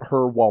about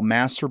her while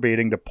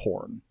masturbating to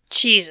porn.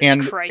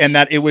 Jesus Christ. And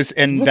that it was,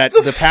 and that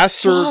the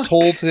pastor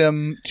told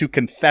him to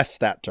confess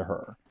that to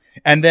her.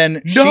 And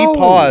then she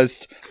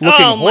paused,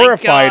 looking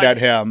horrified at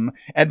him,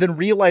 and then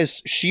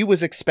realized she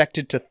was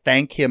expected to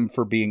thank him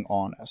for being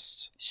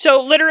honest.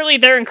 So literally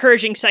they're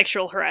encouraging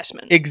sexual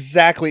harassment.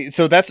 Exactly.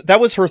 So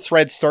that was her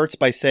thread. Starts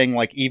by saying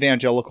like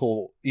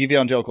evangelical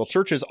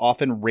churches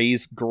often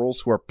raise girls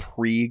who are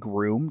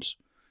pre-groomed,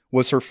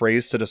 was her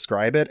phrase to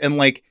describe it. And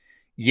like,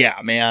 yeah,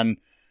 man.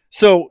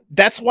 So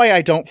that's why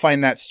I don't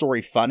find that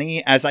story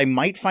funny, as I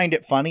might find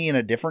it funny in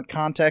a different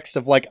context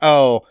of like,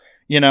 oh,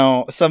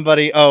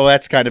 somebody,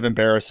 that's kind of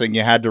embarrassing.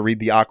 You had to read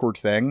the awkward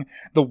thing.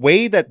 The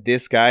way that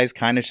this guy's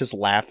kind of just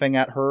laughing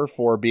at her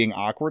for being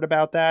awkward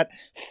about that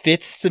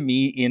fits to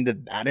me into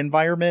that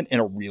environment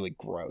in a really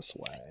gross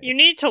way. You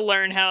need to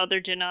learn how other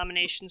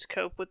denominations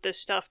cope with this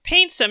stuff.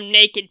 Paint some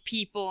naked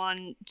people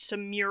on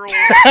some murals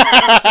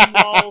on some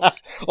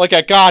walls. Like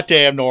a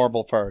goddamn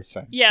normal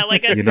person. Yeah,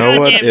 like a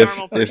goddamn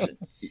normal person.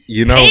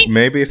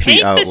 Maybe if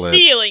the outlet... Paint the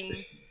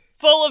ceiling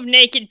full of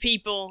naked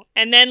people,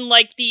 and then,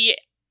 like, the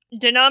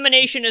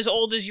denomination as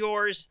old as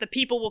yours, the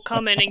people will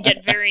come in and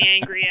get very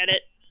angry at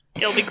it.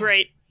 It'll be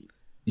great.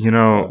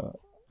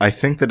 I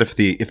think that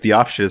if the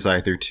option is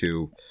either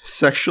to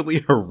sexually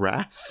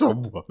harass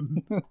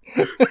someone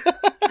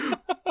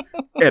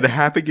and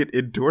having it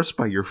endorsed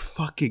by your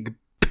fucking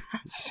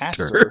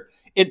pastor.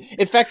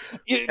 In fact...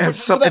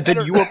 and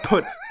then you are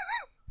put...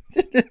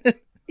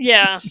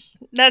 Yeah,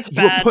 that's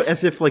bad. You're put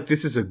as if like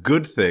this is a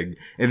good thing,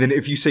 and then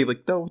if you say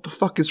like, "No, what the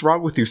fuck is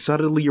wrong with you?"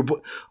 Suddenly you're,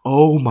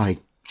 oh my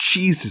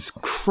Jesus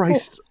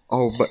Christ!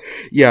 Oh, but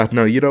yeah,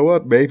 no, you know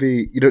what?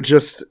 Maybe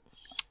just.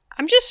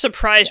 I'm just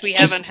surprised we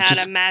haven't had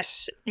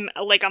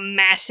a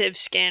massive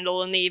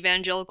scandal in the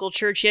evangelical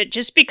church yet.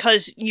 Just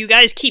because you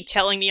guys keep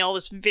telling me all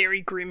this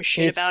very grim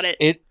shit about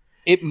it.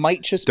 It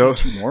might just be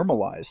too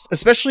normalized,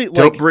 especially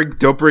like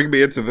don't bring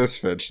me into this,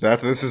 Finch.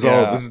 This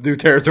is new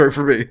territory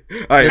for me.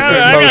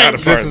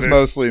 This is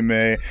mostly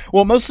me.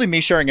 Well, mostly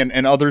me sharing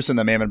and others in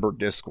the Mammonburg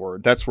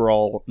Discord. That's where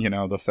all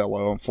the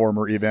fellow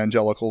former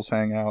evangelicals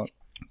hang out.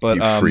 But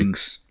you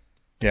freaks.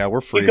 Yeah,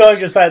 we're freaks.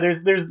 Going aside,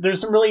 there's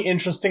some really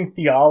interesting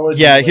theology.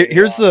 Yeah,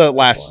 here's the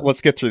last.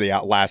 Let's get through the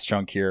last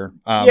chunk here.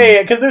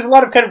 Because there's a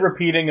lot of kind of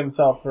repeating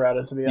himself throughout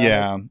it, to be honest.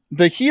 Yeah,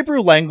 the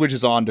Hebrew language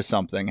is onto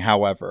something.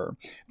 However,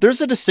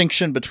 there's a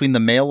distinction between the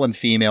male and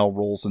female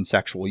roles in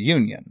sexual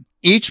union.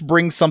 Each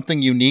brings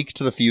something unique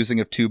to the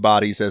fusing of two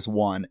bodies as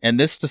one, and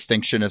this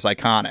distinction is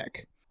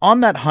iconic.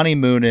 On that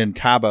honeymoon in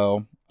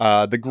Cabo,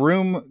 the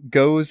groom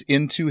goes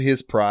into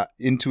his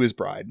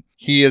bride.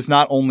 He is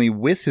not only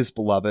with his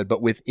beloved,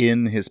 but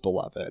within his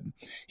beloved.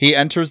 He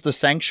enters the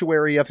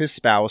sanctuary of his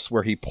spouse,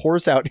 where he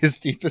pours out his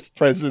deepest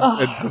presence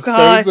and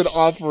bestows an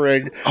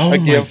offering, a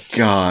gift,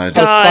 a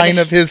sign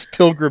of his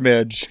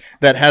pilgrimage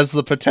that has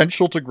the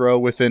potential to grow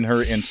within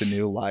her into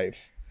new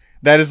life.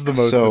 That is the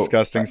most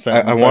disgusting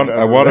sentence.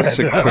 I want us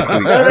to quickly.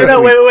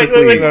 No,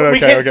 wait. We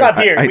can't stop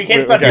here. We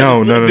can't stop here.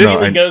 No.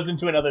 This goes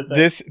into another thing.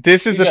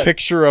 This is a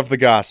picture of the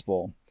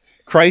gospel.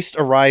 Christ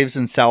arrives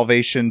in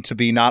salvation to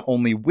be not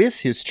only with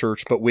his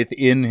church, but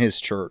within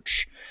his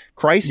church.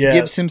 Christ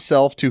gives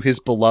himself to his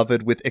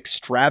beloved with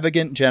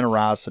extravagant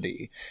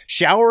generosity,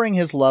 showering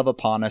his love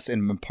upon us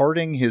and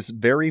imparting his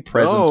very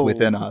presence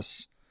within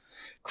us.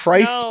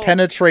 Christ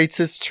penetrates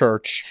his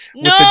church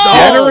with the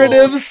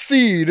generative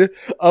seed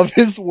of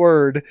his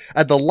word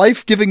and the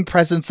life-giving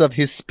presence of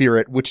his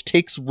spirit, which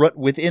takes root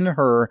within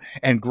her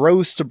and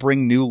grows to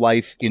bring new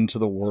life into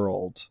the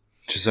world.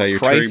 Josiah, you're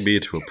turning me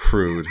into a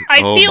prude. I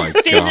feel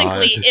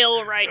physically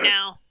ill right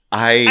now.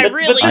 I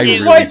really do. This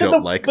is why I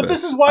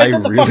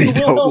said the fucking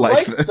Wilhelm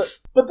Reich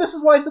stuff. But this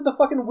is why I said the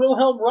fucking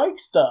Wilhelm Reich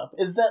stuff.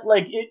 Is that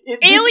like it?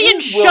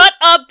 Aliens, shut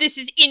up! This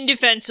is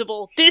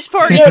indefensible. This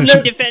part is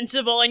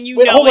indefensible, and you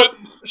know it.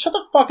 Shut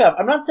the fuck up!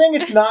 I'm not saying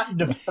it's not.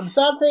 I'm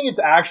not saying it's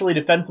actually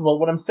defensible.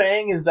 What I'm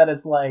saying is that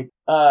it's like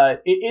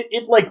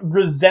it like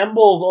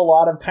resembles a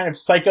lot of kind of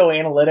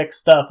psychoanalytic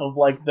stuff of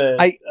like the.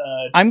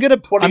 I'm gonna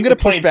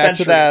push back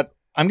to that.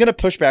 I'm going to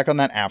push back on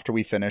that after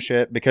we finish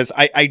it, because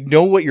I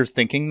know what you're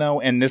thinking,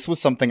 though, and this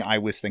was something I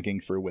was thinking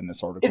through when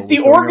this article was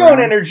going around. It's the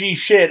orgone energy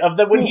shit of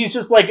when he's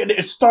just like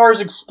stars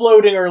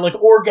exploding or like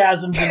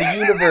orgasms in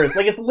the universe.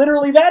 Like, it's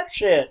literally that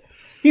shit.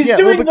 He's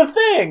doing the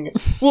thing.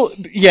 Well,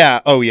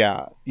 yeah. Oh,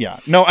 yeah. Yeah.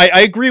 No,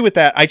 I agree with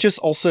that. I just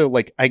also,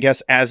 like, I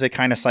guess as a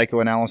kind of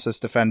psychoanalysis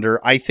defender,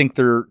 I think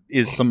there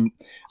is some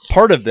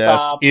part of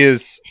this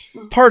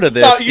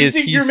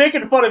you're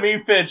making fun of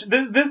me, Finch.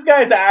 This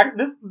guy's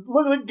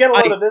look, get a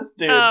load of this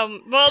dude.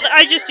 Well,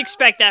 I just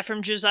expect that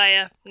from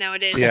Josiah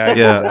nowadays.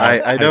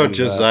 Yeah. I know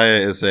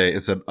Josiah is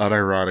an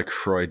unironic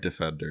Freud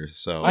defender.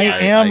 So I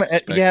am.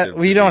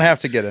 We don't have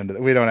to get into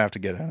that. We don't have to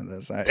get into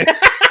this.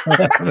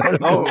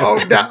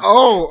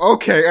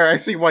 Okay. I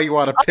see why you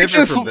want to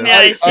pivot from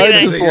this. I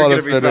just want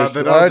to finish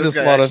the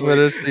article.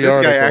 This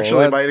guy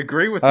actually might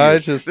agree with you.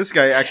 This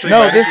guy actually.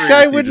 No, this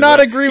guy would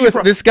not agree with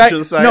this guy.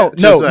 No,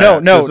 because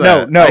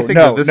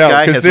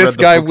this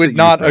guy would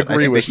not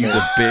agree with me. He's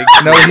a big.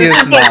 No, he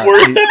is not.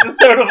 This is the worst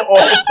episode of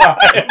all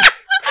time.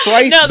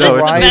 Christ this is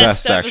the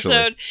best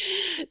episode.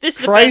 This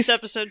is the best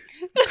episode.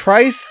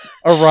 Christ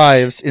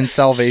arrives in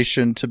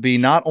salvation to be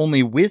not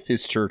only with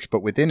his church,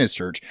 but within his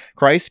church.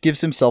 Christ gives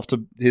himself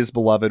to his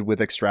beloved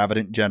with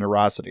extravagant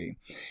generosity.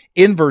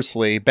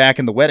 Inversely, back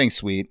in the wedding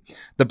suite,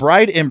 the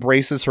bride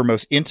embraces her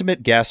most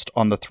intimate guest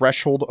on the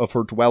threshold of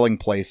her dwelling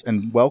place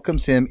and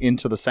welcomes him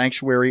into the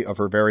sanctuary of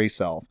her very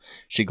self.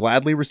 She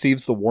gladly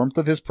receives the warmth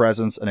of his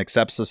presence and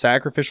accepts the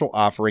sacrificial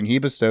offering he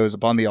bestows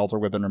upon the altar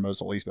within her most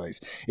holy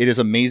place. It is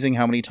amazing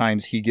how many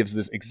times he gives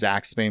this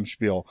exact same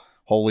spiel.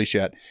 Holy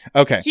shit.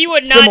 Okay. He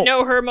would not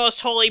know her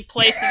most holy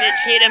place if it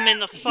hit him in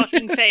the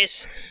fucking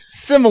face.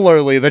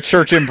 Similarly, the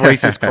church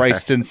embraces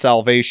Christ in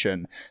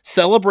salvation,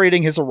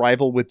 celebrating his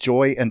arrival with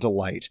joy and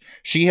delight.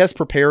 She has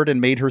prepared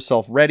and made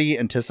herself ready,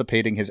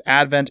 anticipating his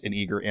advent in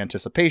eager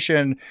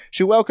anticipation.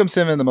 She welcomes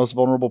him in the most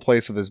vulnerable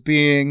place of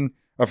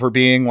her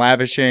being,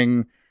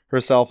 lavishing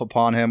herself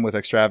upon him with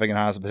extravagant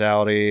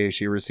hospitality.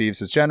 She receives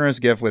his generous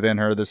gift within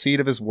her, the seed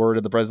of his word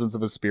and the presence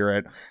of his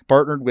spirit,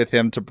 partnered with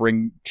him to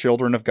bring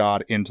children of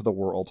God into the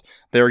world.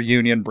 Their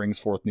union brings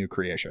forth new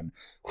creation.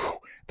 Whew.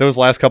 Those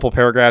last couple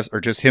paragraphs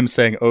are just him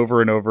saying over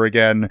and over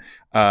again,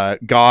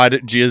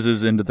 God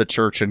jizzes into the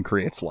church and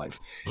creates life.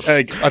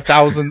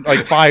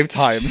 5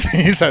 times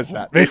he says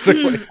that,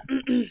 basically.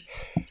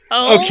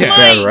 Okay.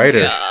 Bad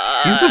writer.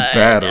 God. He's a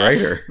bad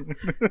writer.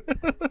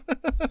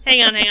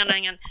 Hang on.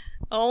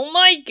 Oh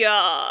my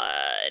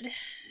god.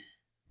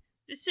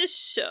 This is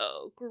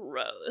so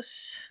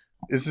gross.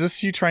 Is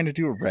this you trying to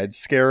do a Red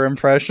Scare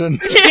impression?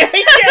 Yes,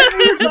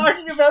 we were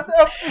talking about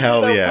that.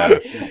 Hell yeah.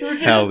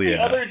 The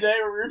other day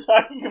where we were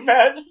talking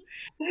about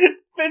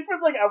Finch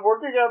was like, I'm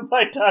working on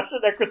my Tasha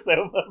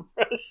Nekrasova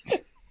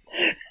impression.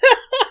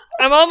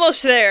 I'm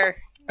almost there.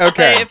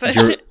 Okay.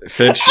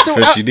 Finch,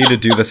 you need to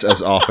do this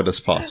as often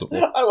as possible.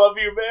 I love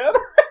you, man.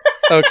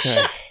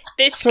 Okay.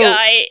 This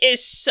guy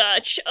is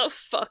such a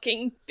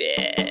fucking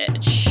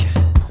bitch.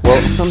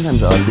 Well,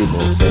 sometimes other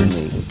people say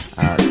to me,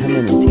 come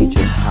in and teach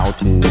us how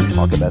to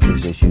talk about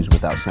these issues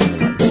without sounding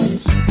like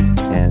this.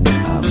 And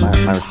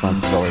my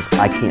response is always,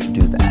 I can't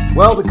do that.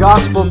 Well, the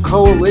Gospel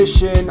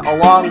Coalition,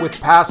 along with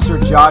Pastor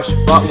Josh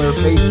Butler,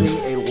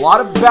 facing a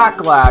lot of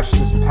backlash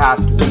this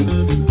past week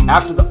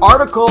after the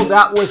article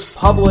that was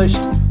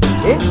published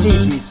in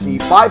TGC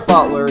by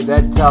Butler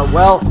that,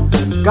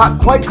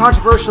 got quite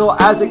controversial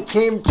as it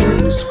came to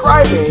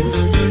describing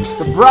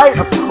the bride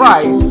of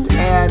Christ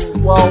and,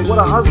 what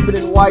a husband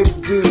and wife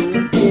do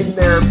in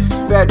their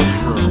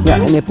bedroom. Yeah,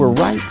 and if we're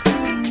right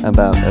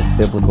about a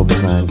biblical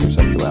design for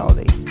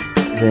sexuality,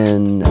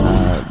 then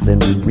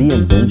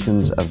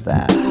reinventions of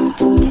that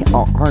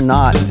are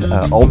not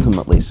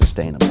ultimately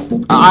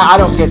sustainable. I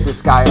don't get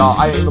this guy at all.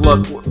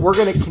 Look, we're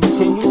going to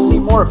continue to see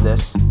more of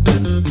this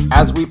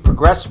as we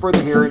progress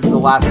further here into the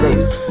last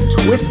days.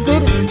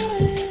 Twisted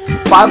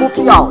Bible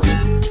theology,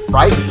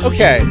 right?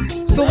 Okay,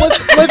 so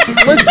let's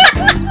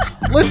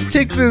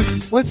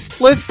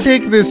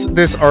take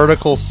this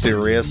article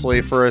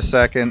seriously for a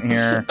second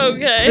here.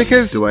 Okay.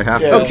 Because do I have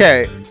to?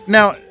 Okay,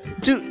 now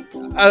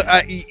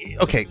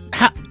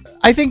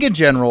I think in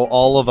general,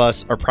 all of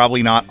us are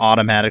probably not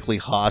automatically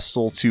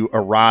hostile to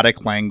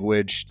erotic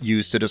language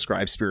used to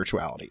describe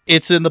spirituality.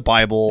 It's in the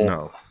Bible.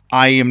 No.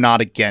 I am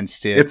not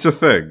against it. It's a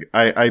thing.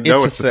 I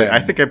know it's a thing. I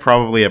think I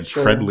probably am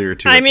friendlier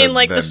to it. I mean,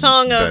 the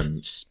Song of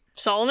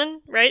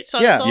Solomon, right? The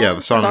Song of Solomon. Yeah,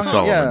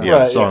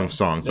 the Song of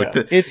Songs.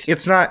 Yeah.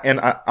 It's not,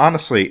 and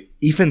honestly,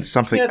 even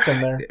something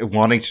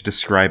wanting to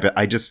describe it,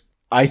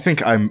 I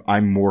think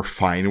I'm more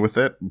fine with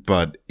it,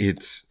 but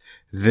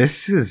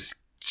this is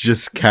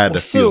just kind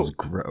of feels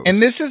gross. And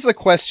this is a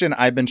question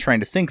I've been trying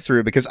to think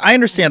through because I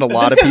understand a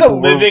lot of people. This is a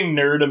living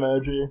nerd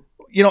emoji.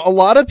 A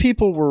lot of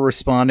people were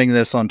responding to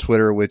this on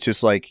Twitter with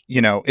just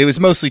it was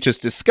mostly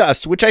just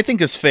disgust, which I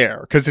think is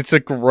fair because it's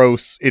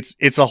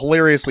it's a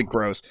hilariously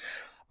gross.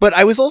 But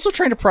I was also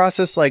trying to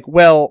process a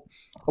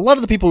lot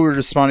of the people who were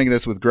responding to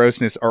this with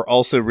grossness are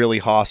also really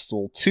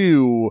hostile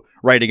to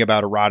writing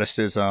about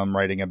eroticism,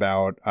 writing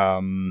about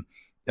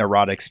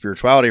erotic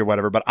spirituality or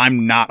whatever, but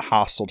I'm not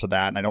hostile to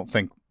that, and I don't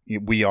think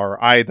we are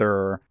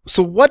either.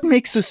 So what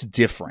makes us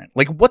different?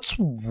 What's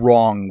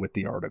wrong with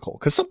the article?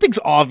 Because something's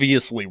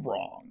obviously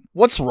wrong.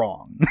 What's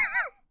wrong?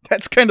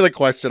 That's kind of the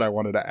question I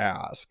wanted to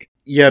ask.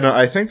 Yeah, no,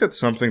 I think that's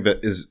something that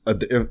is,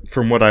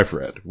 from what I've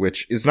read,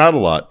 which is not a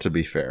lot, to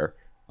be fair.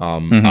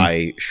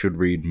 I should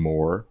read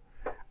more.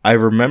 I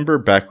remember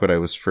back when I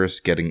was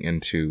first getting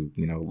into,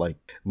 like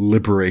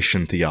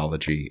liberation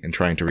theology and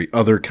trying to read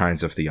other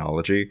kinds of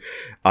theology,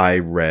 I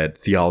read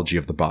theology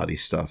of the body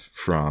stuff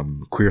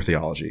from queer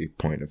theology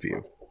point of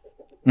view.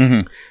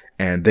 Mm-hmm.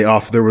 And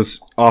there was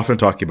often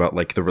talking about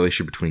like the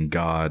relationship between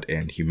God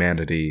and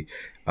humanity,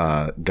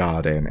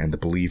 God and the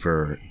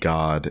believer,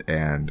 God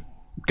and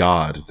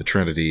God, the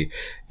Trinity,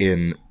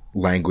 in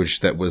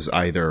language that was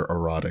either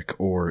erotic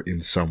or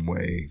in some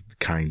way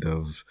kind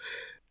of,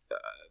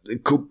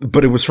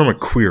 but it was from a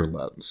queer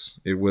lens.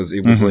 It was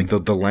like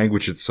the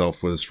language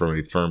itself was from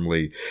a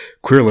firmly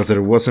queer lens, that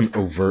it was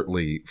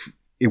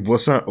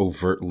not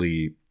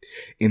overtly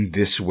in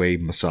this way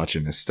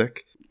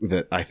misogynistic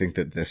that I think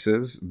that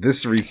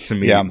this reads to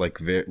me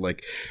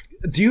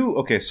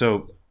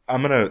so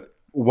I'm gonna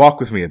walk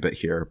with me a bit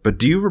here, but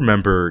do you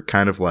remember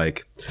kind of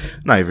like,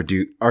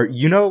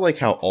 like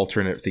how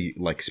alternate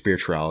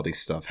spirituality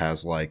stuff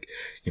has like,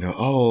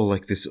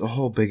 like this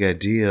whole big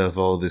idea of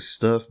all this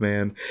stuff,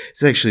 man.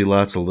 It's actually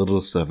lots of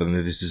little stuff, and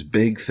there's this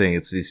big thing.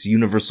 It's these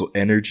universal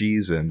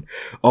energies and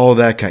all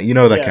that kind,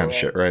 kind of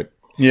shit, right?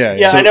 Yeah.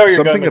 Yeah, So I know where you're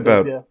something going with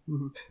about this, yeah.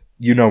 Mm-hmm.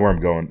 You know where I'm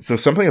going. So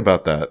something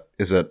about that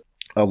is that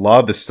a lot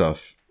of this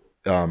stuff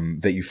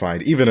that you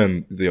find even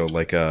in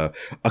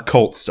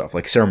occult stuff,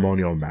 like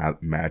ceremonial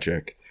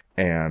magic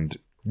and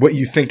what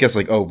you think is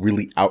like, oh,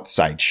 really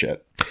outside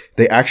shit,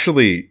 they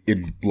actually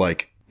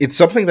it's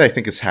something that I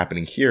think is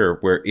happening here,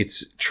 where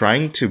it's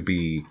trying to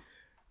be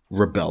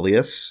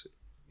rebellious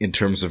in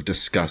terms of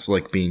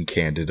being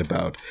candid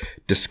about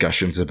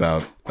discussions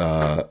about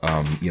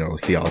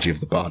theology of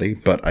the body.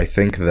 But I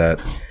think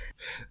that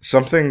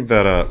something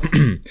that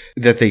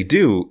that they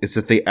do is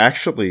that they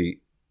actually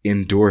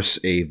endorse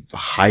a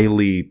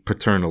highly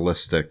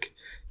paternalistic,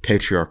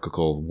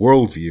 patriarchal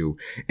worldview,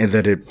 and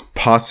that it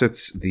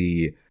posits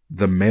the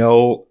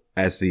male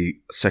as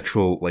the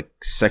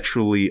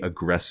sexually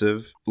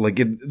aggressive,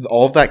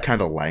 all of that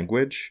kind of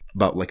language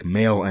about like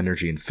male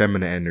energy and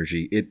feminine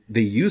energy. It's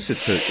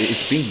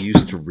being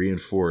used to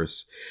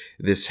reinforce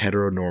this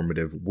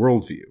heteronormative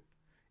worldview.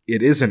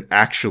 It isn't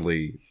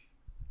actually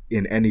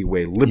in any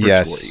way liberatory.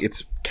 Yes.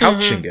 It's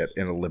couching it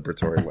in a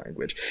liberatory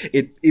language.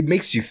 It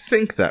makes you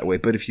think that way,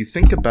 but if you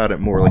think about it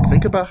more,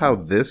 think about how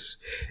this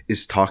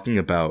is talking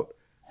about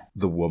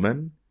the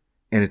woman,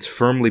 and it's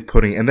firmly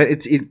putting, and then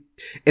it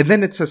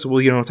says, well,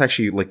 it's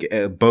actually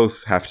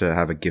both have to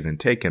have a give and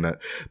take in it,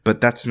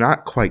 but that's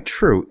not quite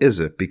true, is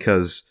it?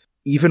 Because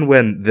even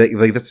when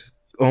that's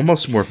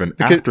almost more of an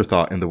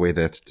afterthought in the way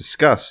that it's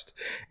discussed,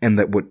 and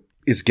that what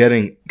is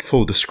getting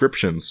full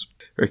descriptions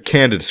or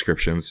candid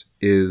descriptions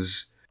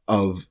is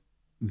of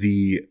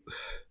the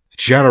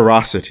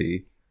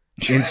generosity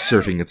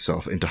inserting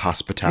itself into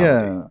hospitality.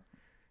 Yeah.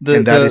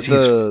 He's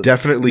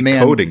definitely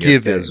coding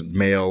giving it as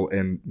male,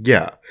 and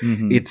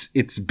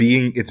it's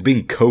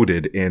being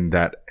coded in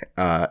that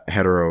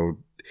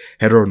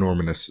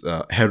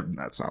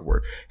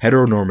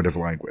heteronormative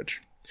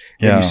language.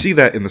 And you see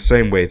that in the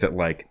same way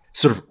that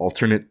sort of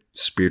alternate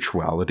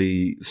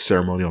spirituality,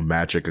 ceremonial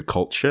magic,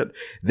 occult shit,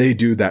 they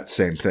do that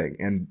same thing.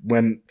 And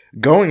when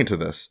going into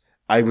this,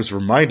 I was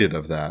reminded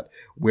of that,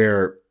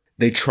 where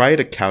they try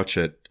to couch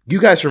it.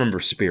 You guys remember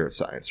Spirit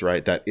Science,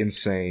 right? That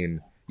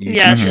insane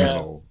YouTube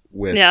channel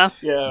with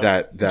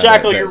that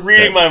Jackal, you're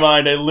reading my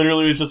mind. I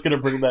literally was just going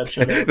to bring that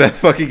shit up. That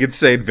fucking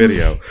insane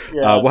video.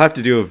 We'll have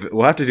to do a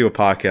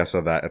podcast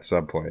on that at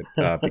some point,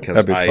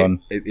 because that'd be fun.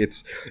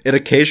 It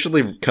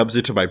occasionally comes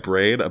into my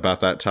brain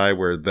about that time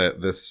where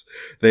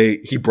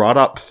he brought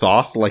up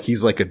Thoth like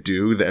he's like a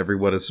dude that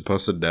everyone is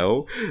supposed to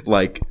know,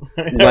 like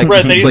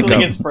he's like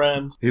his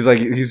friend.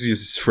 He's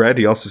his friend.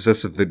 He also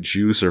says that the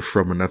Jews are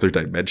from another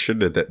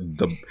dimension, and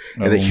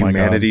that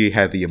humanity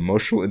had the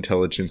emotional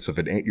intelligence of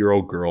an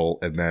 8-year-old girl,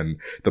 and then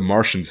the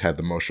Martians had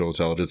the emotional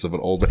intelligence of an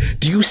old man.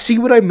 Do you see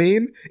what I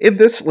mean in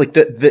this?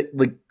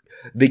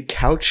 They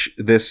couch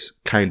this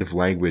kind of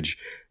language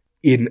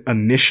in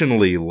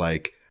initially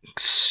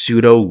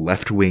pseudo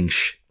left-wing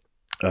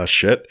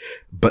shit,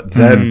 but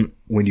then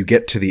when you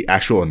get to the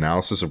actual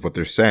analysis of what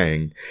they're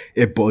saying,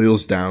 it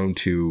boils down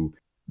to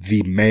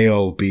the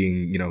male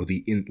being,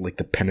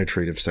 the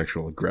penetrative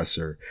sexual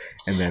aggressor,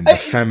 and then the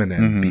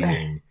feminine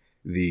being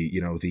the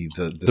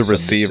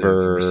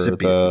receiver,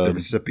 the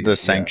recipient, the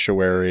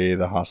sanctuary,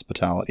 the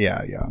hospitality.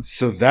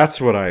 So that's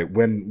what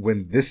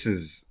when this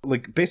is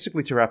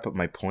basically, to wrap up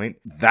my point,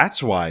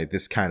 that's why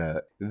this gets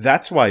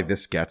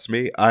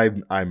me.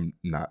 I'm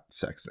not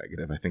sex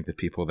negative. I think the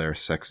people that are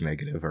sex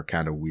negative are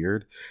kind of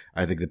weird.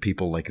 I think the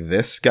people like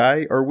this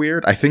guy are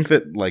weird. I think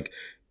that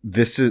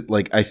this is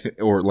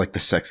or the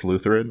sex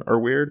Lutheran are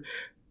weird.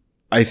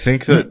 I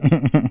think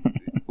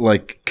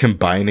that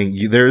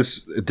combining,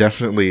 there's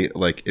definitely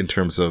in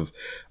terms of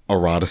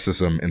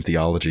eroticism and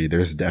theology,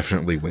 there's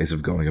definitely ways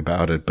of going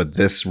about it, but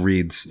this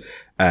reads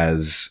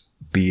as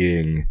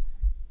being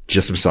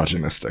just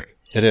misogynistic.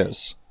 It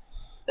is.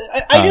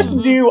 I just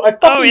knew. I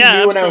fucking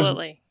knew when I was.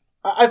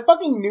 I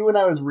fucking knew when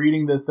I was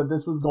reading this that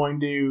this was going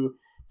to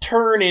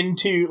turn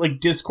into, like,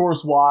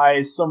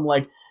 discourse-wise, some,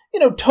 like, you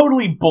know,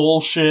 totally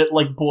bullshit,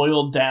 like,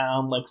 boiled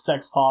down, like,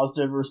 sex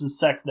positive versus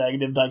sex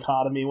negative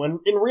dichotomy, when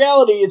in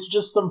reality it's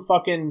just some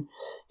fucking,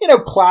 you know,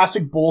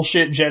 classic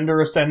bullshit gender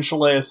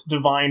essentialist,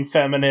 divine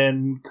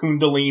feminine,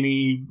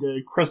 kundalini,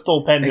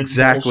 crystal pendant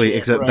Exactly.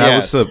 bullshit, right?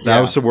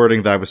 That was the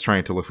wording that I was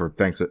trying to look for.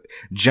 Thanks.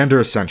 Gender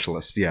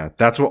essentialist. Yeah.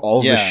 That's what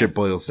all this shit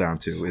boils down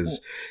to,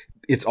 is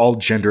it's all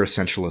gender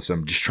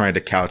essentialism, just trying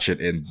to couch it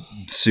in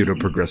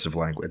pseudo-progressive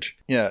language.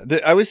 Yeah,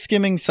 I was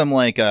skimming some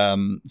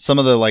some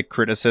of the like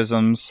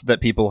criticisms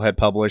that people had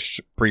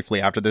published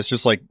briefly after this,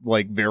 just like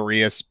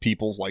various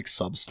people's like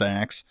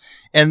Substacks,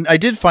 and I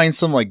did find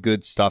some like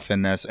good stuff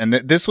in this. And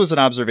this was an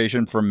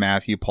observation from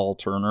Matthew Paul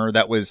Turner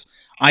that was,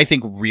 I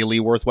think, really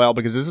worthwhile,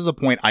 because this is a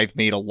point I've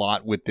made a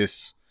lot with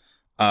this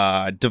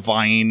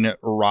divine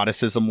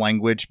eroticism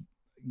language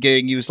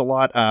getting used a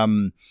lot.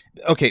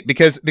 Okay,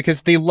 because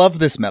they love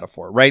this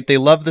metaphor, right? They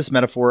love this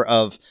metaphor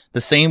of the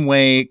same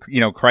way,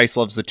 you know, Christ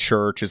loves the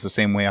church is the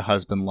same way a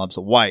husband loves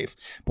a wife.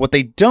 But what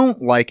they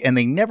don't like, and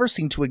they never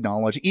seem to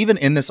acknowledge, even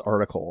in this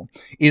article,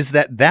 is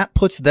that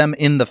puts them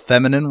in the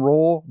feminine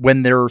role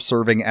when they're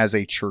serving as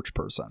a church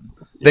person.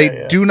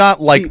 They do not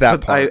like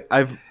that part.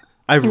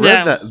 I've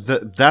read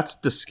that that's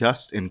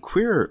discussed in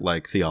queer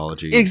like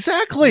theology.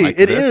 Exactly, like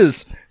it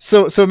is.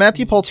 So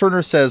Matthew Paul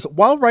Turner says,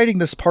 while writing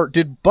this part,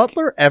 did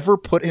Butler ever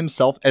put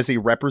himself as a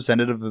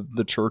representative of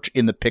the church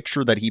in the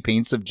picture that he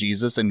paints of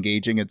Jesus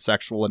engaging in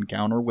sexual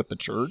encounter with the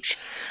church?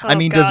 I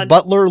mean, does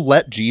Butler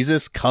let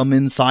Jesus come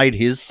inside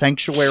his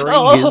sanctuary,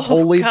 his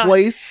holy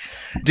place?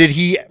 Did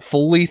he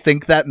fully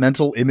think that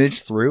mental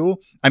image through?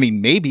 I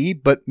mean, maybe,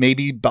 but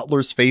maybe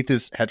Butler's faith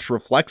is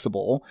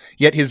heteroflexible,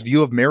 yet his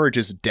view of marriage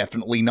is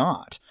definitely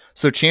not.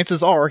 So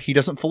chances are he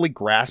doesn't fully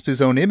grasp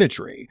his own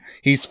imagery.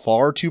 He's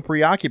far too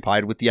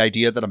preoccupied with the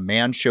idea that a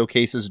man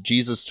showcases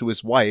Jesus to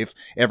his wife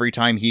every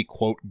time he,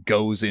 quote,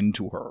 goes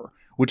into her,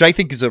 which I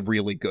think is a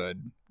really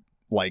good,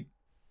 like,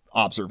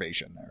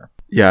 observation there.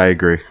 Yeah, I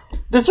agree.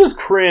 This was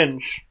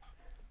cringe.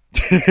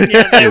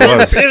 It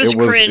was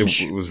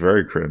cringe. It was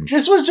very cringe.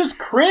 This was just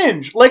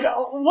cringe. Like,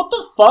 what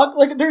the fuck?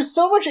 Like, there's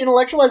so much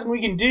intellectualizing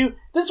we can do.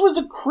 This was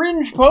a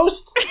cringe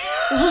post.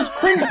 This was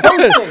cringe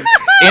posting.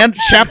 And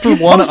chapter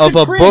 1 of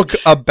a book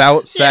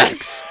about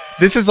sex.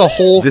 This is a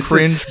whole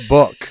cringe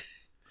book.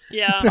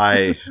 Yeah.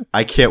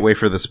 I can't wait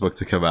for this book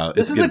to come out.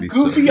 This it's is a be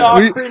goofy,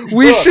 so cringe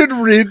we book. should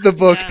read the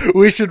book. Yeah.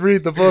 We should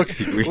read the book.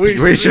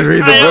 We should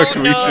read the book. I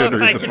don't know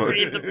if I can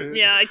read the.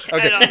 Yeah, I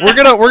can't. Okay. I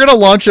don't know. We're gonna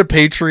launch a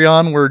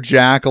Patreon where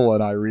Jackal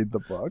and I read the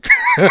book.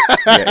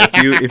 Yeah,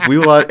 if we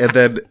want, and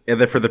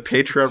then for the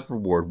Patreon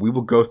reward, we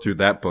will go through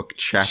that book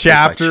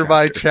chapter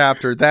by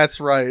chapter.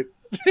 That's right.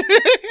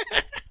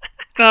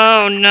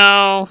 Oh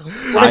no!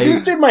 When I see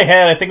this in my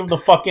head, I think of the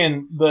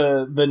fucking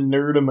the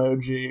nerd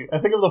emoji. I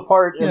think of the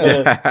part in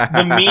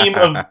the meme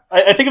of.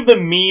 I think of the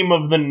meme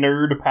of the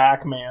nerd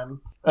Pac-Man.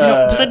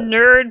 The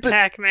nerd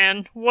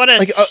Pac-Man. What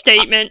a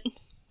statement!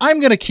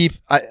 I'm gonna keep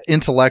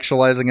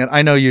intellectualizing it.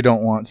 I know you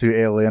don't want to,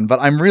 Alien, but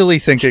I'm really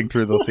thinking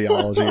through the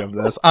theology of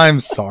this.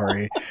 I'm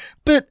sorry,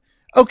 but.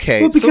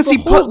 Okay, well, because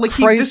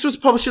so this was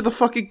published in the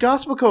fucking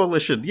Gospel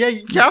Coalition. Yeah,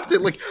 you have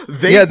to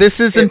this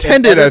is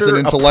intended as an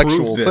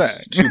intellectual thing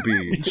to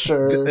be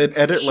an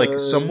edit. Like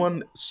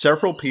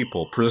several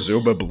people,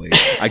 presumably.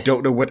 I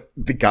don't know what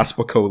the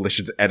Gospel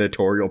Coalition's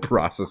editorial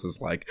process is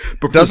like,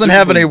 but doesn't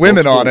have any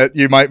women on it.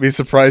 You might be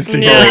surprised to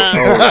hear.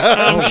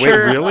 Oh,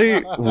 sure. Wait, really?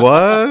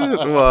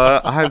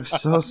 What? I'm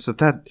so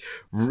that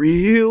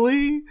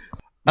really.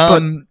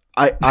 But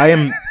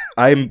I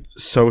am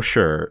so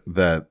sure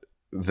that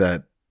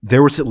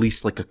there was at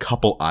least like a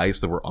couple eyes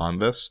that were on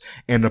this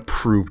and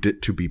approved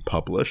it to be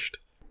published.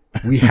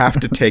 We have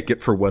to take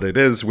it for what it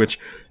is, which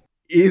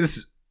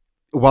is,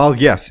 while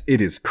yes, it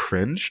is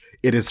cringe,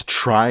 it is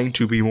trying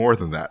to be more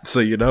than that.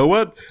 So you know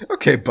what?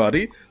 Okay,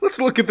 buddy,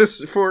 let's look at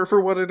this for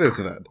what it is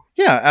then.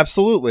 Yeah,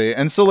 absolutely.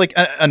 And so like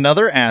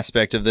another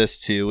aspect of this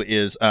too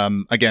is,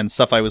 again,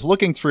 stuff I was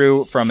looking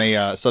through from a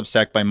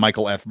Substack by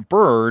Michael F.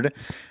 Bird,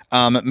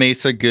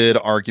 makes a good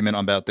argument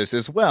about this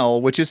as well,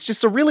 which is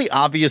just a really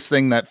obvious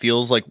thing that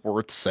feels like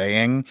worth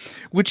saying,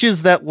 which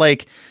is that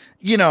like,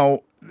 you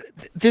know,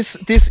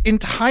 this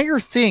entire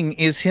thing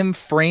is him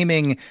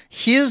framing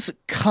his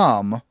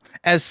cum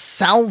as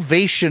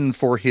salvation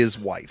for his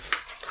wife.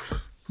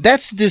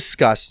 That's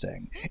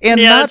disgusting. And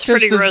not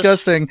just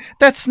disgusting,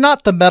 that's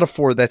not the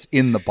metaphor that's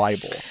in the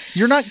Bible.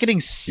 You're not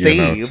getting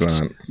saved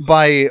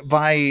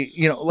by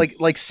you know,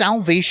 like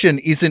salvation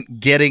isn't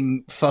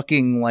getting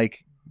fucking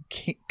like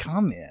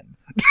come in.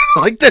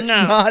 Like that's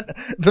not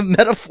the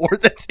metaphor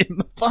that's in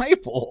the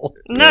Bible.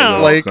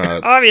 No, like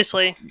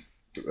obviously.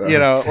 You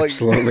know, like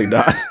absolutely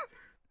not.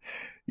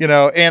 You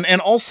know,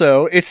 and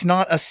also, it's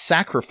not a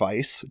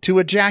sacrifice to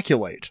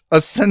ejaculate. A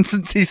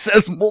sentence he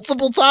says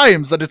multiple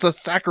times that it's a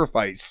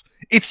sacrifice.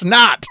 It's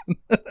not.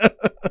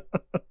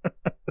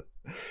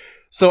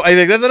 So I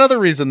think that's another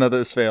reason that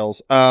this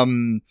fails.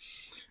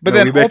 But no,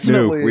 then we make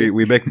ultimately,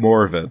 we make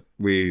more of it.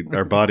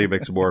 Our body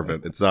makes more of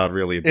it. It's not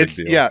really a big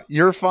deal. Yeah,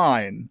 you're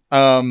fine.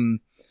 And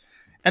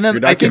then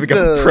you're not I think giving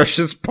up a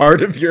precious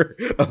part of your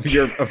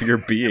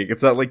being.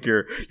 It's not like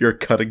you're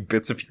cutting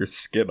bits of your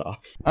skin off.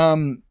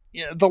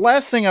 Yeah, the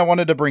last thing I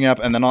wanted to bring up,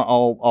 and then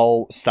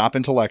I'll stop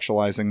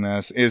intellectualizing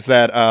this, is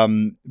that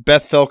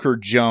Beth Felker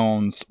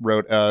Jones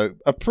wrote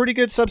a pretty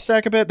good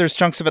Substack a bit. There's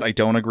chunks of it I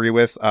don't agree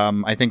with.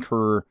 I think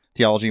her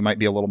theology might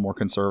be a little more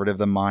conservative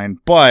than mine,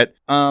 but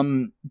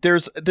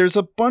there's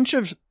a bunch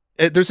of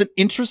there's an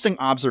interesting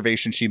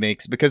observation she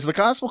makes, because the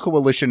Gospel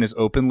Coalition is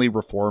openly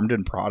Reformed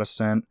and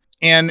Protestant,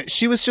 and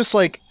she was just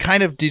like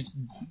kind of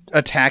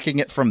attacking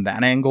it from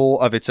that angle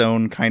of its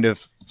own kind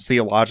of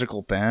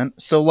theological bent.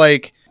 So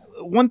like,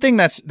 one thing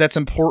that's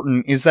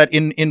important is that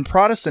in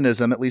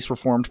Protestantism, at least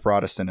Reformed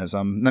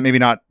Protestantism, maybe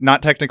not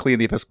technically in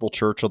the Episcopal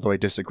Church, although I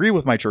disagree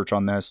with my church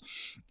on this,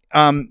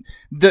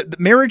 the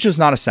marriage is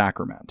not a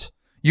sacrament.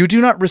 You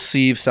do not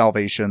receive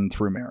salvation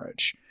through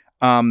marriage.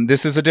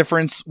 This is a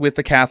difference with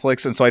the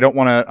Catholics, and so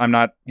I'm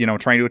not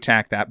trying to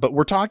attack that, but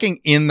we're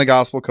talking in the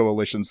Gospel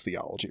Coalition's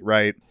theology,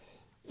 right?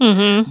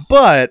 Mm-hmm.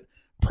 But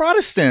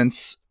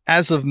Protestants,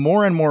 as of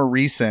more and more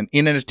recent,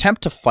 in an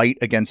attempt to fight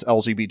against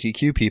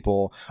LGBTQ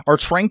people, are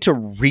trying to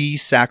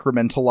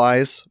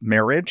re-sacramentalize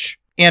marriage.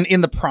 And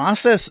in the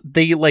process,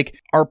 they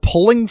are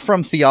pulling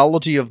from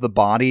theology of the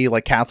body,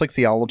 like Catholic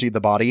theology of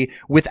the body,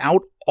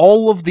 without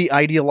all of the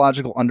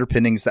ideological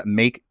underpinnings that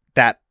make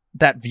that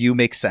view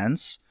make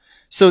sense.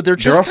 So they're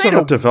just also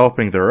not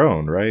developing their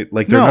own, right?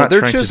 Like they're not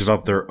trying to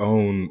develop their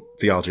own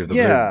theology of the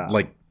body. They're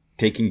like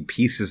taking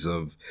pieces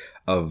of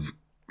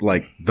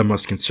like the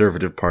most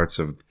conservative parts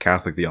of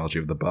Catholic theology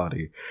of the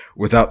body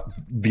without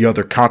the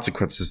other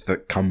consequences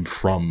that come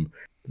from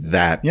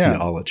that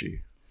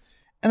theology.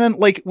 And then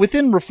like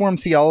within Reformed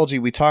theology,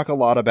 we talk a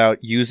lot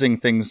about using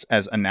things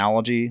as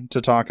analogy to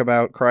talk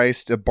about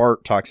Christ.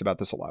 Barth talks about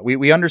this a lot.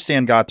 We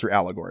understand God through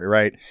allegory,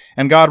 right?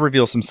 And God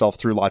reveals himself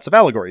through lots of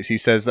allegories. He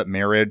says that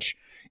marriage,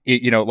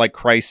 like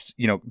Christ,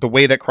 the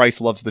way that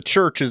Christ loves the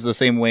church is the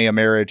same way a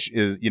marriage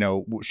is,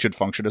 should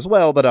function as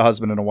well, that a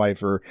husband and a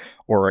wife or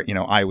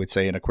I would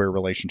say in a queer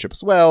relationship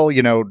as well,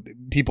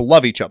 people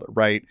love each other,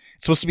 right?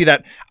 It's supposed to be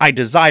that I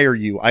desire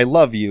you, I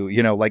love you,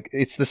 like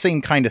it's the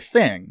same kind of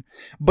thing.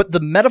 But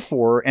the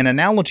metaphor and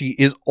analogy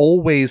is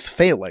always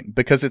failing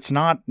because it's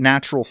not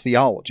natural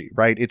theology,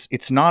 right?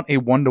 It's not a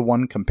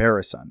one-to-one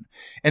comparison.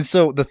 And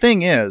so the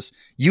thing is,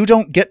 you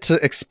don't get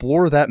to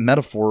explore that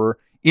metaphor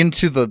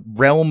into the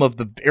realm of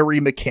the very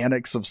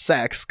mechanics of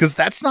sex, because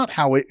that's not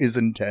how it is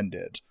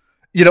intended.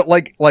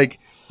 Like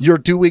you're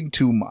doing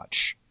too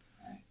much.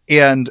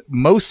 And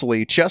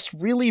mostly just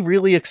really,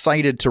 really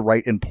excited to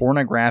write in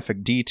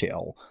pornographic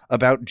detail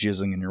about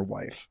jizzing in your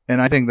wife.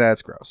 And I think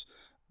that's gross.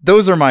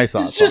 Those are my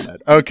thoughts on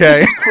it. Okay.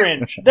 This is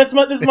cringe. This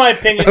is my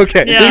opinion.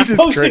 Okay. Yeah. You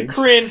posted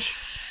cringe.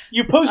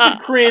 You posted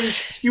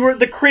cringe. You were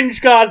the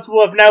cringe gods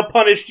will have now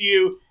punished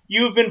you.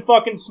 You've been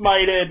fucking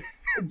smited.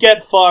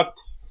 Get fucked.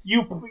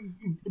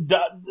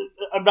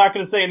 I'm not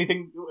going to say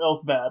anything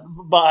else bad.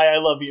 Bye. I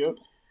love you.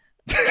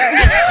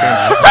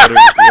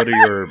 What are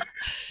your?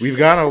 We've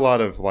got a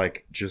lot of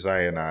like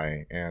Josiah and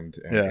I and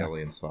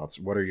Alien's thoughts.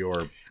 What are your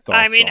thoughts?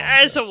 I mean,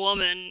 as a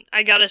woman,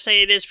 I gotta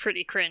say it is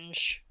pretty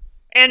cringe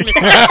and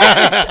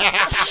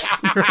misogynist.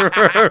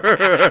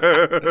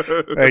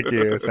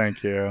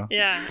 Thank you.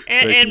 Yeah,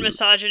 and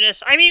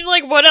misogynist. I mean,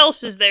 like, what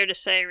else is there to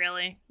say,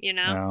 really?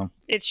 No.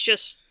 It's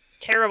just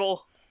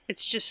terrible.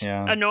 It's just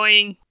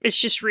annoying. It's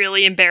just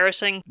really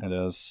embarrassing. It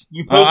is.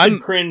 You posted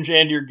cringe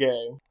and you're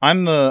gay.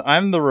 I'm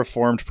the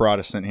Reformed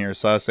Protestant here,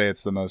 so I say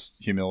it's the most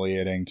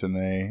humiliating to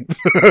me.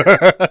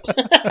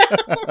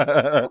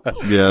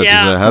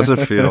 Yeah. How's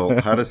it feel?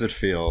 How does it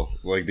feel?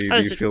 Like, do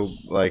you feel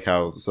like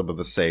how some of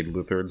the sane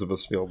Lutherans of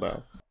us feel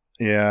now?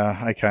 Yeah,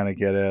 I kind of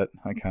get it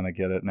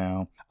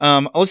now.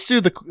 Let's do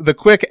the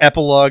quick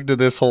epilogue to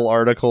this whole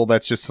article.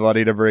 That's just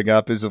funny to bring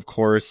up is, of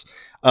course,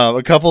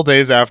 a couple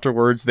days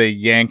afterwards, they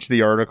yanked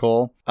the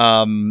article,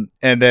 and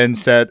then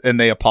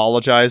they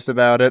apologized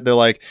about it. They're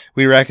like,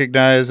 we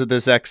recognize that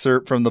this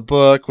excerpt from the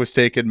book was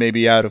taken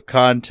maybe out of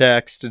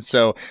context, and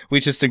so we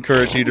just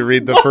encourage you to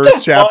read the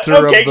first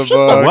chapter of the book.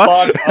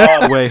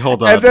 What? Wait,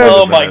 hold on.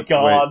 Oh my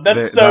god,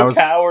 that's so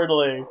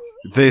cowardly.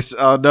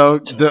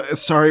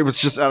 Sorry, it was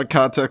just out of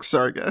context.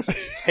 Sorry, guys.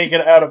 Take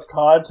it out of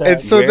context. And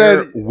so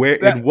in what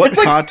it's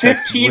like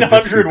context?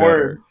 1,500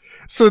 words.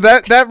 So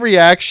that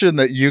reaction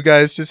that you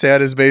guys just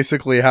had is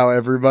basically how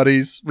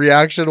everybody's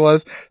reaction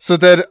was. So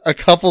then a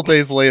couple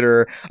days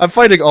later, I'm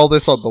finding all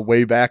this on the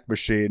Wayback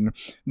Machine.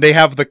 They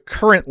have the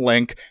current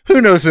link. Who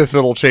knows if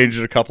it'll change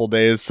in a couple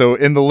days. So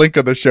in the link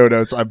of the show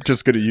notes, I'm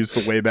just going to use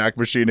the Wayback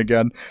Machine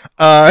again.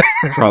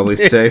 Probably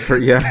safer,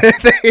 yeah.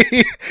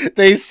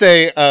 They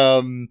say,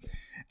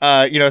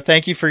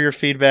 thank you for your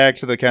feedback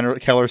to the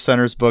Keller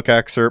Center's book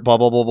excerpt, blah,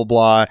 blah, blah,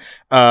 blah,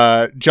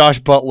 blah. Josh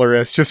Butler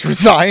has just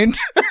resigned.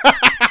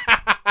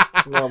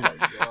 Oh my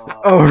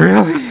god. Oh,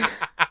 really?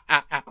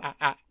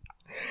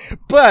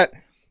 But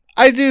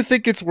I do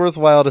think it's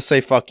worthwhile to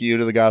say fuck you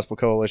to the Gospel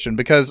Coalition,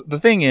 because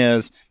the thing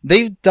is,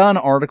 they've done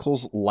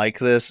articles like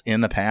this in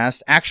the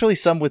past, actually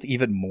some with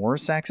even more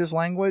sexist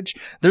language.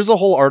 There's a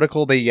whole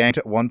article they yanked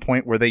at one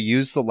point where they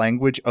used the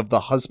language of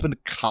the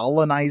husband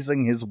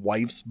colonizing his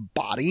wife's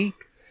body.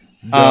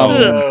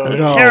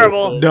 It's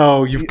terrible.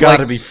 No, you've got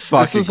to be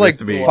fucking This was like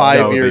with me. 5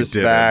 No, years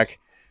they didn't. back.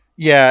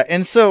 Yeah,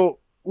 and so,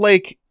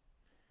 like,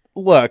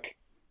 look,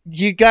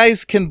 you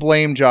guys can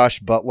blame Josh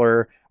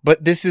Butler,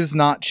 but this is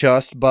not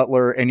just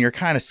Butler, and you're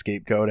kind of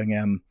scapegoating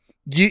him.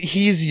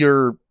 He's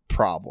your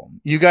problem.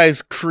 You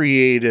guys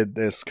created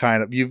this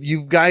kind of...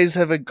 You guys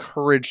have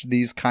encouraged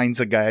these kinds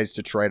of guys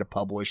to try to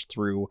publish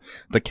through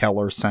the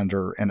Keller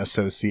Center and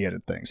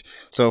associated things.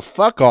 So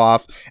fuck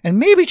off, and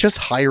maybe just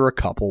hire a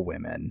couple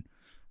women.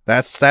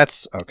 That's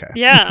okay.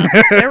 Yeah,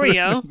 there we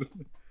go.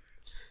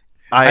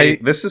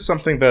 This is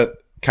something that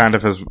kind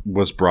of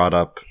was brought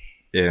up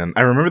in...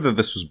 I remember that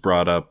this was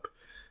brought up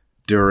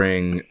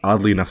during,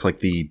 oddly enough,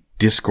 like the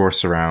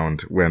discourse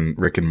around when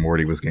Rick and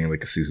Morty was getting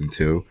like a season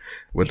 2,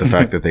 with the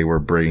fact that they were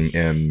bringing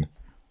in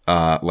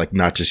like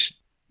not just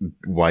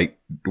white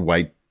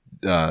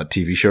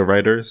TV show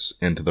writers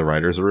into the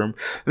writers' room.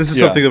 This is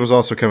something that was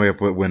also coming up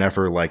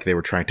whenever like they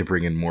were trying to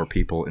bring in more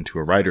people into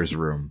a writer's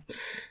room.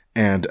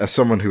 And as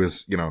someone who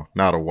is,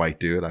 not a white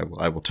dude,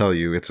 I will tell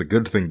you, it's a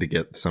good thing to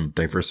get some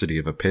diversity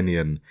of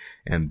opinion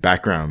and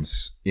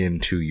backgrounds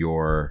into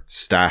your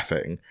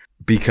staffing,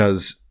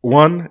 because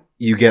one,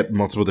 you get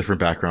multiple different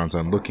backgrounds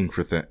on looking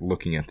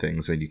at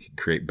things, and you can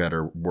create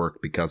better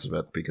work because of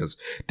it, because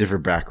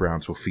different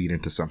backgrounds will feed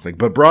into something.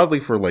 But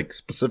broadly, for like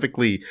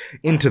specifically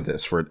into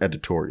this for an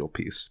editorial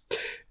piece,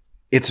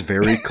 it's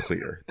very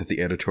clear that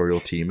the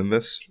editorial team in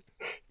this.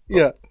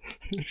 Yeah.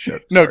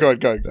 Shit. No, go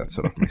ahead. That's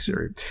set off my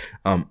Siri.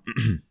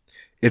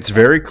 It's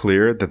very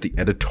clear that the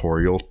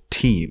editorial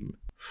team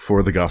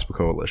for the Gospel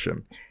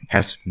Coalition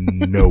has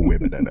no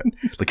women in it.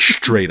 Like,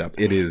 straight up,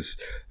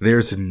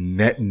 there's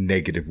net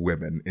negative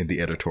women in the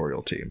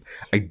editorial team.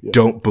 I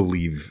don't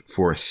believe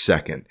for a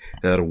second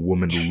that a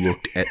woman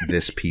looked at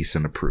this piece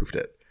and approved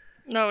it.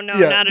 No,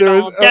 not at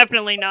all.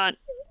 Definitely not.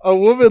 A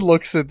woman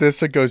looks at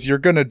this and goes, "You're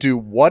gonna do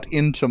what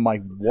into my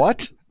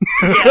what?"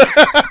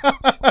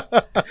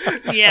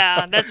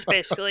 Yeah, that's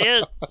basically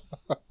it.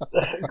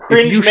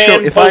 Cringe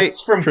Man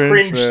posts from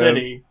Cringe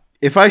City.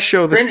 If I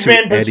show this Cringe to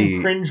Man posts Eddie,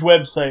 from Cringe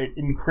website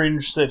in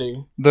Cringe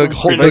City. The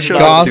Gospel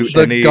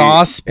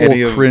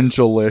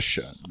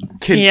Cringealition.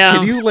 Can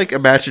you like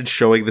imagine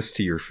showing this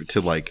to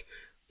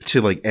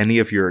any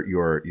of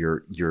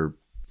your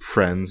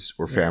friends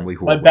or family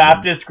who my are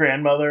Baptist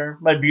grandmother,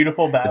 my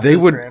beautiful Baptist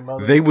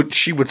grandmother?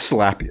 She would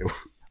slap you.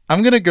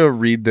 I'm gonna go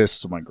read this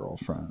to my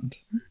girlfriend.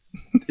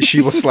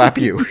 She will slap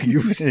you.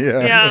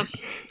 Yeah,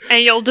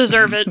 and you'll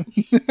deserve it.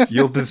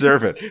 You'll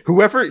deserve it.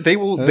 Whoever they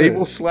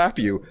will slap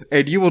you,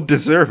 and you will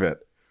deserve it.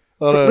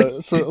 A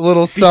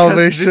little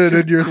salvation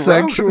in your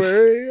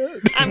sanctuary.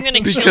 I'm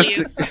gonna kill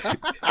you.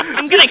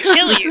 I'm gonna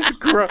kill you.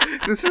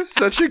 This is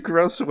such a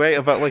gross way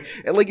about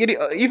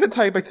even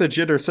tying back to the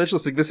gender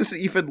essentialist thing. This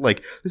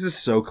is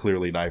so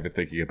clearly not even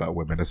thinking about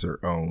women as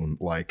their own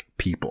like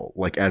people,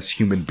 like as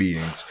human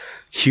beings,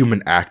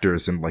 human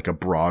actors in like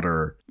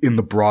in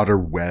the broader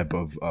web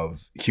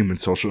of human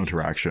social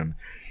interaction.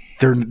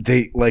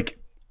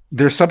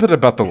 There's something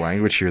about the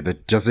language here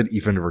that doesn't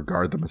even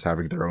regard them as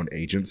having their own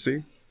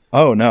agency.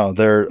 Oh no,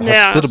 they're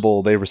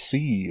hospitable. They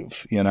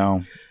receive,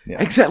 Yeah.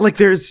 Exactly. Like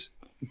there is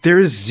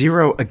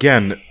zero.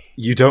 Again,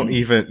 you don't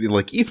even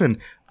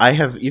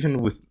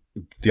even with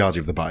theology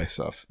of the bi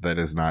stuff that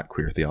is not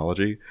queer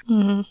theology.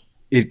 Mm-hmm.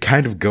 It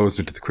kind of goes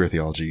into the queer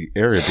theology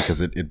area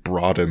because it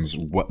broadens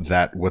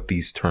what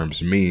these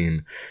terms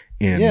mean.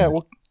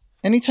 Well,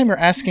 anytime you're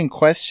asking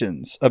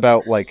questions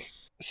about like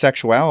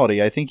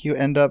sexuality, I think you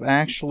end up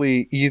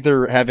actually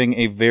either having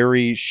a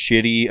very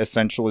shitty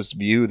essentialist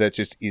view that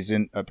just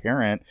isn't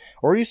apparent,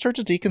 or you start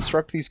to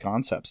deconstruct these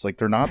concepts like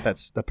they're not that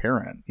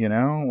apparent,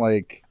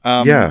 like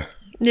Yeah.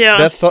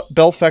 Beth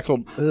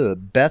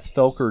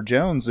Felker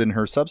Jones in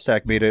her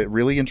Substack made a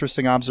really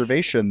interesting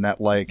observation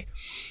that like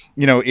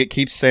it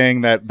keeps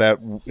saying that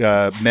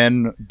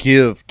men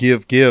give,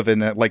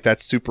 and that,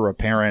 that's super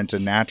apparent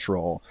and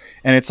natural.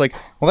 And it's like,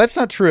 well, that's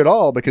not true at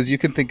all, because you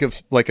can think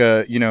of like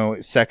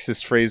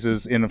sexist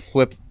phrases in a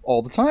flip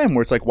all the time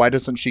where it's like, why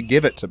doesn't she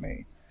give it to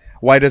me?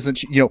 Why doesn't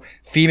she,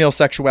 female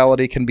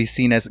sexuality can be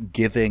seen as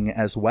giving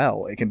as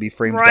well. It can be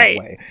framed that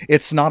way.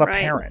 It's not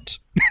apparent.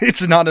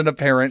 It's not an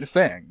apparent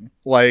thing.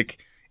 Like,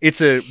 it's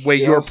a way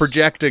you're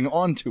projecting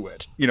onto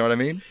it. You know what I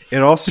mean?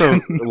 It also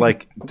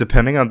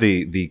depending on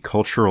the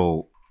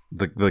cultural,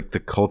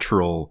 the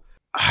cultural.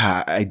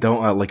 I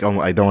don't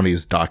want to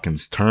use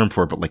Dawkins' term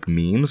for it, but like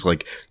memes,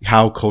 like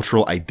how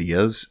cultural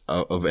ideas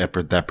of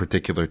that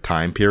particular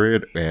time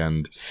period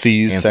and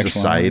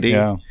society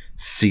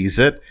sees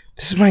it.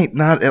 This might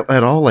not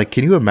at all. Like,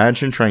 can you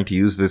imagine trying to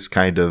use this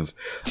kind of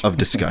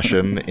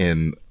discussion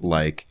in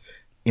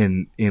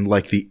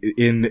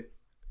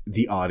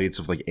the audience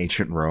of like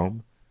ancient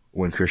Rome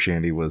when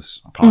Christianity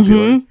was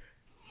popular? Mm-hmm.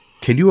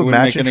 Can you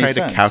imagine trying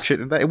to couch it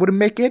in that? It wouldn't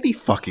make any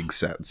fucking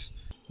sense.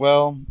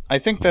 Well, I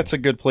think that's a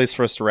good place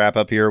for us to wrap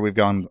up here. We've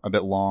gone a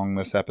bit long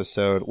this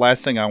episode.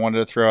 Last thing I wanted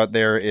to throw out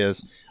there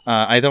is,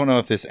 I don't know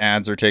if this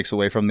adds or takes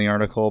away from the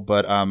article,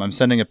 but I'm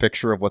sending a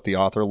picture of what the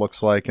author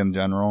looks like in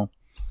general.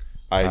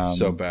 I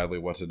so badly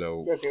want to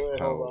know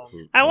how...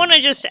 I want to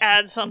just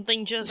add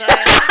something, Josiah.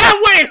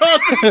 Wait,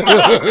 hold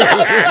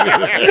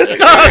on.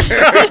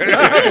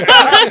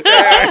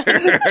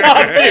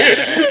 Stop,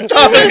 dude.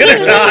 Stop, I'm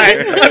gonna die.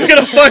 I'm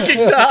gonna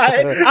fucking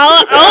die.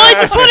 I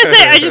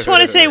just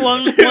want to say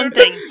one thing.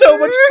 That's so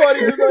much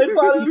funnier than I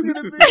thought it was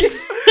gonna be.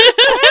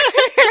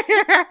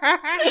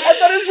 I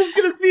thought it was just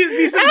gonna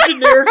be some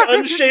generic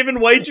unshaven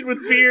white dude with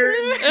beard.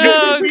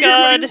 Oh,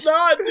 God. He's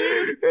not,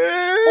 dude.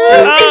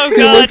 Oh, He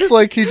God. looks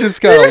like he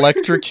just got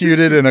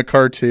electrocuted in a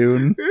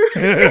cartoon.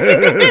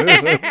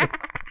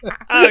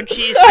 Oh,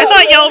 jeez. I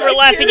thought y'all were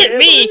laughing at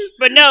me,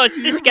 but no, it's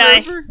this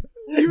guy.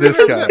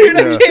 This guy. Dude,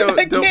 Yeah.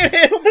 I can't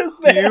handle this,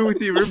 man.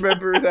 Do you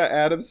remember that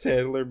Adam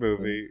Sandler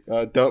movie,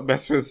 Don't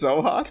Mess with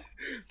Zohan?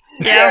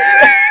 Yeah.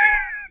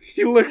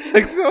 He looks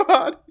like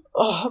Zohan.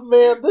 Oh,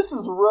 man, this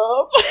is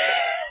rough.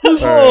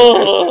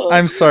 Right.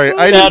 I'm sorry,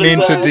 I didn't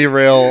mean to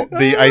derail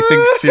the, I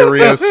think,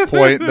 serious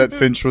point that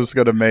Finch was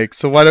going to make.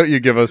 So why don't you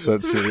give us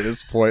that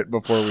serious point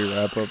before we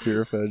wrap up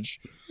here, Finch?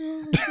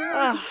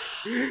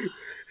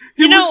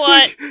 You know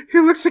what? He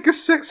looks like a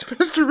Sex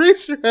Pest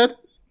Eraserhead.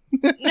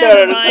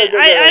 Never mind.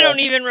 I don't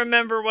even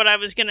remember what I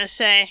was going to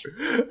say.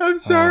 I'm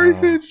sorry,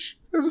 Finch.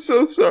 I'm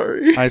so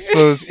sorry. I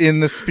suppose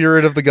in the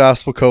spirit of the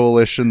Gospel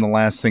Coalition, the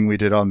last thing we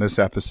did on this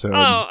episode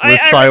was I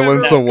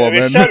silence remember.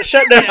 a woman.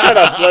 Shut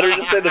up. Let her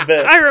just say the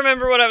bit. I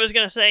remember what I was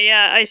going to say.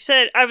 Yeah,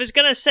 I was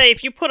going to say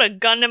if you put a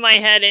gun to my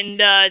head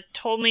and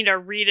told me to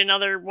read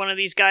another one of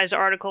these guys'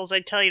 articles,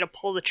 I'd tell you to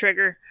pull the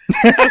trigger.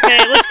 Okay,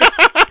 let's go.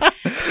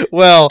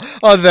 Well,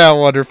 on that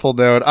wonderful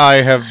note, I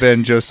have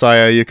been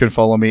Josiah. You can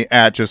follow me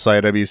at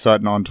Josiah W.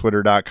 Sutton on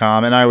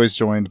Twitter.com. And I was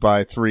joined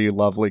by three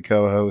lovely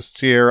co-hosts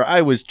here.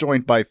 I was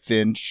joined by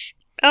Finch.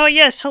 Oh,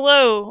 yes.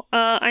 Hello.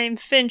 I am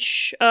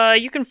Finch.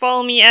 You can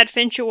follow me at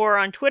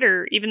Finchor on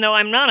Twitter. Even though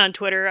I'm not on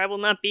Twitter, I will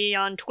not be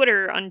on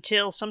Twitter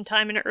until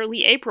sometime in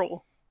early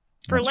April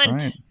for That's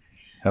Lent.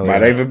 right.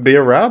 Might even be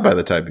around by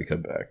the time you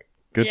come back.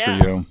 Good for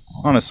you.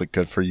 Honestly,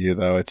 good for you,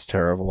 though. It's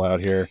terrible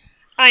out here.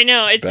 I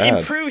know. It's bad.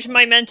 improved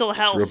my mental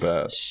health real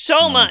bad.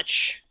 so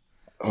much.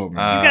 Oh, You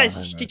man. guys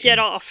need to get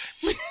off.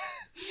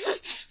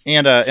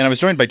 And I was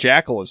joined by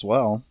Jackal as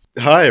well.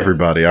 Hi,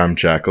 everybody. I'm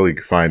Jackal. You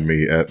can find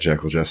me at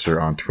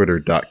JackalJester on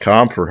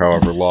Twitter.com for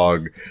however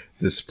long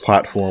this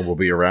platform will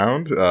be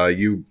around. If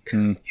you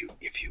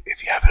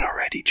haven't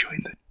already, join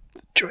the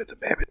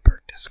Mammoth Berg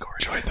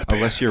Discord.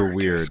 Unless you're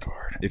weird.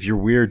 Discord. If you're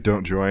weird,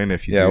 don't join.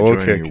 If you do we'll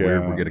join, kick you're you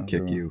weird. out. We're gonna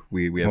kick you.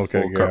 We We'll have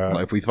full kick you carte.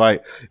 out. If we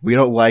fight, we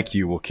don't like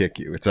you. We'll kick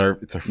you. It's our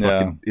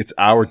fucking. It's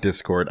our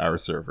Discord, our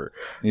server.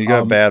 You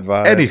got bad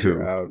vibes. Anywho,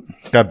 You're out.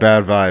 Got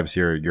bad vibes.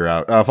 You're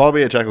out. Follow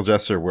me at Jackal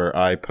Jester, where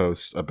I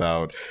post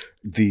about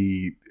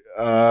the.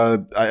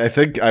 I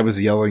think I was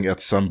yelling at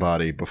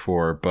somebody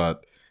before,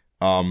 but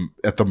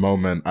at the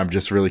moment I'm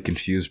just really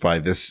confused by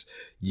this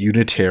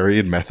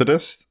Unitarian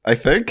Methodist. I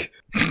think.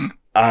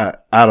 I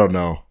don't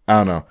know.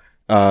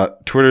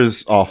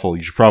 Twitter's awful.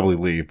 You should probably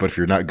leave, but if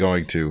you're not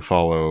going to,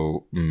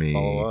 follow me.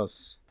 Follow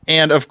us.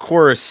 And of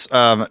course,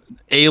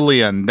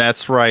 Alien.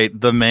 That's right.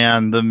 The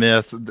man, the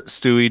myth,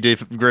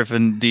 Stewie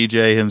Griffin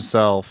DJ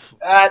himself.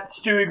 At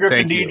Stewie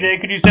Griffin Thank you.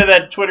 DJ. Could you say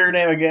that Twitter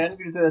name again?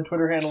 Could you say that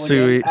Twitter handle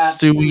again? At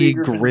Stewie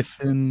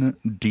Griffin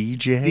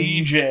DJ.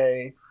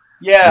 DJ.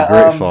 Yeah,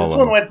 great this follow.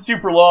 one went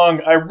super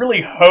long. I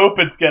really hope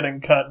it's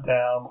getting cut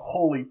down.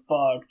 Holy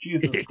fuck.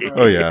 Jesus Christ.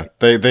 Oh yeah,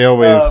 they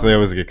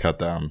always get cut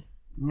down.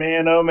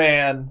 Man, oh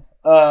man.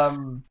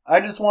 I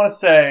just want to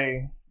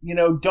say,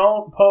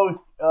 don't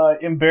post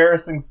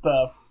embarrassing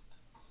stuff,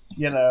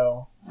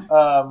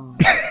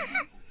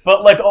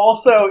 but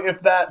also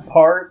if that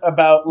part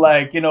about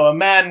a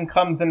man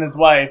comes in his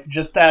wife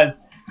just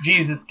as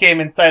Jesus came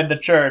inside the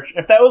church,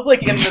 if that was in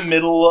the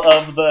middle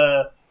of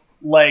the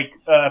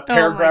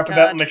paragraph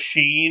about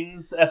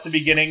machines at the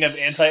beginning of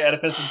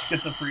Anti-Oedipus and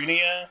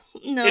Schizophrenia,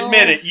 No.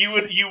 admit it, you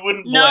wouldn't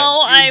blink.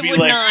 No, I You'd be would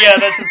like, not. yeah,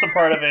 that's just a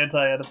part of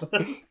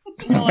Anti-Oedipus.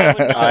 No, I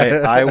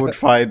would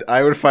not.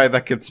 I would find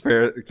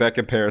that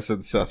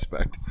comparison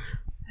suspect.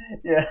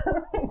 Yeah.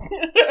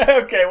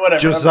 Okay, whatever.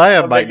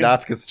 Josiah I'm might making-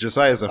 not, because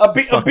Josiah's I'm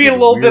being a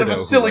little bit of a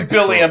silly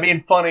Billy. I'm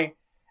being funny.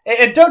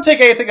 And don't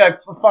take anything I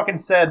fucking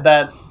said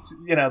that's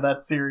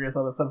serious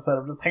on this episode.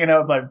 I'm just hanging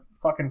out with my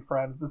fucking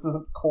friends. This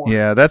isn't core.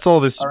 Yeah, that's all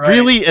this. All right.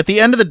 Really, at the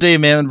end of the day,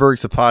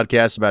 Mammonberg's a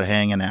podcast about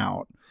hanging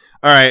out.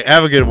 All right,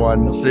 have a good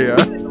one. See ya.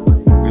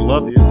 We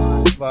love you.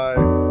 Bye.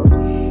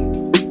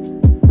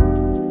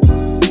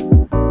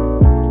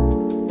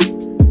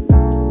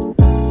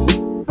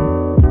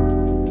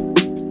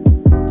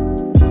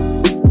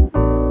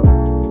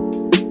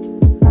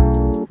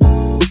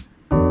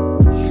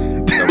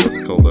 That was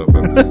a cold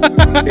open.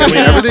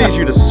 I really need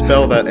you to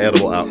spell that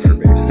animal out for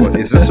me. What,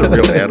 is this a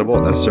real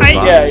animal? A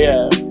survive?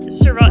 Yeah.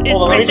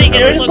 Hold on, I think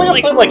it just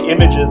looks find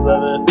images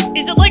of it.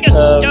 Is it like a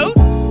stoat?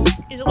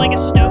 Is it like a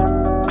stoat?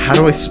 How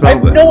do I spell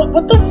this? No,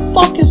 what the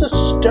fuck is a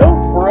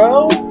stoat,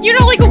 bro? You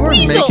know, like a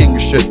weasel. Making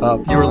shit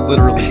up. You're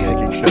literally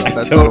making shit up.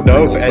 I don't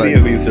know if any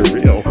of these are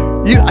real.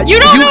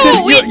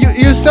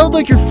 You sound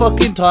like you're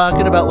fucking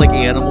talking about like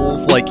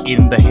animals like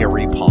in the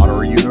Harry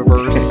Potter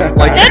universe.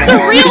 Like that's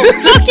a real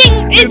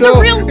fucking.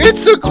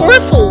 It's a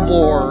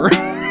Grifflemore.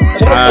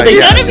 None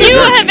of you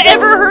have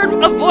ever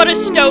heard of what a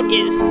stoat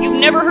is. You've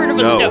never heard of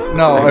a stoat.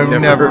 No, I've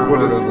never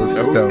heard of a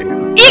stoat.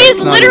 It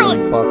is literally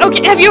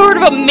okay. Have you heard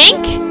of a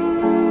mink?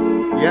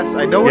 Yes,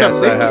 I know what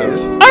a mink is.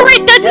 All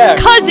right, that's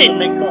its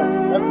cousin.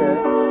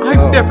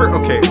 I've never.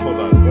 Okay, hold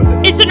on. What's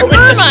it? It's an It's a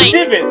ermine.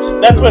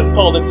 civet. That's what it's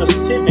called. It's a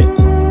civet.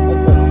 That's what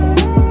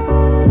it's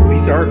called.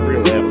 These aren't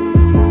real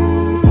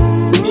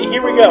animals.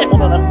 Here we go.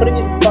 Hold on. I'm putting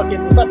it in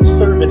fucking. It's not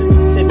civet. It's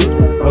civet.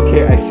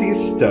 Okay, I see a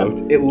stoat.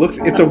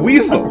 It's a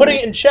weasel. I'm putting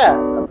it in chat.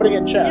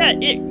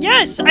 Yeah.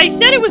 Yes, I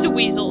said it was a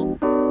weasel.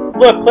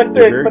 Look, click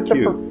They're it. very Click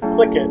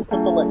cute. the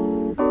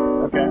link.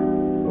 Okay.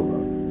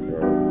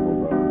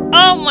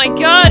 Oh my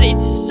god,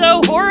 it's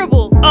so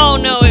horrible. Oh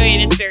no,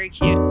 wait, it's very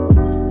cute.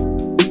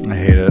 I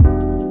hate it.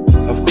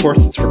 Of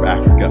course it's from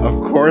Africa. Of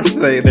course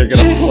they're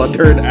gonna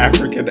plunder an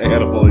African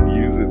animal and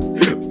use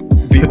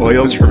the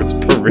oils from its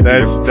perineum.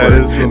 That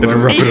is the and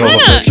most rub it all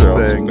over selfish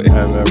Cheryl's thing face.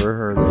 I've ever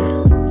heard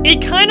of.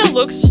 It kind of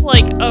looks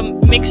like a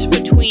mix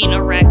between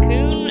a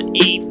raccoon,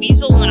 a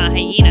weasel, and a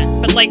hyena.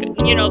 But like,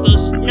 you know,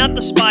 those, not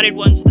the spotted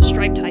ones, the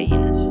striped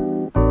hyenas.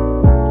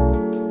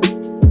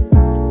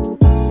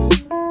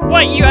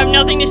 What, you have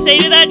nothing to say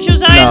to that,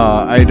 Josiah?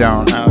 No, I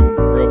don't.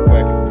 Real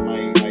quick,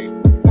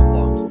 I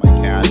locked my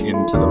cat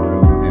into the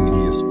room and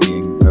he is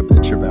being a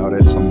bitch about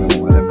it, so I'm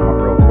gonna let him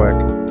out real quick.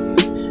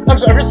 I'm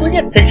just looking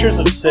at pictures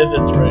of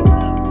civets right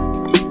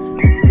now.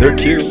 They're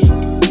cute.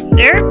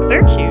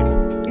 They're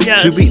cute.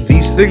 Yes.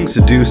 These things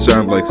do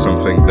sound like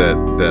something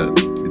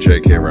that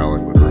J.K.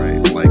 Rowling would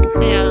write. Like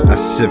a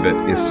civet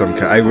is some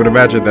kind. I would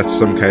imagine that's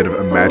some kind of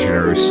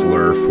imaginary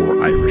slur for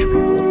Irish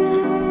people.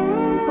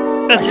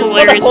 That's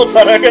hilarious. Hold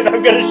on, I'm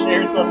gonna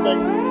share something.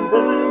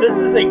 This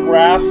is a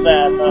graph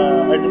that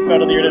I just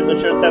found on the internet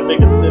that shows how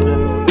big a civet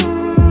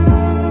is.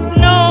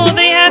 No,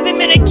 they have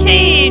him in a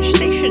cage.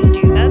 They shouldn't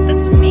do that.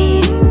 That's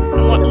mean.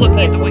 I'm looking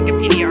at the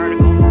Wikipedia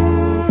article.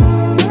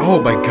 Oh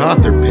my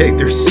god, they're big.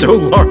 They're so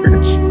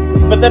large.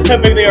 But that's how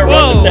big they are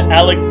relative to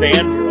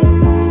Alexandra.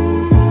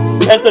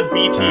 It has a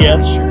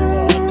BTS shirt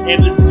on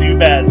and a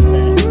Zubaz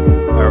mask.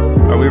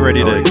 Are we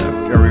ready to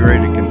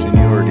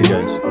continue, or do you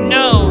guys need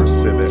some more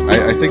civet?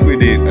 I think we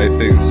need. I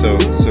think so.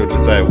 So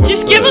Josiah, what's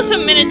Just give us a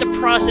minute to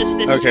process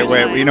this. Okay,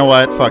 Josiah. wait. You know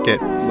what? Fuck it.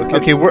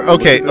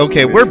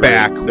 We're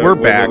back. We're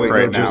back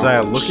right now.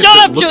 Josiah,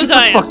 Shut up,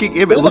 Josiah. Fucking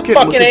image. Look at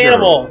the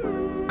animal.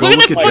 Look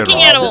at the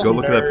fucking animal. Go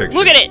look at that picture.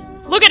 Look at it.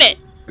 Look at it.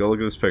 Go look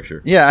at this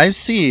picture. Yeah, I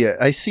see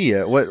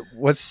it.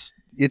 What's?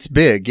 It's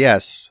big.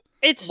 Yes.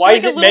 It's Why like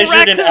is a it little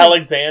measured raccoon. in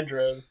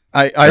Alexandras?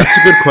 That's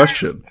a good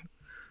question.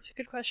 It's a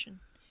good question.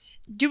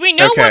 Do we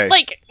know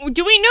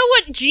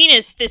what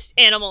genus this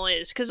animal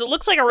is? Because it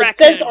looks like a raccoon.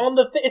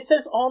 It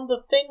says on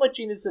the thing what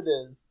genus it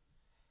is.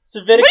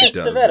 Civeticus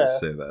civetta.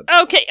 Say that.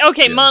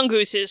 Okay,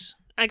 mongooses.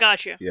 I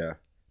got you. Yeah.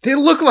 They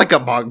look like a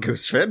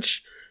mongoose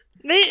finch.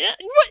 They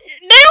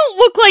don't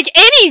look like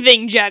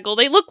anything, Jaggle.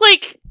 They look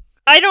like,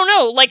 I don't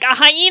know, like a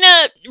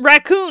hyena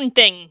raccoon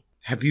thing.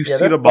 Have you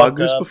seen a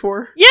mongoose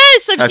before?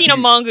 Yes, I've seen a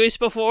mongoose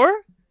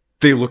before.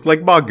 They look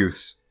like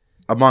mongoose.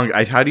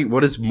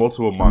 What is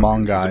multiple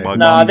mongoose? Mongai.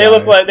 Nah, they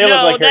look like that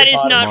Harry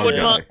is Potter. not what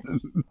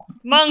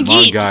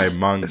mongoose.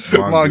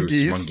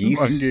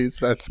 Mongoose.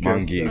 That's good.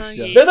 Mongoose.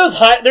 They're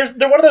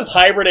they're one of those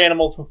hybrid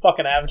animals from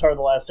fucking Avatar: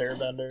 The Last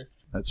Airbender.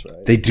 That's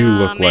right. They do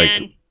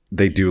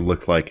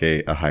look like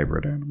a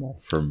hybrid animal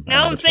from.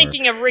 Now I'm Avatar.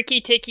 thinking of Ricky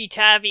Tikki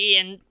Tavi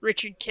and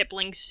Richard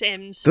Kipling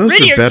Sims. Those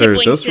Rudyard are better.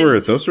 Kipling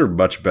Sims. Those were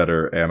much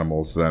better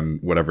animals than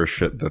whatever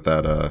shit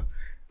that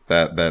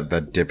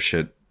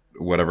dipshit,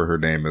 whatever her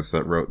name is,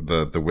 that wrote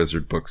the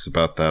wizard books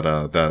about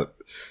that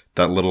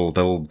little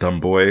dumb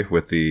boy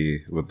with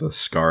the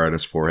scar on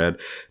his forehead.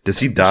 Does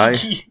he die?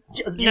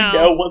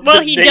 No.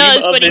 Well, he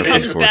does, but he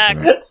comes back.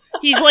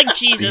 He's like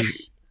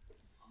Jesus.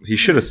 He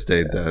should have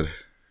stayed dead.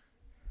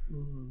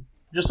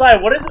 Josiah,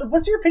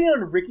 what's your opinion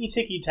on Ricky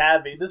Tikki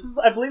Tavi? This is,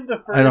 I believe, the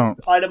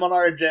first item on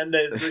our agenda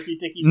is Ricky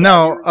Tikki Tavi.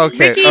 No,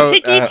 okay. Ricky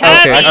Tikki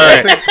Tavi. Okay, all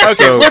right.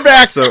 Okay, we're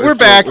back. We're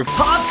back.